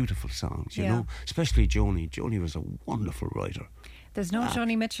songs, beautiful songs, you know, especially Joni. Joni was a wonderful writer. There's no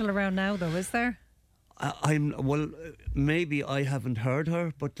Joni Mitchell around now, though, is there? Maybe I haven't heard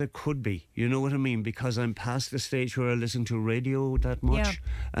her, but there could be. You know what I mean? Because I'm past the stage where I listen to radio that much,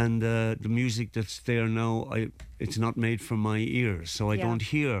 and the music that's there now, it's not made for my ears, so I don't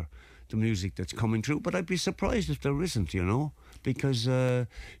hear the music that's coming through. But I'd be surprised if there isn't, you know, because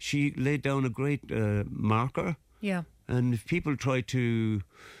she laid down a great marker. Yeah. And if people try to,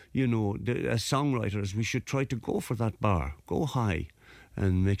 you know, as songwriters, we should try to go for that bar, go high,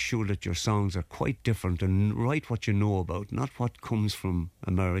 and make sure that your songs are quite different and write what you know about, not what comes from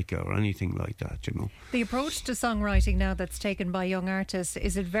America or anything like that, you know. The approach to songwriting now that's taken by young artists,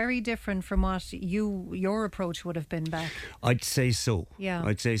 is it very different from what your approach would have been back? I'd say so. Yeah.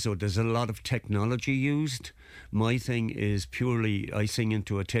 I'd say so. There's a lot of technology used. My thing is purely, I sing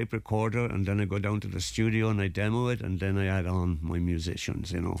into a tape recorder and then I go down to the studio and I demo it and then I add on my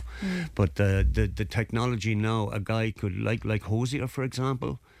musicians, you know. But the technology now, a guy could, like Hosier, for example,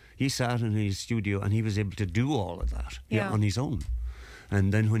 he sat in his studio and he was able to do all of that on his own.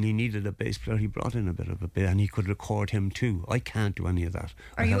 And then when he needed a bass player, he brought in a bit of a bass and he could record him too. I can't do any of that.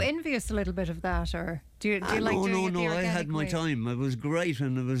 Are you envious a little bit of that, or do you like doing it the organic I had my way? time. It was great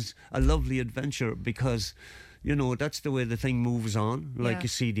and it was a lovely adventure because, you know, that's the way the thing moves on. Like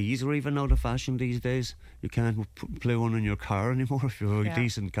CDs are even out of fashion these days. You can't play one in your car anymore if you have a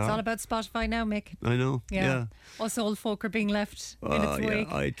decent car. It's all about Spotify now, Mick. I know, yeah. Us old folk are being left in its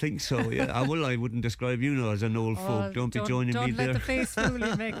wake. I think so, yeah. I wouldn't describe you now as an old folk. Don't be joining me there. Don't let the face fool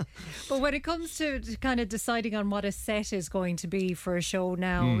you, Mick. But when it comes to kind of deciding on what a set is going to be for a show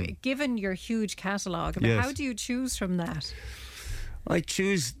now, given your huge catalogue, I mean, how do you choose from that? I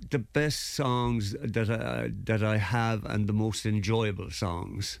choose the best songs that I have and the most enjoyable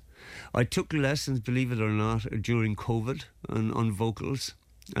songs. I took lessons, believe it or not, during COVID on vocals,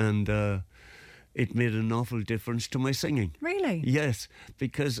 and it made an awful difference to my singing. Really? Yes,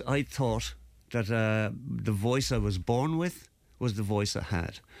 because I thought that the voice I was born with was the voice I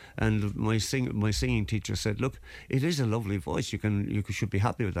had, and my singing teacher said, "Look, it is a lovely voice. You should be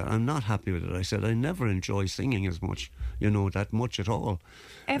happy with that." I'm not happy with it. I said, "I never enjoy singing as much, that much at all."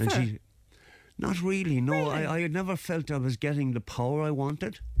 Ever? And not really. No, really? I never felt I was getting the power I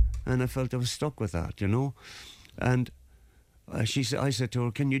wanted, and I felt I was stuck with that, And I said to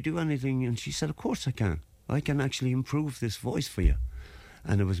her, "Can you do anything?" And she said, "Of course I can. I can actually improve this voice for you."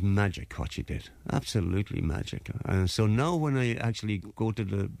 And it was magic what she did. Absolutely magic. So now when I actually go to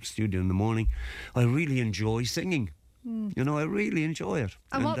the studio in the morning, I really enjoy singing. You know, I really enjoy it.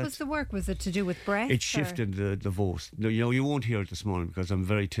 And what was the work? Was it to do with breath? It shifted the voice. You know, you won't hear it this morning because I'm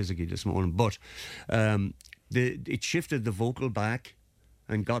very tizzicky this morning, but it shifted the vocal back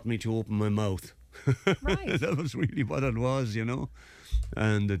and got me to open my mouth. Right. That was really what it was, you know.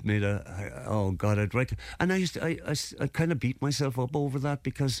 And it made I'd write. And I kind of beat myself up over that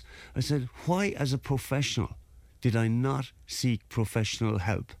because I said, why as a professional did I not seek professional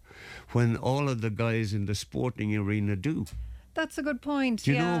help when all of the guys in the sporting arena do? That's a good point.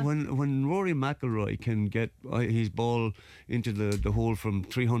 You know, when Rory McIlroy can get his ball into the hole from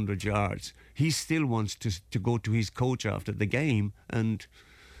 300 yards, he still wants to go to his coach after the game and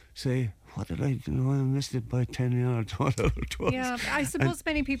say, what did I do? I missed it by 10 yards. Whatever it was. Yeah, I suppose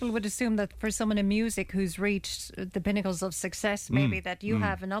many people would assume that for someone in music who's reached the pinnacles of success, maybe that you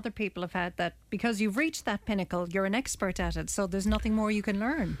have and other people have had, that because you've reached that pinnacle, you're an expert at it, so there's nothing more you can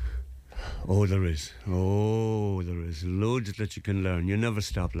learn. Oh, there is. Loads that you can learn. You never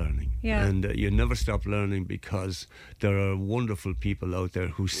stop learning. Yeah. And you never stop learning because there are wonderful people out there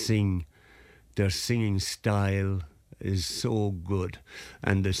who sing. Their singing style is so good,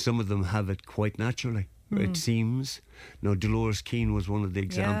 and some of them have it quite naturally, it seems. Now, Dolores Keane was one of the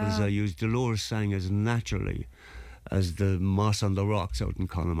examples I used. Dolores sang as naturally as the moss on the rocks out in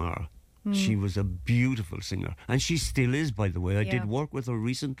Connemara. She was a beautiful singer, and she still is, by the way. I did work with her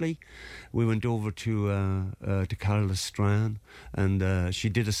recently. We went over to Carla Strand, and she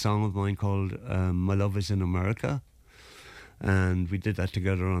did a song of mine called My Love Is in America, and we did that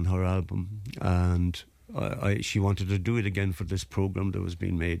together on her album. And she wanted to do it again for this programme that was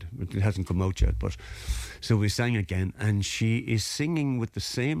being made. It hasn't come out yet, but so we sang again, and she is singing with the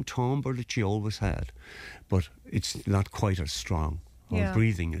same timbre that she always had, but it's not quite as strong. Her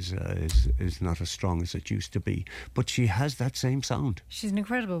breathing is not as strong as it used to be, but she has that same sound. She's an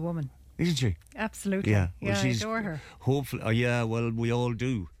incredible woman, isn't she? Absolutely. Yeah, well, I adore her. Hopefully, well, we all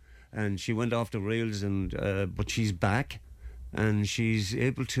do. And she went off the rails, and but she's back, and she's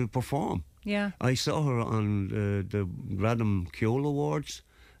able to perform. Yeah. I saw her on the Gradam Keol Awards,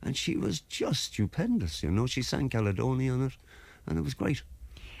 and she was just stupendous, you know. She sang Caledonia on it, and it was great.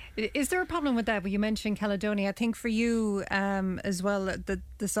 Is there a problem with that? Well, you mentioned Caledonia. I think for you as well,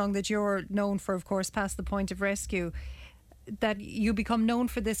 the song that you're known for, of course, Past the Point of Rescue, that you become known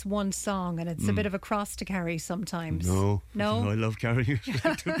for this one song, and it's a bit of a cross to carry sometimes. No, I love carrying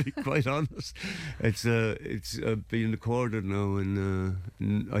it, to be quite honest. It's being recorded now in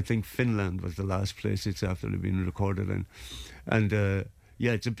I think Finland was the last place it's after been recorded in, and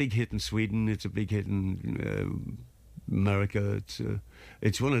it's a big hit in Sweden. It's a big hit in America.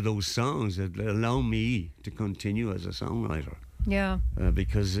 It's one of those songs that allow me to continue as a songwriter. Yeah.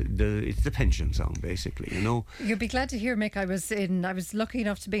 Because it's the pension song, basically, you know. You'll be glad to hear, Mick, I was lucky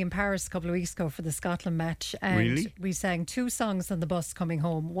enough to be in Paris a couple of weeks ago for the Scotland match, and really? We sang two songs on the bus coming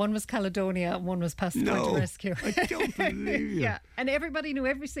home. One was Caledonia and one was Past the Point of Rescue. I don't believe you. Yeah, and everybody knew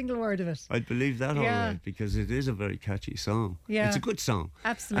every single word of it. I'd believe that all right, because it is a very catchy song. Yeah. It's a good song.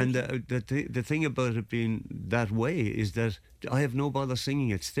 Absolutely. And the thing about it being that way is that I have no bother singing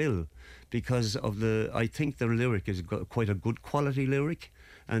it still, because of I think the lyric is quite a good quality lyric,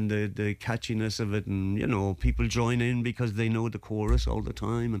 and the catchiness of it, and you know, people join in because they know the chorus all the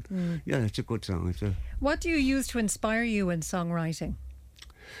time, and it's a good song. What do you use to inspire you in songwriting?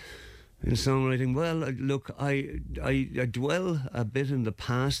 In songwriting, well, look, I dwell a bit in the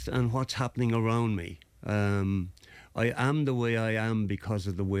past and what's happening around me. I am the way I am because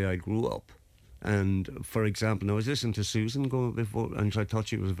of the way I grew up. And for example, I was listening to Susan going before, and I thought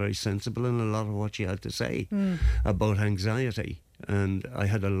she was very sensible in a lot of what she had to say about anxiety. And I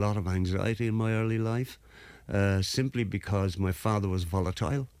had a lot of anxiety in my early life, simply because my father was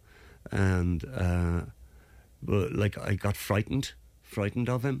volatile, and I got frightened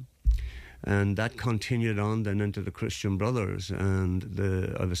of him, and that continued on then into the Christian Brothers,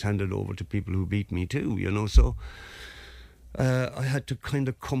 and I was handed over to people who beat me too, you know. So I had to kind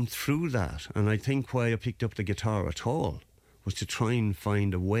of come through that, and I think why I picked up the guitar at all was to try and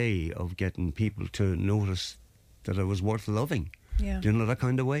find a way of getting people to notice that I was worth loving. Yeah. Do you know that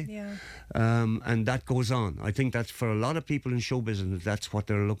kind of way? Yeah. And that goes on. I think that's for a lot of people in show business, that's what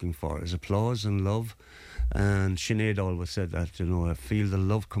they're looking for, is applause and love. And Sinead always said that, you know, I feel the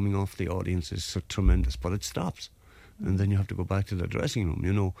love coming off the audience is so tremendous, but it stops. And then you have to go back to the dressing room,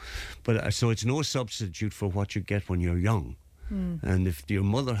 you know. But so it's no substitute for what you get when you're young. And if your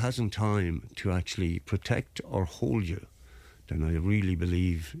mother hasn't time to actually protect or hold you, then I really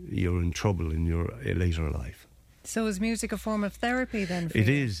believe you're in trouble in your later life. So is music a form of therapy then for you? It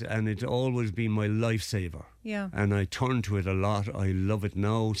is, and it's always been my lifesaver. Yeah. And I turn to it a lot. I love it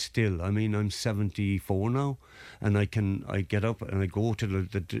now still. I mean, I'm 74 now, and I get up and I go to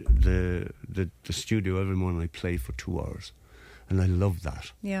the studio every morning. I play for 2 hours, and I love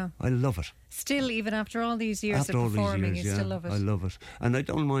that. Yeah. I love it. Still, even after all these years of performing, you still love it. I love it. And I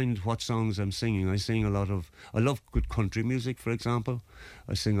don't mind what songs I'm singing. I love good country music, for example.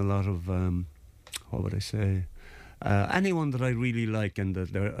 I sing a lot of, what would I say? Anyone that I really like and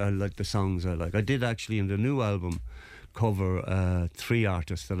that I like the songs I like. I did actually in the new album cover 3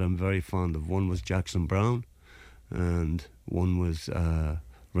 artists that I'm very fond of. One was Jackson Browne, and one was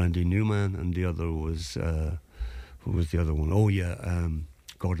Randy Newman, and the other was who was the other one? Oh yeah,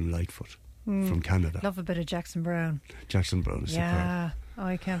 Gordon Lightfoot from Canada. Love a bit of Jackson Browne. Jackson Browne is superb. Oh,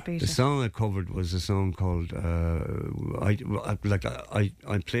 I can't beat it. The song I covered was a song called I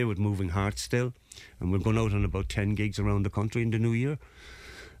play with Moving Hearts still, and we're going out on about 10 gigs around the country in the new year.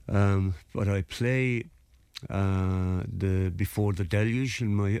 But I play the Before the Deluge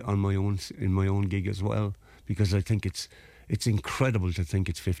in my own gig as well, because I think it's incredible to think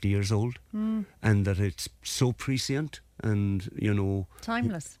it's 50 years old, and that it's so prescient and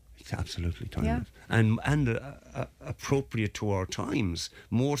timeless. It's absolutely timeless, and appropriate to our times,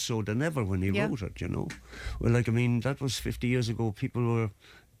 more so than ever when he wrote it. Well, that was 50 years ago. People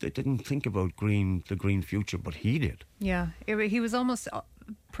they didn't think about the green future, but he did. Yeah, he was almost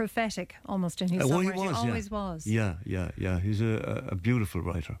prophetic, almost in his songwriting. He always was. Yeah. He's a beautiful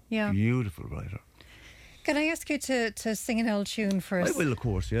writer. Yeah, beautiful writer. Can I ask you to sing an old tune for us? I will, of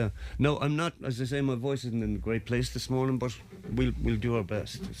course, yeah. No, I'm not, as I say, my voice isn't in a great place this morning, but we'll do our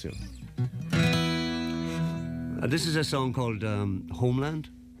best. So. This is a song called Homeland,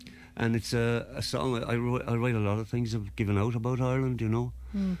 and it's a song, I write a lot of things I've given out about Ireland,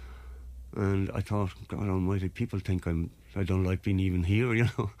 and I thought, God almighty, people think I don't like being even here,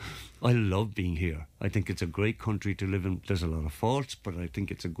 I love being here. I think it's a great country to live in. There's a lot of faults, but I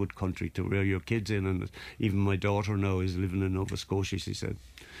think it's a good country to rear your kids in. And even my daughter now is living in Nova Scotia. She said,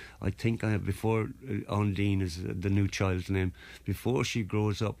 I think before Ondine is the new child's name, before she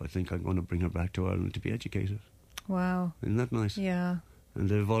grows up, I think I'm going to bring her back to Ireland to be educated. Wow. Isn't that nice? Yeah. And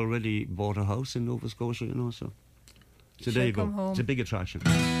they've already bought a house in Nova Scotia, so there you go. Home. It's a big attraction.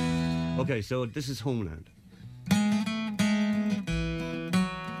 Okay, so this is Homeland.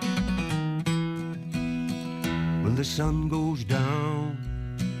 When the sun goes down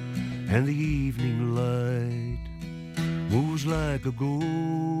and the evening light moves like a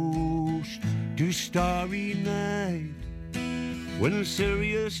ghost to starry night, when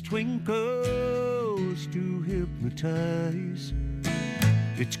Sirius twinkles to hypnotize,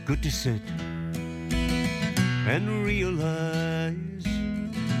 it's good to sit and realize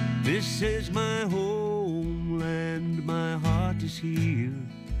this is my homeland, my heart is here.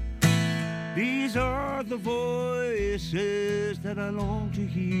 These are the voices that I long to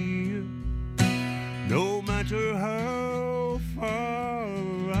hear. No matter how far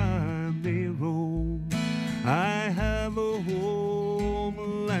I may roam, I have a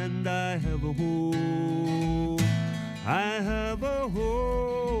homeland, I have a home. I have a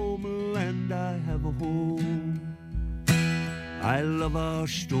homeland, I have a home. I love our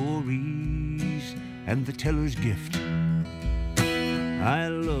stories and the teller's gift. I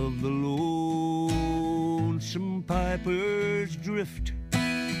love the lonesome piper's drift.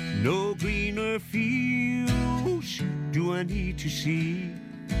 No greener fields do I need to see.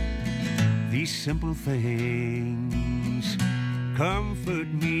 These simple things comfort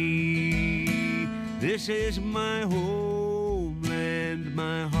me. This is my homeland,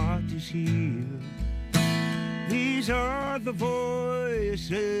 my heart is here. These are the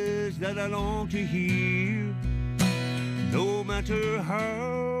voices that I long to hear. No matter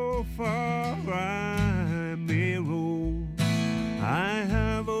how far I may roam, I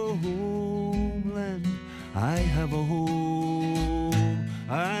have a homeland, I have a home.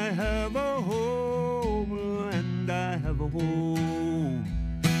 I have a homeland, I have a home.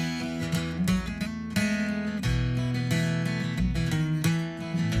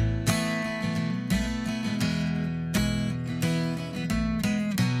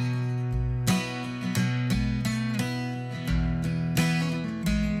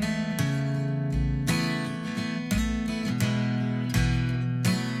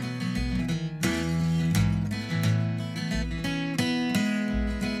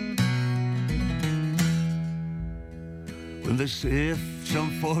 If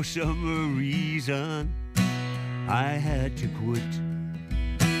for some reason I had to quit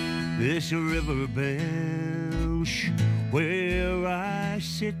this river bench where I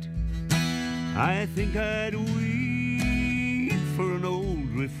sit, I think I'd wait for an old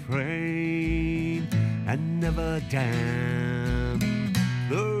refrain and never dam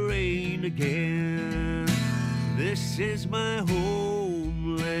the rain again. This is my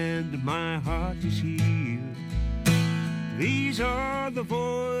homeland, my heart is here. These are the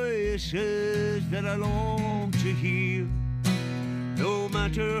voices that I long to hear. No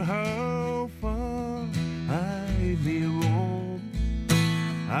matter how far I may roam,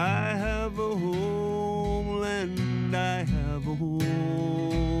 I have a homeland, I have a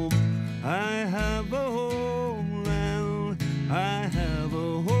home. I have a homeland, I have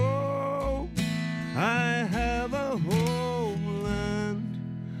a home. I have a homeland,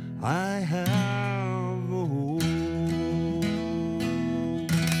 I have a home.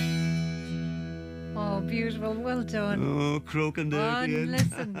 Oh, beautiful. Well done. Oh, croaking there at the end.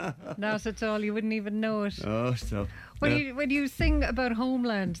 Listen, not at all. You wouldn't even know it. Oh, stop. When you sing about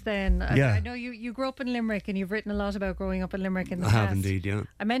homeland, then I know you grew up in Limerick, and you've written a lot about growing up in Limerick in the I past. have indeed, yeah.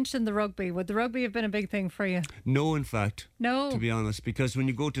 I mentioned the rugby. Would the rugby have been a big thing for you? No, in fact. No. To be honest, because when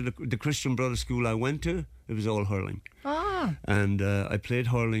you go to the Christian Brothers school I went to, it was all hurling. Ah. And I played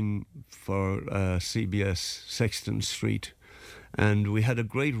hurling for CBS Sexton Street, and we had a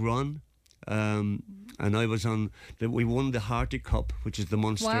great run. And I was we won the Harty Cup, which is the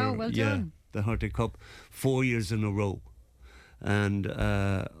Munster. Wow, well done. The Harty Cup 4 years in a row. And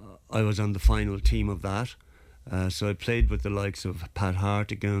I was on the final team of that. So I played with the likes of Pat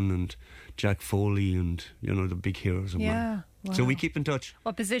Hartigan and Jack Foley and, the big heroes of mine. Wow. So we keep in touch.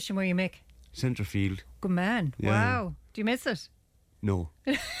 What position were you, Mick? Centre field. Good man. Yeah. Wow. Do you miss it? No.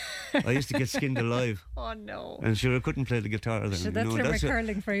 I used to get skinned alive. Oh, no. And sure, I couldn't play the guitar then. So that's Limerick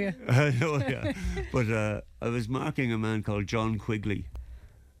hurling for you. I know, yeah. But I was marking a man called John Quigley.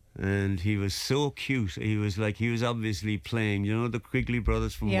 And he was so cute. He was obviously playing, the Quigley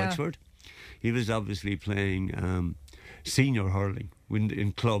brothers from Wexford. He was obviously playing senior hurling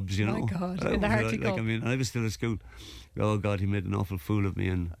in clubs, My God, in the Harty Cup. I was still at school. Oh God, he made an awful fool of me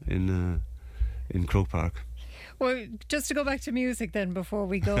in Croke Park. Well, just to go back to music then before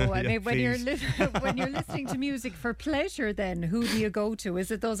we go, I mean, when you're listening to music for pleasure, then who do you go to?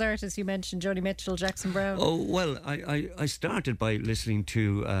 Is it those artists you mentioned, Joni Mitchell, Jackson Browne? Oh well, I started by listening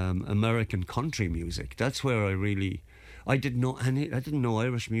to American country music. That's where I didn't know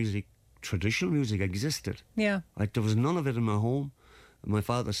Irish music, traditional music existed. Yeah, there was none of it in my home. My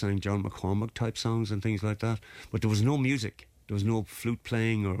father sang John McCormack type songs and things like that, but there was no music. There was no flute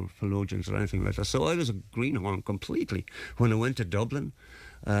playing or philologians or anything like that. So I was a greenhorn completely. When I went to Dublin,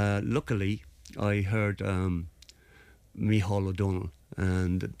 luckily I heard Micheál O'Donnell,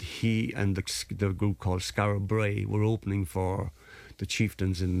 and he and the group called Scarab Bray were opening for the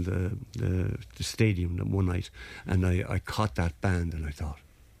Chieftains in the stadium one night, and I caught that band and I thought,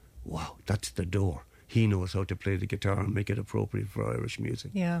 wow, that's the door. He knows how to play the guitar and make it appropriate for Irish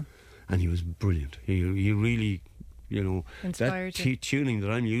music. Yeah. And he was brilliant. He really... Inspired that tuning that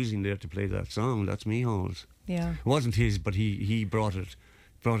I'm using there to play that song, that's Micheál's. Yeah. It wasn't his, but he brought it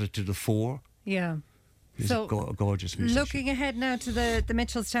to the fore. Yeah. He's a gorgeous musician. Looking ahead now to the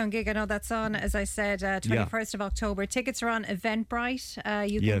Mitchelstown gig, I know that's on, as I said, 21st of October. Tickets are on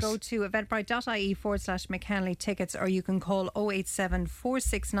Eventbrite. You can go to eventbrite.ie/Mick Hanly tickets, or you can call 087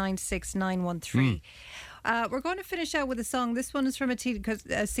 469 6913. We're going to finish out with a song. This one is from a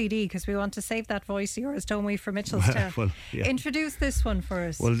CD, because we want to save that voice of yours, don't we, for Mitchelstown? Well, yeah. Introduce this one for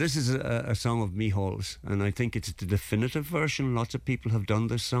us. Well, this is a song of Micheál's, and I think it's the definitive version. Lots of people have done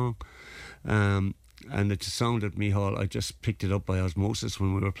this song. And it's a song that Micheál, I just picked it up by osmosis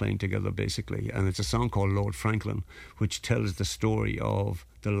when we were playing together, basically. And it's a song called Lord Franklin, which tells the story of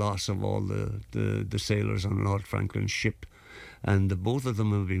the loss of all the sailors on Lord Franklin's ship. And both of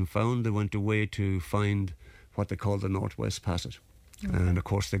them have been found. They went away to find what they call the Northwest Passage. Okay. And of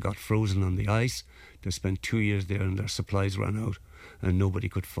course they got frozen on the ice. They spent 2 years there and their supplies ran out and nobody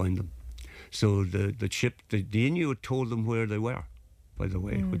could find them. So the ship, the Inuit told them where they were, by the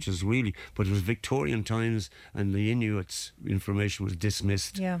way, which is really... But it was Victorian times and the Inuits' information was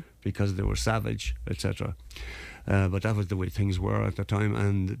dismissed because they were savage, etc. But that was the way things were at the time.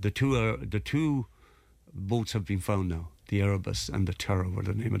 And the two boats have been found now. The Erebus and the Terror were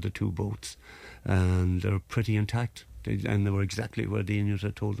the name of the two boats, and they're pretty intact. And they were exactly where the Inuit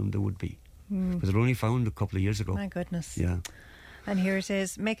had told them they would be. But they were only found a couple of years ago. My goodness. Yeah. And here it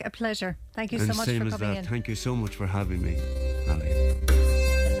is. Mick, a pleasure. Thank you so much for coming in. Thank you so much for having me, Ali.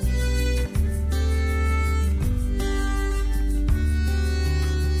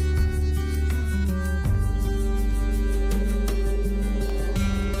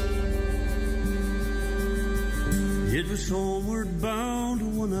 It was homeward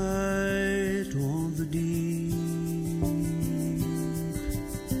bound one night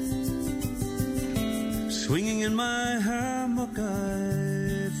my hammock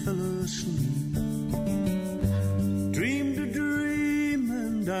I fell asleep, dreamed a dream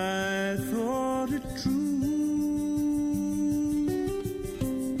and I thought it true,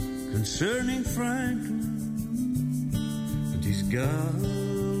 concerning Franklin and his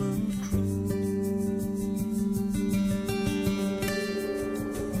gallant crew.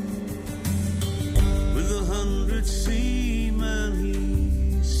 With 100 seamen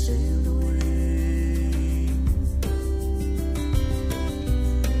he sailed away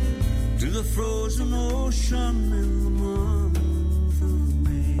to the frozen ocean in the month of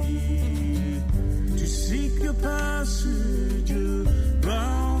May, to seek a passage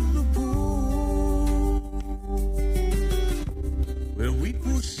around the pole where we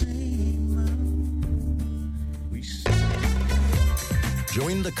poor seamen we sail.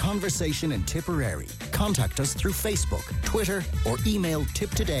 Join the conversation in Tipperary. Contact us through Facebook, Twitter, or email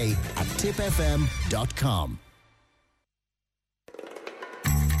tiptoday@tipfm.com.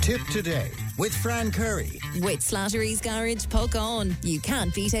 Tip Today with Fran Curry. With Slattery's Garage, Puckane. You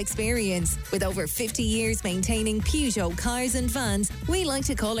can't beat experience. With over 50 years maintaining Peugeot cars and vans, we like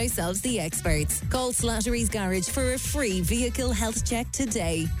to call ourselves the experts. Call Slattery's Garage for a free vehicle health check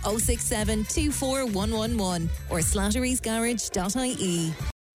today. 067 24111 or slatterysgarage.ie.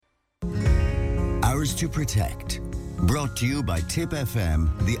 Ours to Protect. Brought to you by Tip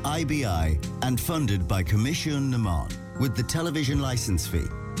FM, the IBI, and funded by Commission Naman with the television licence fee.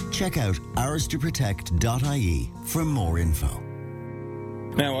 Check out ourstoprotect.ie for more info.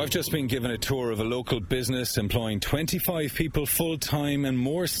 Now, I've just been given a tour of a local business employing 25 people full-time and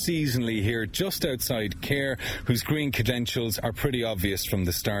more seasonally here just outside Cahir, whose green credentials are pretty obvious from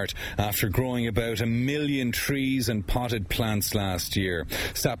the start after growing about 1 million trees and potted plants last year.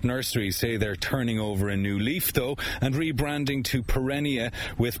 Sap Nurseries say they're turning over a new leaf, though, and rebranding to Perennia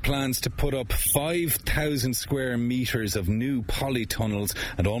with plans to put up 5,000 square metres of new polytunnels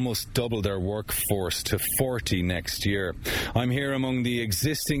and almost double their workforce to 40 next year. I'm here among the existing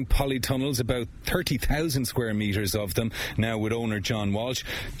polytunnels, about 30,000 square metres of them, now with owner John Walsh.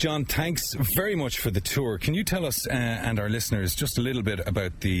 John, thanks very much for the tour. Can you tell us and our listeners just a little bit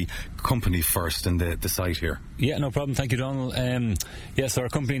about the company first and the site here? Yeah, no problem. Thank you, Donald. Yes, our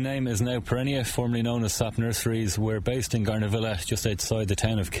company name is now Perennia, formerly known as Sap Nurseries. We're based in Garnavilla, just outside the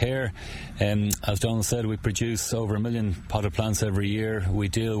town of Cahir. As Donald said, we produce over 1 million potted plants every year. We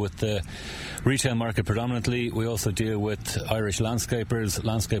deal with the retail market predominantly. We also deal with Irish landscapers,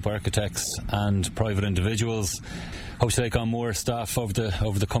 landscape architects and private individuals. Hope to take on more staff over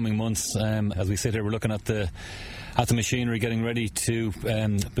the coming months. As we sit here, we're looking at the machinery, getting ready to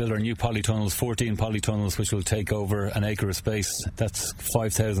build our new polytunnels, 14 polytunnels, which will take over an acre of space. That's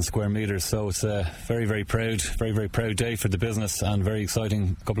 5,000 square metres. So it's a very, very proud day for the business and very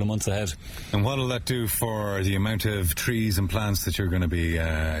exciting couple of months ahead. And what will that do for the amount of trees and plants that you're going to be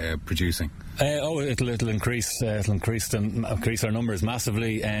producing? It'll increase our numbers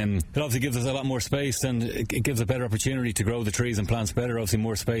massively. It obviously gives us a lot more space, and it gives a better opportunity to grow the trees and plants better. Obviously,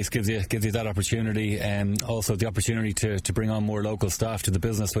 more space gives you that opportunity, and also the opportunity to bring on more local staff to the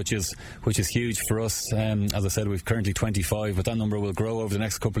business, which is huge for us. As I said, we've currently 25, but that number will grow over the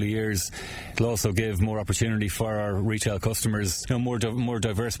next couple of years. It'll also give more opportunity for our retail customers. More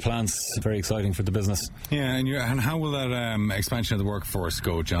diverse plants. Very exciting for the business. Yeah, and how will that expansion of the workforce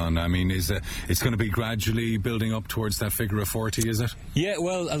go, John? I mean, it's going to be gradually building up towards that figure of 40, is it? Yeah,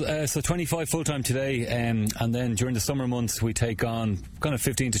 well, so 25 full-time today, and then during the summer months we take on kind of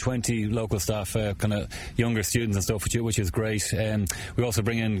 15 to 20 local staff, kind of younger students and stuff, which is great. We also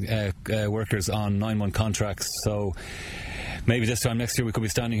bring in workers on 9-month contracts, so maybe this time next year we could be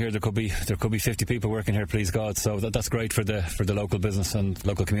standing here, there could be 50 people working here, please God. So that's great for the local business and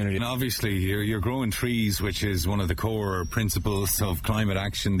local community. And obviously you're growing trees, which is one of the core principles of climate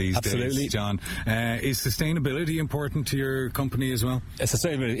action these Absolutely. days, John. Is sustainability important to your company as well?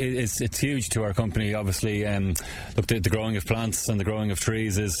 Sustainability it's huge to our company, obviously. Look, the growing of plants and the growing of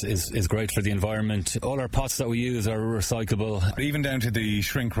trees is great for the environment. All our pots that we use are recyclable. Even down to the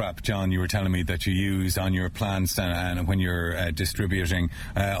shrink wrap, John, you were telling me that you use on your plants and when you're distributing,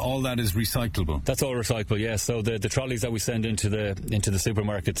 all that is recyclable. That's all recyclable, yes. Yeah. So the trolleys that we send into the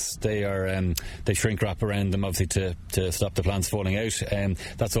supermarkets, they shrink wrap around them, obviously to stop the plants falling out.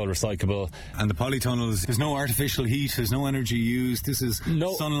 That's all recyclable. And the polytunnels, there's no artificial heat, there's no energy used. This is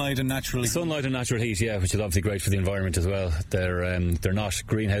sunlight and natural heat. Sunlight and natural heat, yeah, which is obviously great for the environment as well. They're not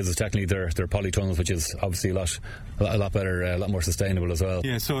greenhouses technically, they're polytunnels, which is obviously a lot better, a lot more sustainable as well.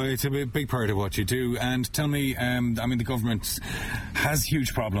 Yeah, so it's a big part of what you do. And tell me, I mean, the government has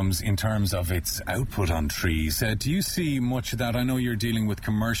huge problems in terms of its output on trees. Do you see much of that? I know you're dealing with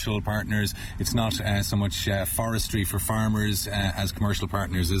commercial partners. It's not so much forestry for farmers as commercial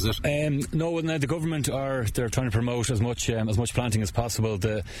partners, is it? No, the government they're trying to promote as much planting as possible.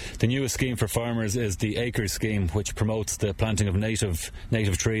 The newest scheme for farmers is the Acres scheme, which promotes the planting of native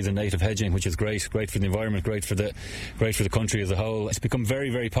trees and native hedging, which is great for the environment, great for the country as a whole. It's become very,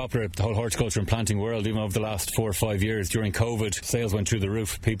 very popular, the whole horticulture and planting world, even over the last 4 or 5 years. During COVID, sales went through the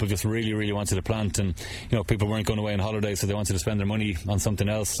roof. People just really, really wanted to plant, and people weren't going away on holidays, so they wanted to spend their money on something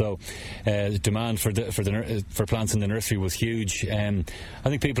else. So demand for plants in the nursery was huge. I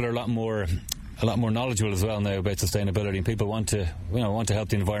think people are a lot more knowledgeable as well now about sustainability, and people want to help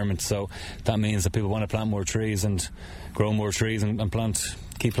the environment. So that means that people want to plant more trees and grow more trees and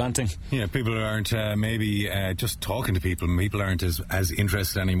keep planting. Yeah, people aren't maybe just talking to people. People aren't as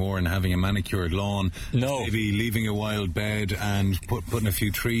interested anymore in having a manicured lawn. No, maybe leaving a wild bed and putting a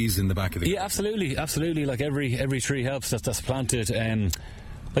few trees in the back of the garden. Absolutely. Like every tree helps that's planted.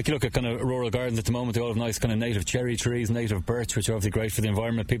 Like you look at kind of rural gardens at the moment, they all have nice kind of native cherry trees, native birch, which are obviously great for the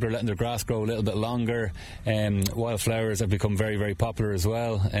environment. People are letting their grass grow a little bit longer. Wildflowers have become very, very popular as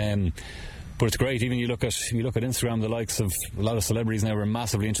well. But it's great. Even you look at Instagram, the likes of a lot of celebrities now are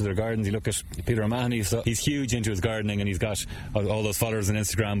massively into their gardens. You look at Peter O'Mahony, so he's huge into his gardening, and he's got all those followers on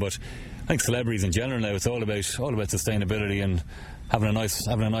Instagram. But I think celebrities in general now, it's all about sustainability and having a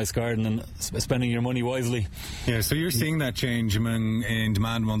nice garden and spending your money wisely. Yeah, so you're seeing that change in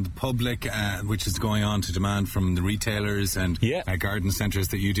demand among the public, which is going on to demand from the retailers and garden centres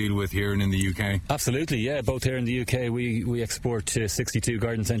that you deal with here and in the UK? Absolutely, yeah. Both here in the UK, we export to 62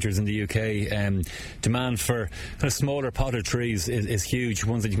 garden centres in the UK. Demand for kind of smaller potted trees is huge,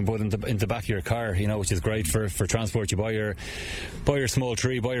 ones that you can put in the back of your car, which is great for transport. You buy your small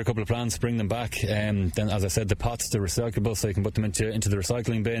tree, buy your couple of plants, bring them back. Then, as I said, the pots, they're recyclable, so you can put them into the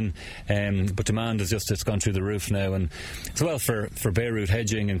recycling bin, but demand it's gone through the roof now, and as well for bare root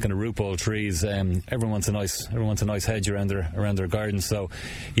hedging and kind of root ball trees. Everyone wants a nice hedge around their garden. So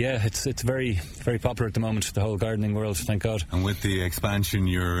yeah, it's very, very popular at the moment, the whole gardening world, thank God. And with the expansion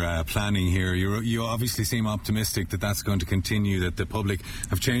you're planning here, you obviously seem optimistic that that's going to continue, that the public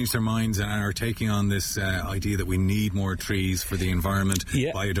have changed their minds and are taking on this idea that we need more trees for the environment,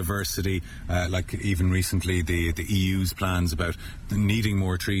 biodiversity, like even recently the EU's plans about needing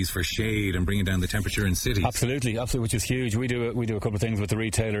more trees for shade and bringing down the temperature in cities. Absolutely, which is huge. We do a couple of things with the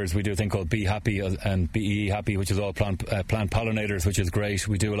retailers. We do a thing called Be Happy and BE Happy, which is all plant pollinators, which is great.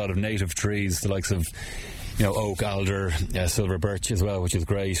 We do a lot of native trees, the likes of oak, alder, silver birch as well, which is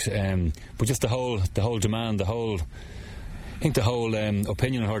great. But just the whole demand, I think the whole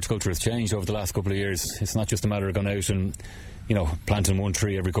opinion on horticulture has changed over the last couple of years. It's not just a matter of going out and planting one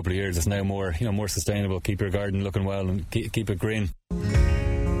tree every couple of years. It's now more sustainable. Keep your garden looking well and keep it green.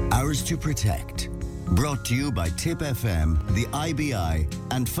 Ours to Protect. Brought to you by Tipp FM, the IBI,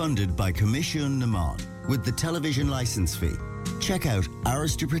 and funded by Commission Naman with the television licence fee. Check out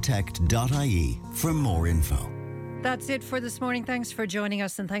ourstoprotect.ie for more info. That's it for this morning. Thanks for joining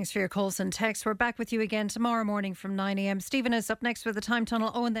us and thanks for your calls and texts. We're back with you again tomorrow morning from 9 a.m. Stephen is up next with the Time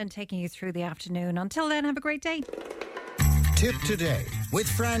Tunnel. Owen then taking you through the afternoon. Until then, have a great day. Tipp Today with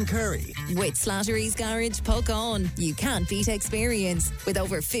Fran Curry. With Slattery's Garage, Puckane. You can't beat experience. With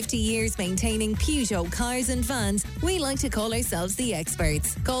over 50 years maintaining Peugeot cars and vans, we like to call ourselves the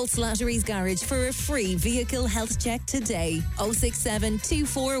experts. Call Slattery's Garage for a free vehicle health check today. 067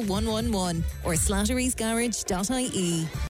 24111 or slatterysgarage.ie.